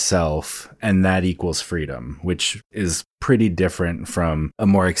for myself and that equals freedom, which is pretty different from a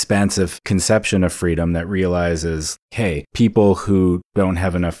more expansive conception of freedom that realizes, hey, people who don't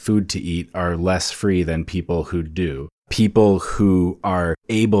have enough food to eat are less free than people who do. People who are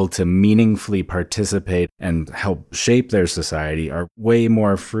able to meaningfully participate and help shape their society are way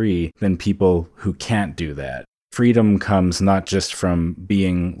more free than people who can't do that. Freedom comes not just from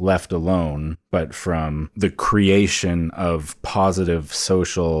being left alone, but from the creation of positive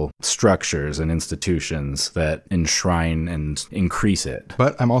social structures and institutions that enshrine and increase it.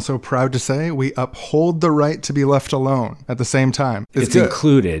 But I'm also proud to say we uphold the right to be left alone at the same time. It's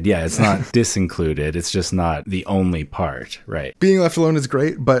included, yeah, it's not disincluded, it's just not the only part, right? Being left alone is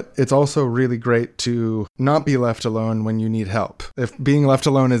great, but it's also really great to not be left alone when you need help. If being left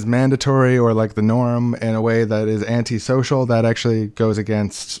alone is mandatory or like the norm in a way that is antisocial, that actually goes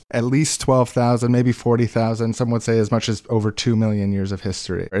against at least 12,000, maybe 40,000, some would say as much as over 2 million years of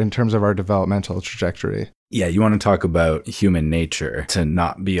history in terms of our developmental trajectory. Yeah, you want to talk about human nature. To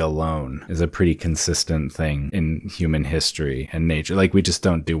not be alone is a pretty consistent thing in human history and nature. Like, we just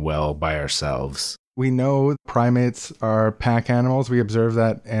don't do well by ourselves. We know primates are pack animals. We observe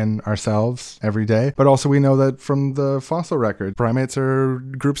that in ourselves every day. But also we know that from the fossil record, primates are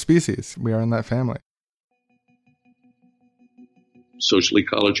group species. We are in that family. Social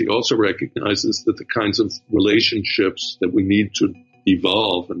ecology also recognizes that the kinds of relationships that we need to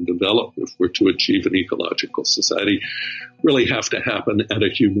evolve and develop, if we're to achieve an ecological society, really have to happen at a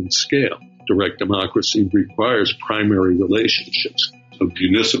human scale. Direct democracy requires primary relationships, a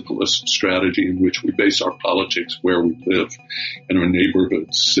municipalist strategy in which we base our politics where we live, in our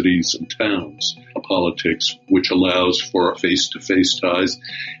neighborhoods, cities, and towns, a politics which allows for face-to-face ties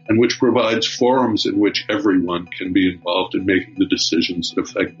and which provides forums in which everyone can be involved in making the decisions that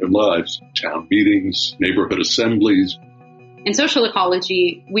affect their lives, town meetings, neighborhood assemblies. In social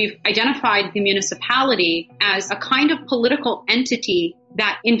ecology, we've identified the municipality as a kind of political entity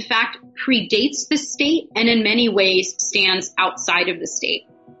that in fact predates the state and in many ways stands outside of the state.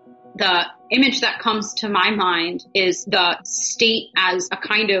 The image that comes to my mind is the state as a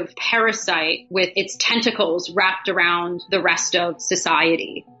kind of parasite with its tentacles wrapped around the rest of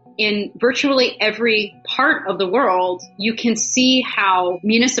society. In virtually every part of the world, you can see how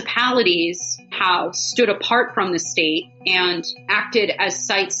municipalities have stood apart from the state and acted as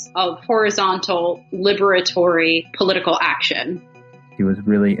sites of horizontal, liberatory political action. He was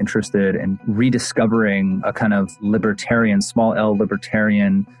really interested in rediscovering a kind of libertarian, small L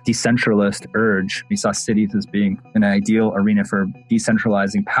libertarian, decentralist urge. He saw cities as being an ideal arena for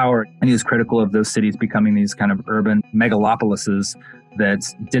decentralizing power. And he was critical of those cities becoming these kind of urban megalopolises that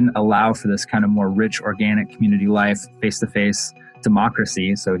didn't allow for this kind of more rich, organic community life, face-to-face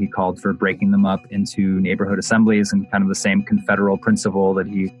democracy. So he called for breaking them up into neighborhood assemblies and kind of the same confederal principle that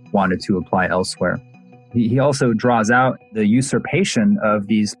he wanted to apply elsewhere. He also draws out the usurpation of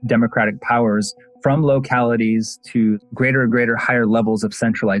these democratic powers from localities to greater and greater higher levels of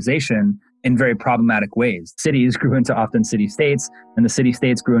centralization in very problematic ways. Cities grew into often city-states, and the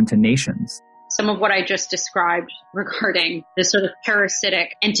city-states grew into nations. Some of what I just described regarding the sort of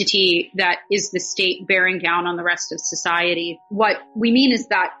parasitic entity that is the state bearing down on the rest of society. What we mean is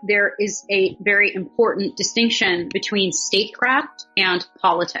that there is a very important distinction between statecraft and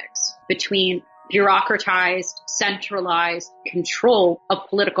politics, between bureaucratized, centralized control of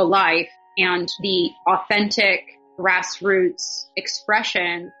political life and the authentic grassroots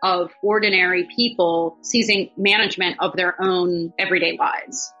expression of ordinary people seizing management of their own everyday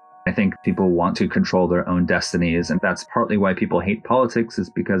lives. I think people want to control their own destinies, and that's partly why people hate politics, is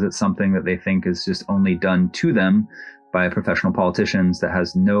because it's something that they think is just only done to them by professional politicians that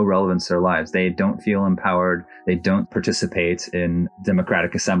has no relevance to their lives. They don't feel empowered. They don't participate in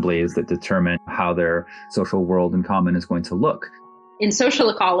democratic assemblies that determine how their social world in common is going to look. In social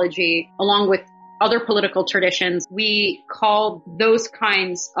ecology, along with other political traditions, we call those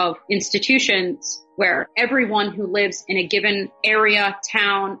kinds of institutions where everyone who lives in a given area,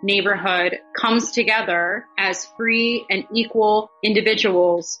 town, neighborhood comes together as free and equal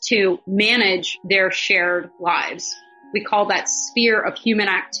individuals to manage their shared lives. We call that sphere of human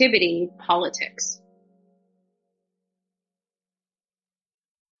activity politics.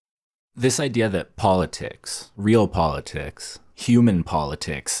 This idea that politics, real politics, human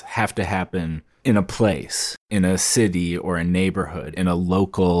politics, have to happen in a place, in a city or a neighborhood, in a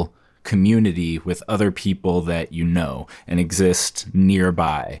local community with other people that you know and exist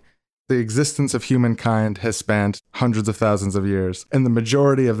nearby. The existence of humankind has spanned hundreds of thousands of years, and the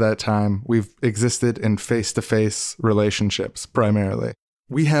majority of that time we've existed in face-to-face relationships primarily.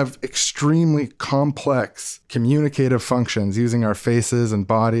 We have extremely complex communicative functions using our faces and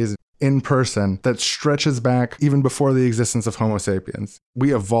bodies in person that stretches back even before the existence of Homo sapiens.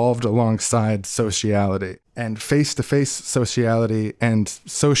 We evolved alongside sociality, and face-to-face sociality and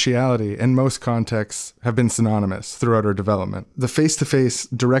sociality in most contexts have been synonymous throughout our development. The face-to-face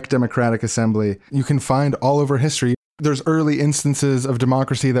direct democratic assembly you can find all over history. There's early instances of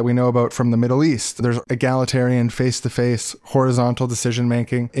democracy that we know about from the Middle East. There's egalitarian face-to-face horizontal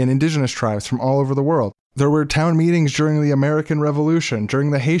decision-making in indigenous tribes from all over the world. There were town meetings during the American Revolution,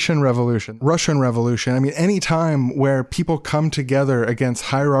 during the Haitian Revolution, Russian Revolution. I mean, any time where people come together against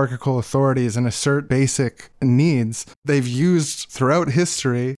hierarchical authorities and assert basic needs, they've used throughout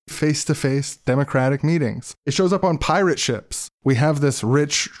history face-to-face democratic meetings. It shows up on pirate ships. We have this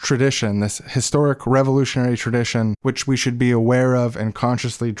rich tradition, this historic revolutionary tradition, which we should be aware of and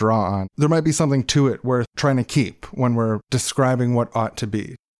consciously draw on. There might be something to it worth trying to keep when we're describing what ought to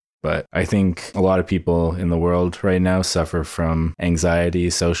be. But I think a lot of people in the world right now suffer from anxiety,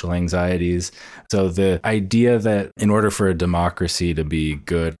 social anxieties. So the idea that in order for a democracy to be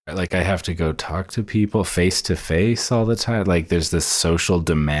good, like I have to go talk to people face to face all the time, like there's this social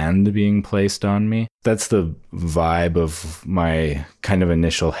demand being placed on me. That's the vibe of my kind of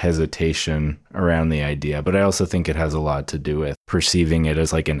initial hesitation around the idea. But I also think it has a lot to do with perceiving it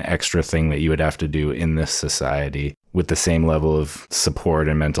as like an extra thing that you would have to do in this society with the same level of support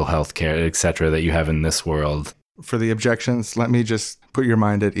and mental health care, etc., that you have in this world. for the objections, let me just put your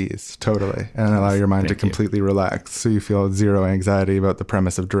mind at ease totally and allow your mind to completely relax so you feel zero anxiety about the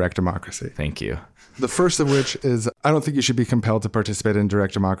premise of direct democracy. Thank you. The first of which is, I don't think you should be compelled to participate in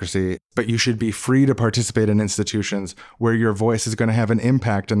direct democracy, but you should be free to participate in institutions where your voice is going to have an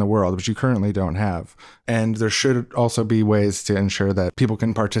impact in the world, which you currently don't have. And there should also be ways to ensure that people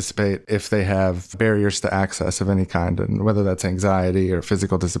can participate if they have barriers to access of any kind, and whether that's anxiety or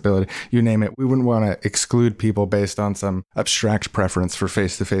physical disability, you name it. We wouldn't want to exclude people based on some abstract preference for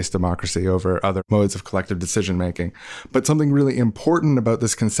face-to-face democracy over other modes of collective decision-making. But something really important about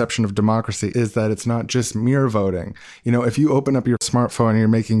this conception of democracy is that it's not just mere voting. You know, if you open up your smartphone and you're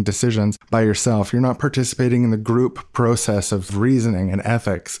making decisions by yourself, you're not participating in the group process of reasoning and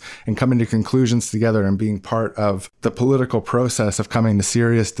ethics and coming to conclusions together and being part of the political process of coming to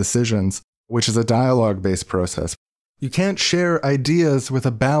serious decisions, which is a dialogue-based process. You can't share ideas with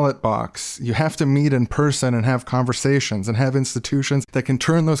a ballot box. You have to meet in person and have conversations and have institutions that can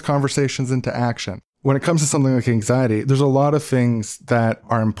turn those conversations into action. When it comes to something like anxiety, there's a lot of things that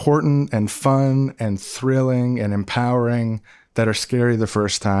are important and fun and thrilling and empowering that are scary the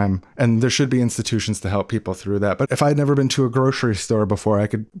first time. And there should be institutions to help people through that. But if I'd never been to a grocery store before, I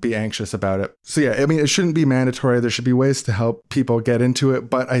could be anxious about it. So yeah, I mean, it shouldn't be mandatory. There should be ways to help people get into it.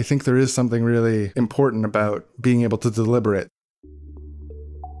 But I think there is something really important about being able to deliberate.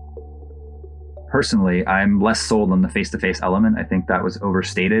 Personally, I'm less sold on the face-to-face element. I think that was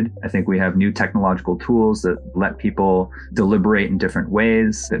overstated. I think we have new technological tools that let people deliberate in different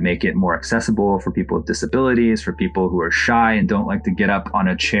ways, that make it more accessible for people with disabilities, for people who are shy and don't like to get up on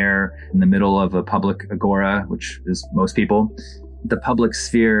a chair in the middle of a public agora, which is most people. The public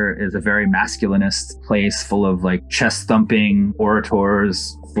sphere is a very masculinist place full of like chest-thumping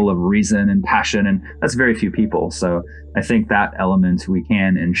orators, full of reason and passion, and that's very few people. So I think that element we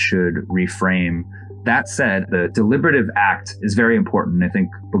can and should reframe. That said, the deliberative act is very important. I think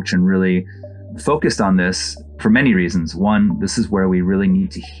Bookchin really focused on this for many reasons. One, this is where we really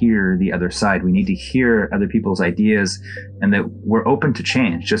need to hear the other side. We need to hear other people's ideas, and that we're open to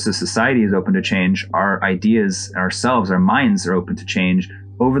change. Just as society is open to change, our ideas, ourselves, our minds are open to change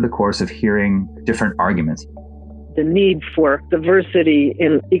over the course of hearing different arguments. The need for diversity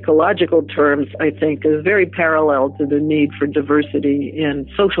in ecological terms, I think, is very parallel to the need for diversity in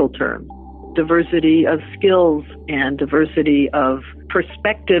social terms. Diversity of skills and diversity of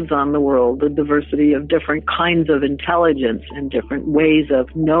perspectives on the world, the diversity of different kinds of intelligence and different ways of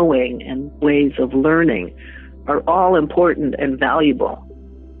knowing and ways of learning are all important and valuable.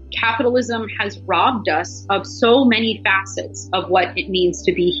 Capitalism has robbed us of so many facets of what it means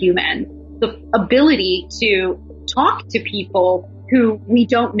to be human. The ability to talk to people who we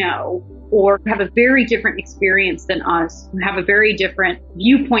don't know or have a very different experience than us, who have a very different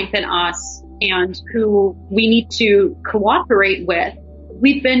viewpoint than us, and who we need to cooperate with.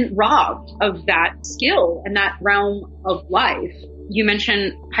 We've been robbed of that skill and that realm of life. You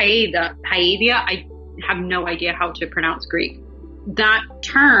mentioned paedia. I have no idea how to pronounce Greek. That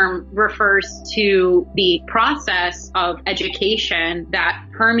term refers to the process of education that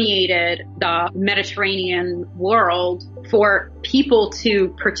permeated the Mediterranean world for people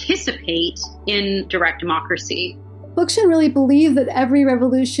to participate in direct democracy. Bookchin really believed that every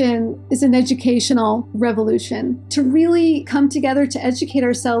revolution is an educational revolution. To really come together to educate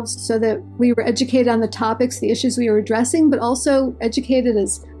ourselves so that we were educated on the topics, the issues we were addressing, but also educated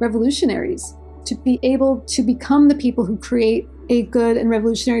as revolutionaries. To be able to become the people who create a good and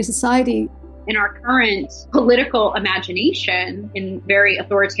revolutionary society. In our current political imagination, in very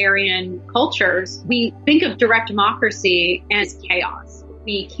authoritarian cultures, we think of direct democracy as chaos.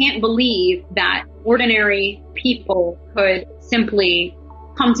 We can't believe that ordinary people could simply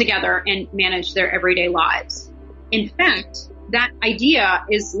come together and manage their everyday lives. In fact, that idea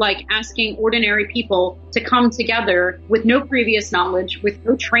is like asking ordinary people to come together with no previous knowledge, with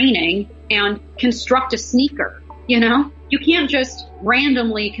no training, and construct a sneaker. You know, you can't just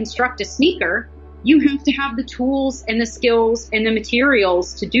randomly construct a sneaker. You have to have the tools and the skills and the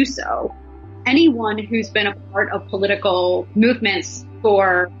materials to do so. Anyone who's been a part of political movements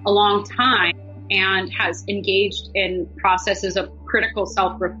for a long time and has engaged in processes of critical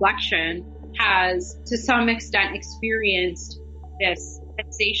self-reflection has, to some extent, experienced this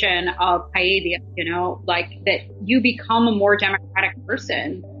sensation of paedia, like that you become a more democratic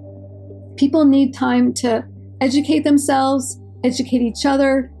person. People need time to educate themselves, educate each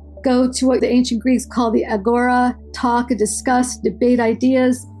other, go to what the ancient Greeks called the agora, talk and discuss, debate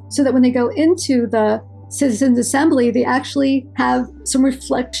ideas, so that when they go into the citizens' assembly, they actually have some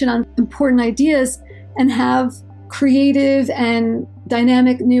reflection on important ideas and have creative and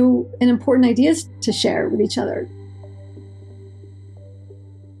dynamic, new, and important ideas to share with each other.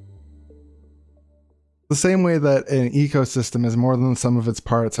 The same way that an ecosystem is more than the sum of its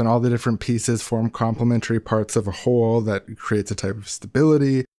parts and all the different pieces form complementary parts of a whole that creates a type of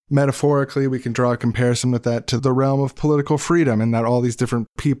stability. Metaphorically, we can draw a comparison with that to the realm of political freedom, and that all these different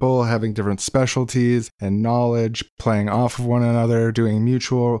people having different specialties and knowledge, playing off of one another, doing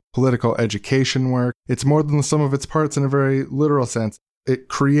mutual political education work. It's more than the sum of its parts in a very literal sense. It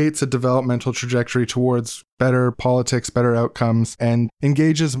creates a developmental trajectory towards better politics, better outcomes, and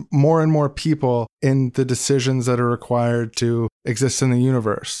engages more and more people in the decisions that are required to exist in the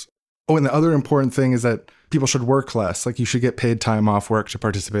universe. Oh, and the other important thing is that people should work less. Like, you should get paid time off work to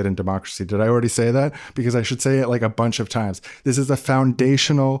participate in democracy. Did I already say that? Because I should say it like a bunch of times. This is a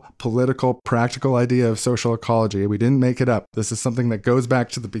foundational, political, practical idea of social ecology. We didn't make it up. This is something that goes back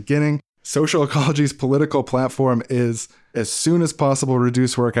to the beginning. Social ecology's political platform is, as soon as possible,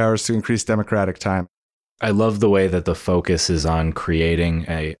 reduce work hours to increase democratic time. I love the way that the focus is on creating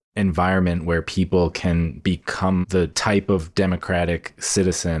an environment where people can become the type of democratic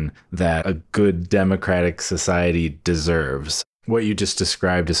citizen that a good democratic society deserves. What you just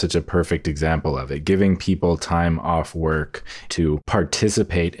described is such a perfect example of it. Giving people time off work to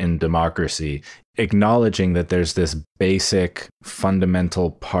participate in democracy, acknowledging that there's this basic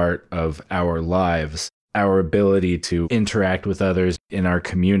fundamental part of our lives, our ability to interact with others in our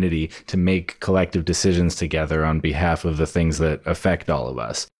community, to make collective decisions together on behalf of the things that affect all of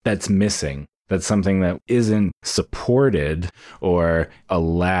us. That's missing. That's something that isn't supported or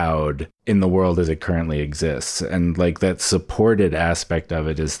allowed in the world as it currently exists. And like, that supported aspect of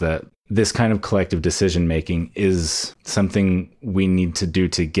it is that this kind of collective decision making is something we need to do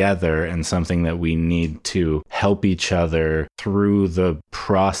together, and something that we need to help each other through the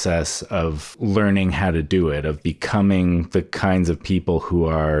process of learning how to do it, of becoming the kinds of people who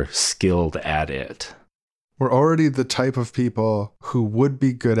are skilled at it. We're already the type of people who would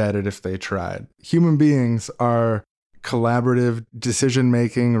be good at it if they tried. Human beings are collaborative,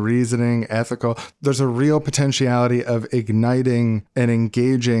 decision-making, reasoning, ethical. There's a real potentiality of igniting and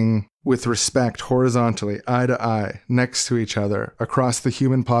engaging with respect horizontally, eye to eye, next to each other, across the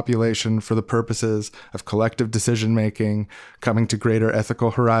human population for the purposes of collective decision-making, coming to greater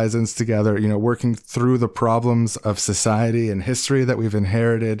ethical horizons together, working through the problems of society and history that we've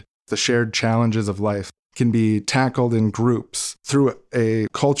inherited, the shared challenges of life. Can be tackled in groups through a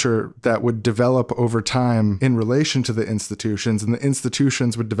culture that would develop over time in relation to the institutions, and the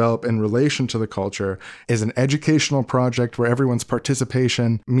institutions would develop in relation to the culture, is an educational project where everyone's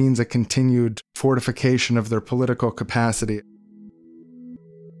participation means a continued fortification of their political capacity.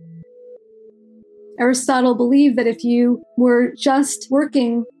 Aristotle believed that if you were just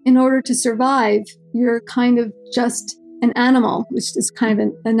working in order to survive, you're kind of just an animal, which is kind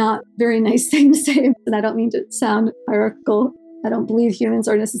of a not very nice thing to say. And I don't mean to sound hierarchical. I don't believe humans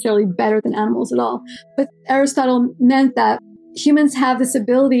are necessarily better than animals at all. But Aristotle meant that humans have this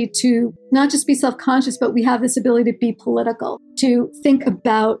ability to not just be self-conscious, but we have this ability to be political, to think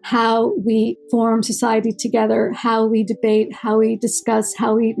about how we form society together, how we debate, how we discuss,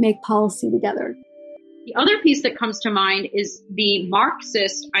 how we make policy together. The other piece that comes to mind is the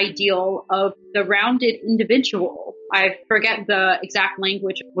Marxist ideal of the rounded individual. I forget the exact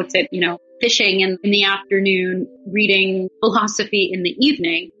language. What's it, fishing in the afternoon, reading philosophy in the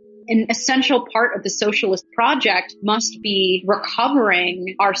evening. An essential part of the socialist project must be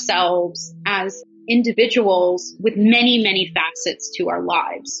recovering ourselves as individuals with many, many facets to our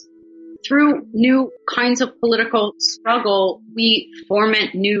lives. Through new kinds of political struggle, we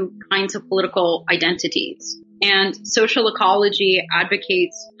foment new kinds of political identities. And social ecology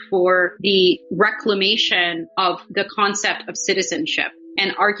advocates for the reclamation of the concept of citizenship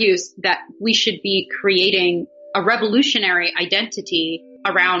and argues that we should be creating a revolutionary identity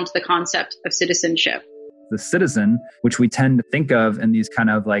around the concept of citizenship. The citizen, which we tend to think of in these kind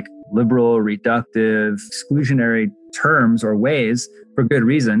of like liberal, reductive, exclusionary terms or ways, for good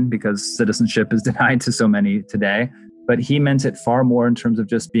reason, because citizenship is denied to so many today. But he meant it far more in terms of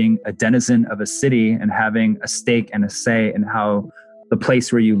just being a denizen of a city and having a stake and a say in how the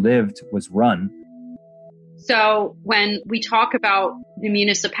place where you lived was run. So when we talk about the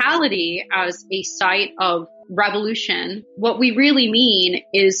municipality as a site of revolution, what we really mean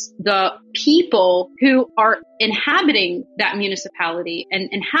is the people who are inhabiting that municipality and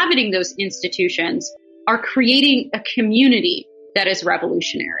inhabiting those institutions are creating a community that is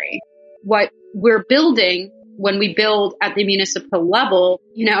revolutionary. What we're building when we build at the municipal level,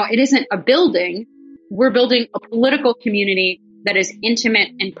 it isn't a building. We're building a political community that is intimate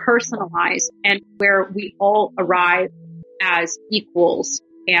and personalized, and where we all arrive as equals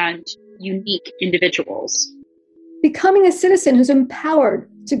and unique individuals. Becoming a citizen who's empowered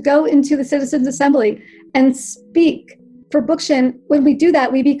to go into the citizens' assembly and speak. For Bookchin, when we do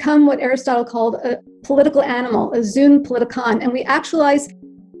that, we become what Aristotle called a political animal, a zoon politikon, and we actualize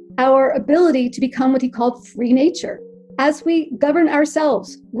our ability to become what he called free nature. As we govern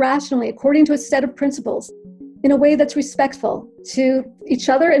ourselves rationally, according to a set of principles, in a way that's respectful to each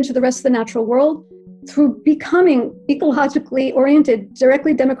other and to the rest of the natural world, through becoming ecologically oriented,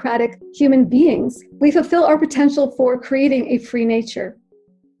 directly democratic human beings, we fulfill our potential for creating a free nature.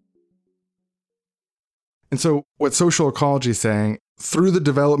 And so what social ecology is saying, through the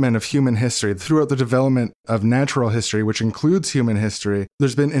development of human history, throughout the development of natural history, which includes human history,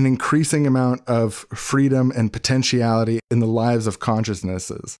 there's been an increasing amount of freedom and potentiality in the lives of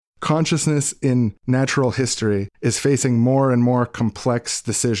consciousnesses. Consciousness in natural history is facing more and more complex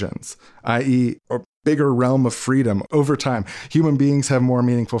decisions, i.e., a bigger realm of freedom over time. Human beings have more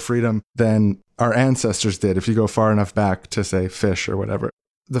meaningful freedom than our ancestors did, if you go far enough back to, say, fish or whatever.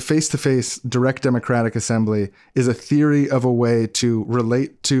 The face-to-face direct democratic assembly is a theory of a way to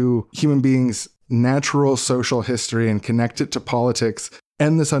relate to human beings' natural social history and connect it to politics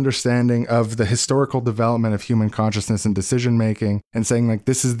and this understanding of the historical development of human consciousness and decision-making, and saying, like,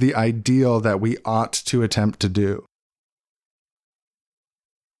 this is the ideal that we ought to attempt to do.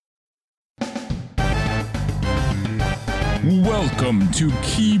 Welcome to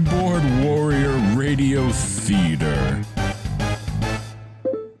Keyboard Warrior Radio Theater.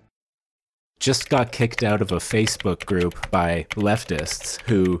 Just got kicked out of a Facebook group by leftists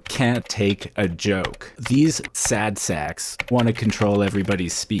who can't take a joke. These sad sacks want to control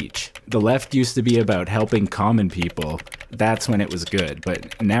everybody's speech. The left used to be about helping common people. That's when it was good.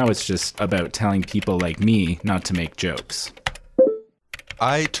 But now it's just about telling people like me not to make jokes.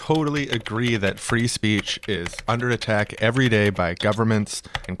 I totally agree that free speech is under attack every day by governments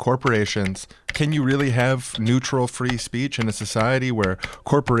and corporations. Can you really have neutral free speech in a society where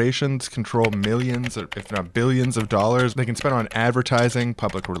corporations control millions, if not billions of dollars they can spend on advertising,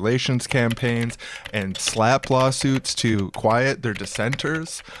 public relations campaigns, and slap lawsuits to quiet their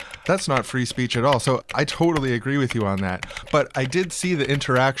dissenters? That's not free speech at all. So I totally agree with you on that. But I did see the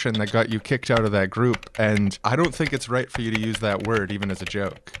interaction that got you kicked out of that group, and I don't think it's right for you to use that word even as a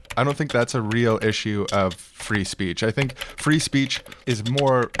joke. I don't think that's a real issue of free speech. I think free speech is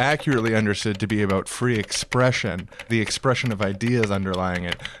more accurately understood to be about free expression, the expression of ideas underlying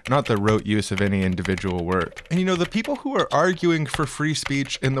it, not the rote use of any individual word. And you know, the people who are arguing for free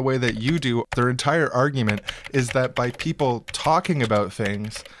speech in the way that you do, their entire argument is that by people talking about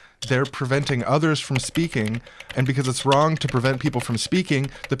things, they're preventing others from speaking, and because it's wrong to prevent people from speaking,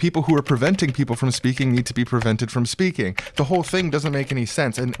 the people who are preventing people from speaking need to be prevented from speaking. The whole thing doesn't make any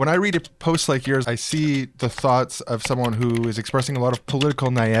sense. And when I read a post like yours, I see the thoughts of someone who is expressing a lot of political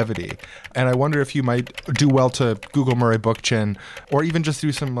naivety. And I wonder if you might do well to Google Murray Bookchin, or even just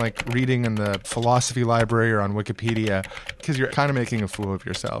do some like reading in the philosophy library or on Wikipedia, because you're kind of making a fool of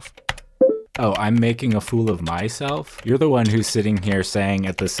yourself. Oh, I'm making a fool of myself? You're the one who's sitting here saying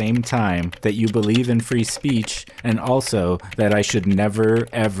at the same time that you believe in free speech and also that I should never,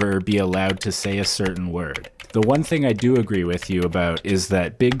 ever be allowed to say a certain word. The one thing I do agree with you about is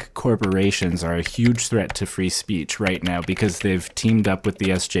that big corporations are a huge threat to free speech right now because they've teamed up with the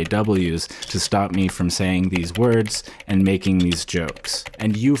SJWs to stop me from saying these words and making these jokes.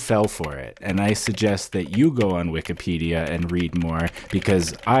 And you fell for it. And I suggest that you go on Wikipedia and read more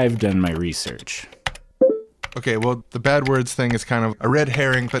because I've done my research. Okay, well, the bad words thing is kind of a red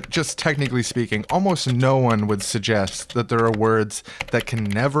herring, but just technically speaking, almost no one would suggest that there are words that can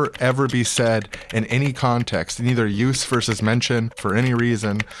never, ever be said in any context, in either use versus mention, for any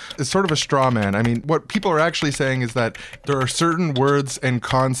reason. It's sort of a straw man. I mean, what people are actually saying is that there are certain words and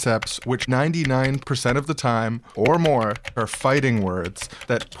concepts which 99% of the time, or more, are fighting words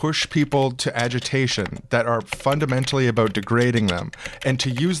that push people to agitation, that are fundamentally about degrading them. And to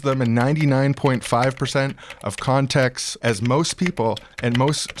use them in 99.5% of contexts, as most people and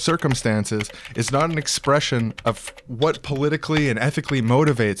most circumstances, is not an expression of what politically and ethically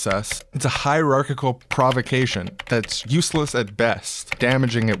motivates us. It's a hierarchical provocation that's useless at best,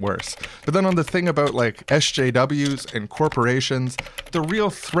 damaging at worst. But then on the thing about like SJWs and corporations, The real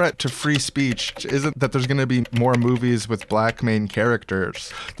threat to free speech isn't that there's going to be more movies with black main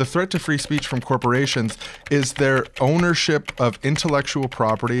characters. The threat to free speech from corporations is their ownership of intellectual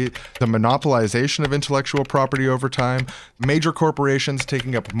property, the monopolization of intellectual property over time, major corporations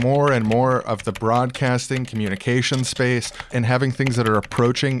taking up more and more of the broadcasting, communication space, and having things that are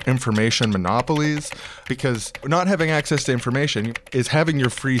approaching information monopolies. Because not having access to information is having your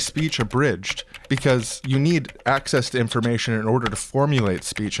free speech abridged, because you need access to information in order to formulate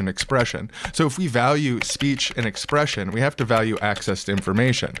speech and expression. So if we value speech and expression, we have to value access to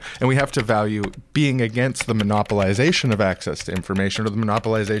information, and we have to value being against the monopolization of access to information or the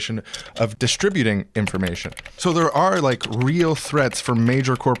monopolization of distributing information. So there are like real threats from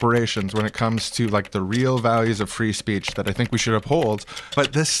major corporations when it comes to like the real values of free speech that I think we should uphold.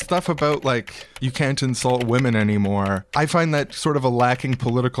 But this stuff about like you can't insult women anymore, I find that sort of a lacking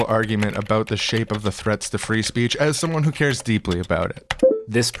political argument about the shape of the threats to free speech as someone who cares deeply about it.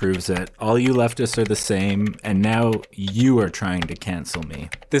 This proves it. All you leftists are the same, and now you are trying to cancel me.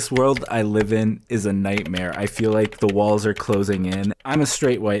 This world I live in is a nightmare. I feel like the walls are closing in. I'm a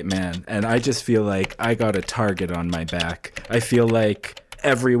straight white man, and I just feel like I got a target on my back. I feel like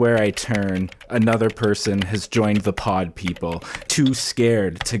everywhere I turn, another person has joined the pod people, too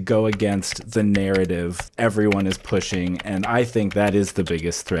scared to go against the narrative everyone is pushing, and I think that is the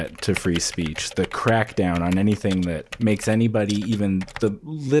biggest threat to free speech, the crackdown on anything that makes anybody even the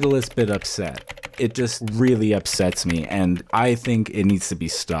littlest bit upset. It just really upsets me, and I think it needs to be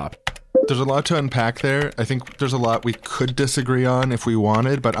stopped. There's a lot to unpack there. I think there's a lot we could disagree on if we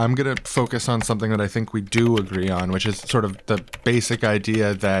wanted, but I'm going to focus on something that I think we do agree on, which is sort of the basic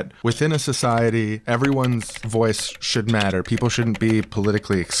idea that within a society, everyone's voice should matter. People shouldn't be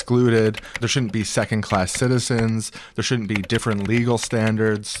politically excluded. There shouldn't be second-class citizens. There shouldn't be different legal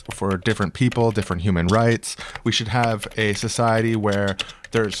standards for different people, different human rights. We should have a society where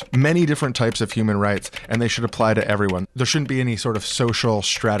there's many different types of human rights, and they should apply to everyone. There shouldn't be any sort of social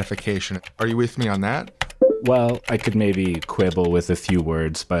stratification. Are you with me on that? Well, I could maybe quibble with a few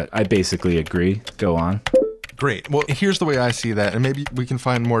words, but I basically agree. Go on. Great. Well, here's the way I see that, and maybe we can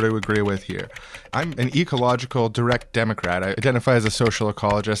find more to agree with here. I'm an ecological direct Democrat. I identify as a social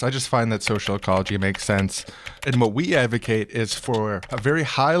ecologist. I just find that social ecology makes sense. And what we advocate is for a very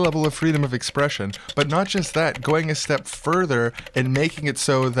high level of freedom of expression, but not just that, going a step further and making it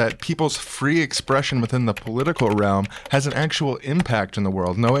so that people's free expression within the political realm has an actual impact in the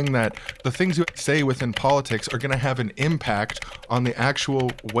world, knowing that the things you say within politics are going to have an impact on the actual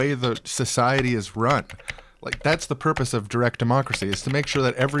way the society is run. Like, that's the purpose of direct democracy, is to make sure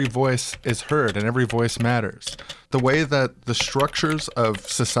that every voice is heard and every voice matters. The way that the structures of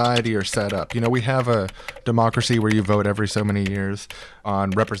society are set up, you know, we have a democracy where you vote every so many years on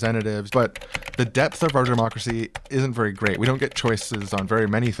representatives, but the depth of our democracy isn't very great. We don't get choices on very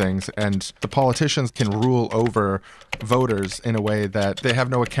many things, and the politicians can rule over voters in a way that they have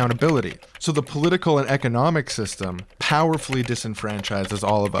no accountability. So the political and economic system powerfully disenfranchises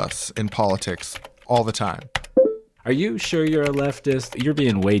all of us in politics all the time. Are you sure you're a leftist? You're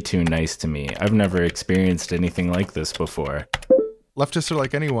being way too nice to me. I've never experienced anything like this before. Leftists are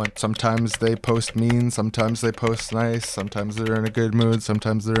like anyone. Sometimes they post mean, sometimes they post nice, sometimes they're in a good mood,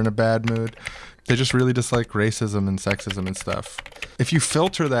 sometimes they're in a bad mood. They just really dislike racism and sexism and stuff. If you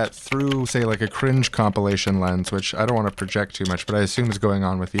filter that through, say, like a cringe compilation lens, which I don't want to project too much, but I assume is going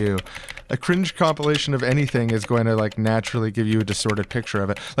on with you, a cringe compilation of anything is going to like naturally give you a distorted picture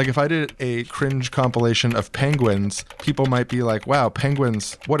of it. Like if I did a cringe compilation of penguins, people might be like, wow,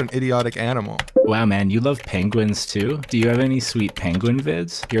 penguins, what an idiotic animal. Wow, man, you love penguins too? Do you have any sweet penguin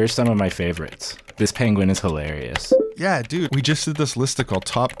vids? Here are some of my favorites. This penguin is hilarious. Yeah, dude, we just did this list called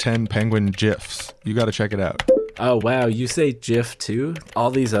Top 10 Penguin GIFs. You got to check it out. Oh, wow, you say GIF too?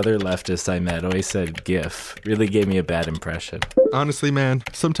 All these other leftists I met always said GIF. Really gave me a bad impression. Honestly, man,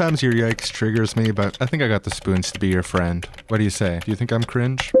 sometimes your yikes triggers me, but I think I got the spoons to be your friend. What do you say? Do you think I'm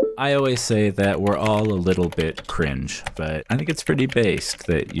cringe? I always say that we're all a little bit cringe, but I think it's pretty based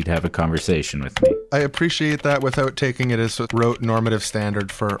that you'd have a conversation with me. I appreciate that without taking it as a rote normative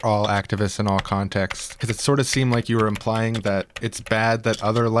standard for all activists in all contexts, because it sort of seemed like you were implying that it's bad that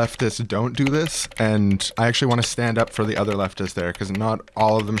other leftists don't do this, and I actually want to stand up for the other leftists there, because not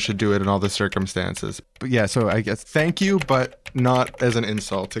all of them should do it in all the circumstances. But yeah, so I guess thank you, but not as an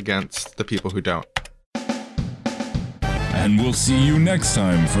insult against the people who don't. And we'll see you next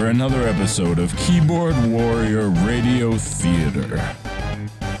time for another episode of Keyboard Warrior Radio Theater.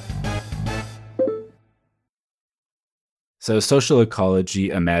 So social ecology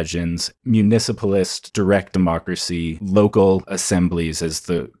imagines municipalist direct democracy, local assemblies as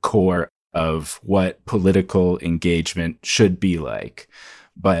the core. of what political engagement should be like.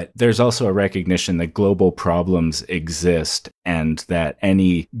 But there's also a recognition that global problems exist and that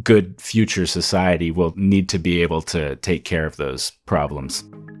any good future society will need to be able to take care of those problems.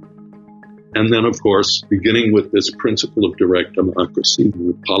 And then, of course, beginning with this principle of direct democracy,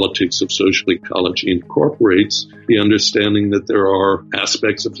 the politics of social ecology incorporates the understanding that there are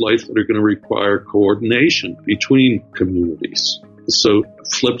aspects of life that are going to require coordination between communities. So the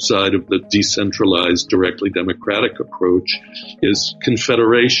flip side of the decentralized, directly democratic approach is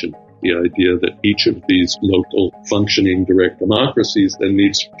confederation. The idea that each of these local functioning direct democracies then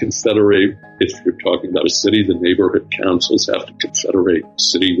needs to confederate. If you're talking about a city, the neighborhood councils have to confederate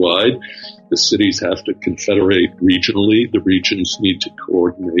citywide. The cities have to confederate regionally. The regions need to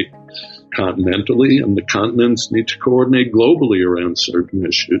coordinate continentally, and the continents need to coordinate globally around certain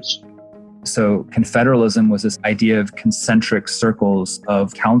issues. So confederalism was this idea of concentric circles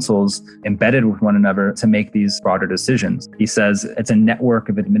of councils embedded with one another to make these broader decisions. He says it's a network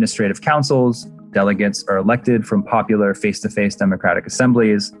of administrative councils. Delegates are elected from popular face-to-face democratic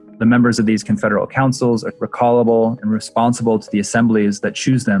assemblies. The members of these confederal councils are recallable and responsible to the assemblies that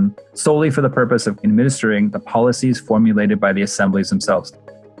choose them solely for the purpose of administering the policies formulated by the assemblies themselves.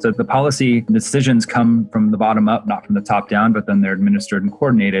 So the policy decisions come from the bottom up, not from the top down, but then they're administered and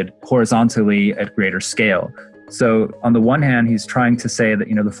coordinated horizontally at greater scale. So on the one hand, he's trying to say that,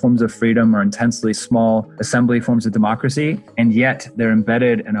 the forms of freedom are intensely small assembly forms of democracy, and yet they're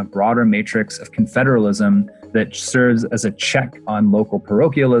embedded in a broader matrix of confederalism that serves as a check on local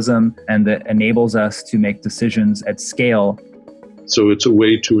parochialism and that enables us to make decisions at scale. So it's a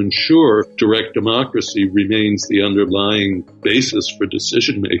way to ensure direct democracy remains the underlying basis for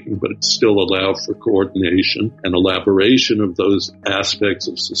decision-making, but it still allows for coordination and elaboration of those aspects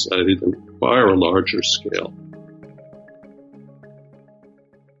of society that require a larger scale.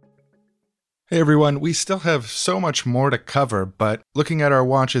 Hey everyone, we still have so much more to cover, but looking at our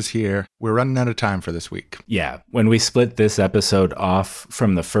watches here, we're running out of time for this week. Yeah, when we split this episode off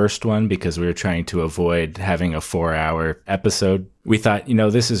from the first one because we were trying to avoid having a 4-hour episode, we thought,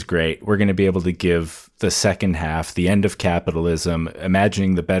 this is great. We're going to be able to give the second half, the end of capitalism,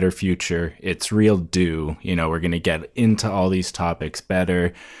 imagining the better future, its real due. We're going to get into all these topics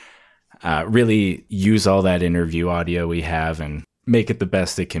better, really use all that interview audio we have and make it the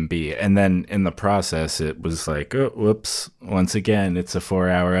best it can be. And then in the process, it was like, oh, whoops, once again, it's a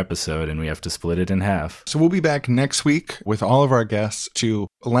 4-hour episode and we have to split it in half. So we'll be back next week with all of our guests to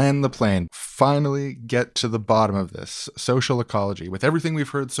land the plane, finally get to the bottom of this social ecology. With everything we've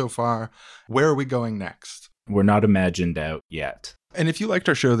heard so far, where are we going next? We're not imagined out yet. And if you liked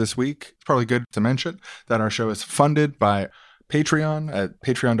our show this week, it's probably good to mention that our show is funded by Patreon at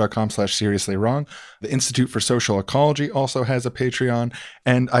patreon.com/seriouslywrong. The Institute for Social Ecology also has a Patreon.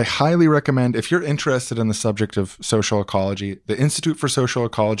 And I highly recommend, if you're interested in the subject of social ecology, the Institute for Social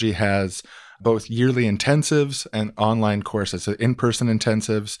Ecology has both yearly intensives and online courses, so in-person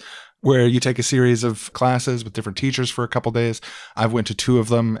intensives, where you take a series of classes with different teachers for a couple days. I've went to 2 of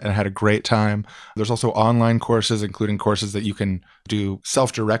them and had a great time. There's also online courses, including courses that you can do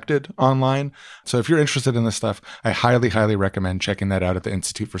self-directed online. So if you're interested in this stuff, I highly, highly recommend checking that out at the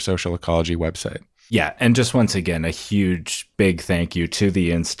Institute for Social Ecology website. Yeah, and just once again, a huge, big thank you to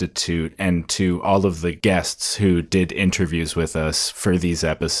the Institute and to all of the guests who did interviews with us for these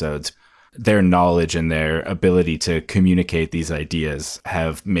episodes. Their knowledge and their ability to communicate these ideas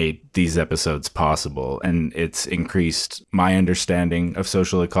have made these episodes possible. And it's increased my understanding of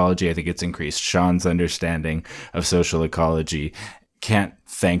social ecology. I think it's increased Sean's understanding of social ecology. Can't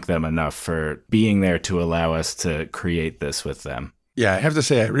thank them enough for being there to allow us to create this with them. Yeah, I have to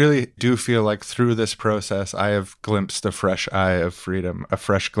say, I really do feel like through this process, I have glimpsed a fresh eye of freedom, a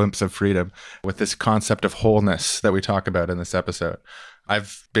fresh glimpse of freedom with this concept of wholeness that we talk about in this episode.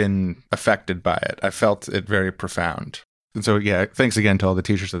 I've been affected by it. I felt it very profound. And so, yeah, thanks again to all the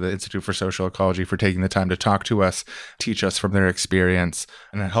teachers of the Institute for Social Ecology for taking the time to talk to us, teach us from their experience,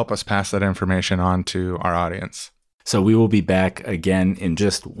 and help us pass that information on to our audience. So we will be back again in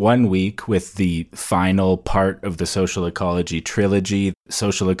just 1 week with the final part of the social ecology trilogy,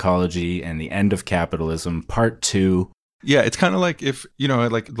 Social Ecology and the End of Capitalism, Part 2. Yeah, it's kind of like if,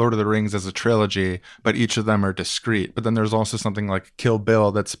 like Lord of the Rings as a trilogy, but each of them are discrete. But then there's also something like Kill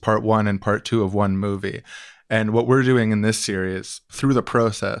Bill that's part 1 and part 2 of one movie. And what we're doing in this series, through the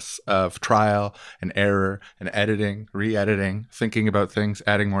process of trial and error and editing, re-editing, thinking about things,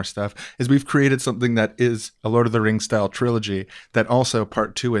 adding more stuff, is we've created something that is a Lord of the Rings style trilogy that also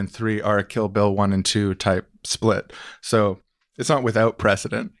part 2 and 3 are a Kill Bill 1 and 2 type split. So It's not without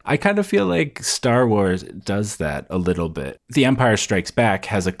precedent. I kind of feel like Star Wars does that a little bit. The Empire Strikes Back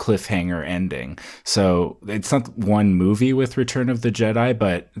has a cliffhanger ending. So it's not one movie with Return of the Jedi,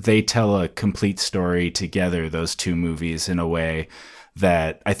 but they tell a complete story together, those two movies, in a way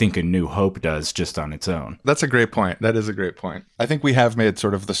that I think A New Hope does just on its own. That's a great point. That is a great point. I think we have made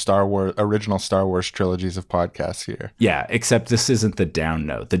sort of the original Star Wars trilogies of podcasts here. Yeah, except this isn't the down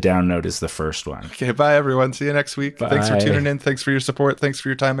note. The down note is the first one. Okay, bye everyone. See you next week. Bye. Thanks for tuning in. Thanks for your support. Thanks for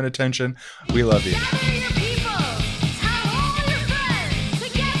your time and attention. We love you. Gather your people. Tell all your friends.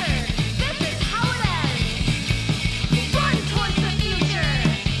 Together, this is how it ends. Run towards the future.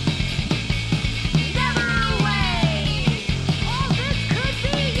 Never away. All this could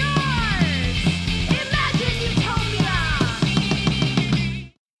be yours. Imagine utopia.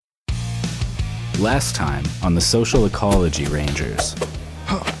 Last time on the Social Ecology Rangers.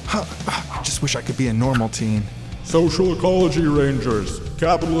 Just wish I could be a normal teen. Social Ecology Rangers.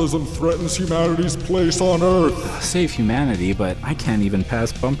 Capitalism threatens humanity's place on Earth. Save humanity, but I can't even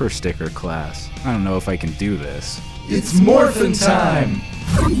pass bumper sticker class. I don't know if I can do this. It's morphin' time!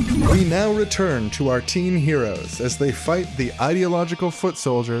 We now return to our teen heroes as they fight the ideological foot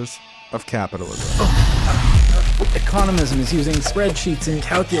soldiers of capitalism. Economism is using spreadsheets and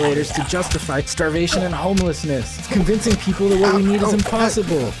calculators to justify starvation and homelessness. Convincing people that what we need is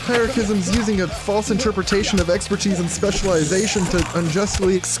impossible. Hierarchism's using a false interpretation of expertise and specialization to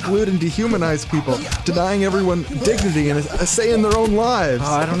unjustly exclude and dehumanize people, denying everyone dignity and a say in their own lives.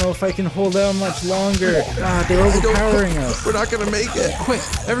 I don't know if I can hold out much longer. They're overpowering us. We're not gonna make it. Quick,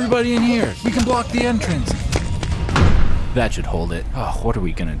 everybody in here. We can block the entrance. That should hold it. Oh, what are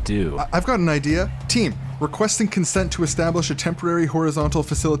we gonna do? I've got an idea. Team, requesting consent to establish a temporary horizontal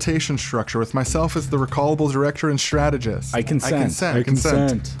facilitation structure with myself as the recallable director and strategist. I consent. I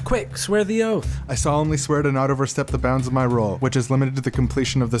consent. Quick, swear the oath. I solemnly swear to not overstep the bounds of my role, which is limited to the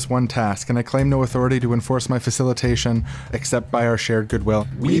completion of this one task, and I claim no authority to enforce my facilitation except by our shared goodwill.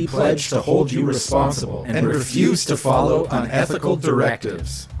 We pledge to hold you responsible and refuse to follow unethical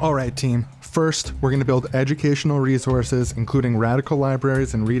directives. All right, team. First, we're going to build educational resources, including radical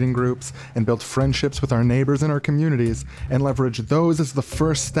libraries and reading groups, and build friendships with our neighbors in our communities, and leverage those as the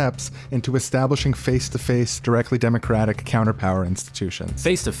first steps into establishing face-to-face, directly democratic counterpower institutions.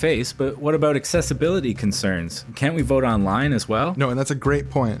 Face-to-face, but what about accessibility concerns? Can't we vote online as well? No, and that's a great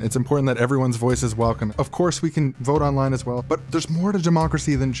point. It's important that everyone's voice is welcome. Of course, we can vote online as well, but there's more to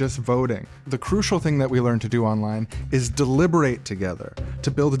democracy than just voting. The crucial thing that we learn to do online is deliberate together,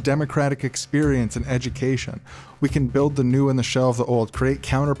 to build a democratic experience and education. We can build the new and the shell of the old, create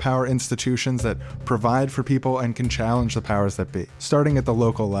counterpower institutions that provide for people and can challenge the powers that be, starting at the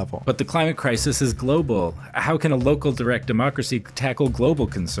local level. But the climate crisis is global. How can a local direct democracy tackle global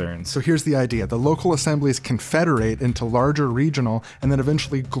concerns? So here's the idea. The local assemblies confederate into larger regional and then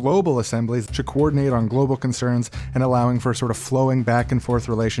eventually global assemblies to coordinate on global concerns and allowing for a sort of flowing back and forth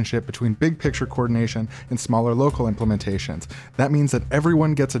relationship between big picture coordination and smaller local implementations. That means that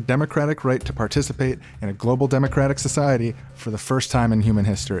everyone gets a democratic right to participate in a global democratic society for the first time in human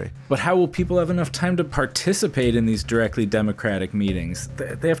history. But how will people have enough time to participate in these directly democratic meetings?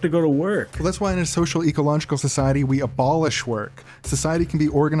 They have to go to work. Well, that's why in a social ecological society we abolish work. Society can be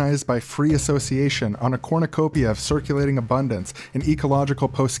organized by free association on a cornucopia of circulating abundance and ecological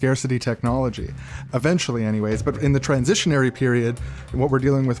post-scarcity technology. Eventually, anyways, but in the transitionary period, what we're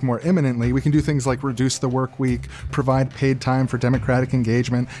dealing with more imminently, we can do things like reduce the work week, provide paid time for democratic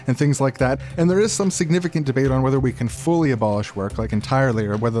engagement, and things like that. And there is some significant debate on whether we can fully abolish work, like entirely,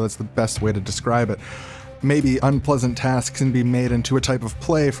 or whether that's the best way to describe it. Maybe unpleasant tasks can be made into a type of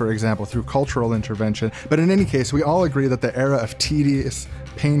play, for example, through cultural intervention. But in any case, we all agree that the era of tedious,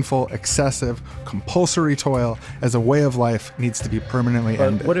 painful, excessive, compulsory toil as a way of life needs to be permanently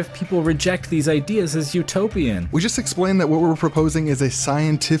ended. But what if people reject these ideas as utopian? We just explained that what we're proposing is a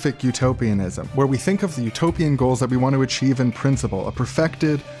scientific utopianism, where we think of the utopian goals that we want to achieve in principle, a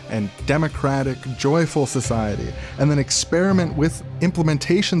perfected and democratic, joyful society, and then experiment with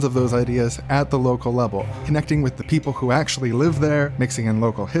implementations of those ideas at the local level, connecting with the people who actually live there, mixing in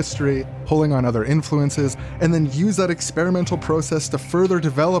local history, pulling on other influences, and then use that experimental process to further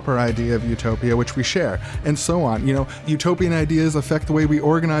develop our idea of utopia, which we share, and so on. You know, utopian ideas affect the way we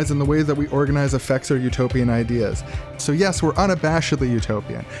organize, and the way that we organize affects our utopian ideas. So yes, we're unabashedly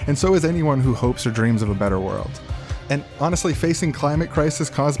utopian, and so is anyone who hopes or dreams of a better world. And honestly, facing climate crisis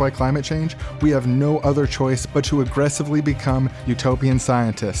caused by climate change, we have no other choice but to aggressively become utopian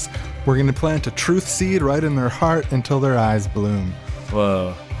scientists. We're going to plant a truth seed right in their heart until their eyes bloom.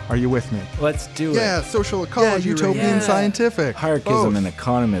 Whoa. Are you with me? Let's do it. Yeah, social ecology, utopian scientific. Hierarchism and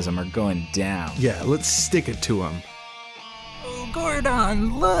economism are going down. Yeah, let's stick it to them.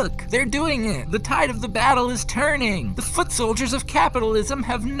 Gordon, look! They're doing it! The tide of the battle is turning! The foot soldiers of capitalism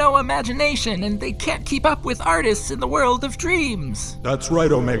have no imagination, and they can't keep up with artists in the world of dreams! That's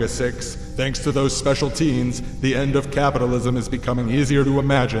right, Omega-6. Thanks to those special teens, the end of capitalism is becoming easier to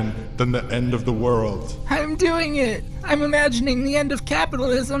imagine than the end of the world. I'm doing it! I'm imagining the end of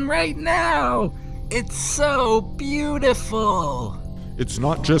capitalism right now! It's so beautiful! It's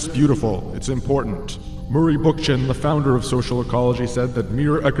not just beautiful, it's important. Murray Bookchin, the founder of social ecology, said that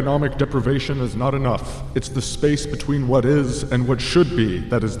mere economic deprivation is not enough. It's the space between what is and what should be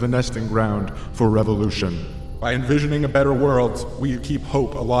that is the nesting ground for revolution. By envisioning a better world, we keep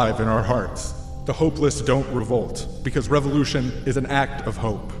hope alive in our hearts. The hopeless don't revolt, because revolution is an act of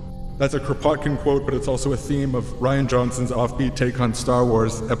hope. That's a Kropotkin quote, but it's also a theme of Rian Johnson's offbeat take on Star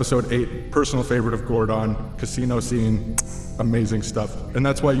Wars, Episode 8, personal favorite of Gordon, casino scene, amazing stuff. And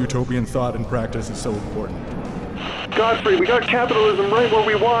that's why utopian thought and practice is so important. Godfrey, we got capitalism right where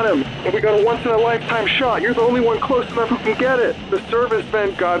we want him, and we got a once-in-a-lifetime shot. You're the only one close enough who can get it. The service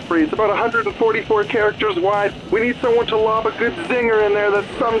vent, Godfrey, it's about 144 characters wide. We need someone to lob a good zinger in there that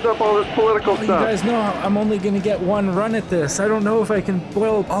sums up all this political stuff. You guys know I'm only going to get one run at this. I don't know if I can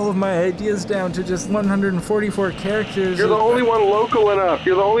boil all of my ideas down to just 144 characters. You're the only one local enough.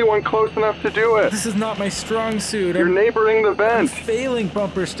 You're the only one close enough to do it. This is not my strong suit. You're neighboring the vent. I'm failing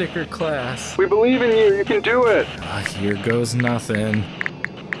bumper sticker class. We believe in you. You can do it. Here goes nothing.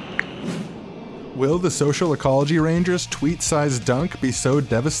 Will the social ecology rangers' tweet-sized dunk be so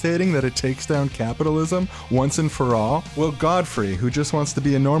devastating that it takes down capitalism once and for all? Will Godfrey, who just wants to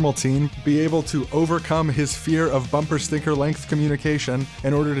be a normal teen, be able to overcome his fear of bumper sticker length communication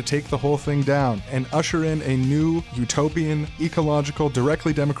in order to take the whole thing down and usher in a new, utopian, ecological,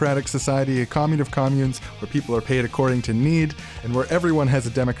 directly democratic society, a commune of communes where people are paid according to need and where everyone has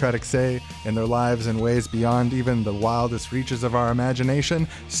a democratic say in their lives in ways beyond even the wildest reaches of our imagination?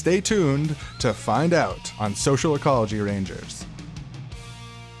 Stay tuned to find out on Social Ecology Rangers.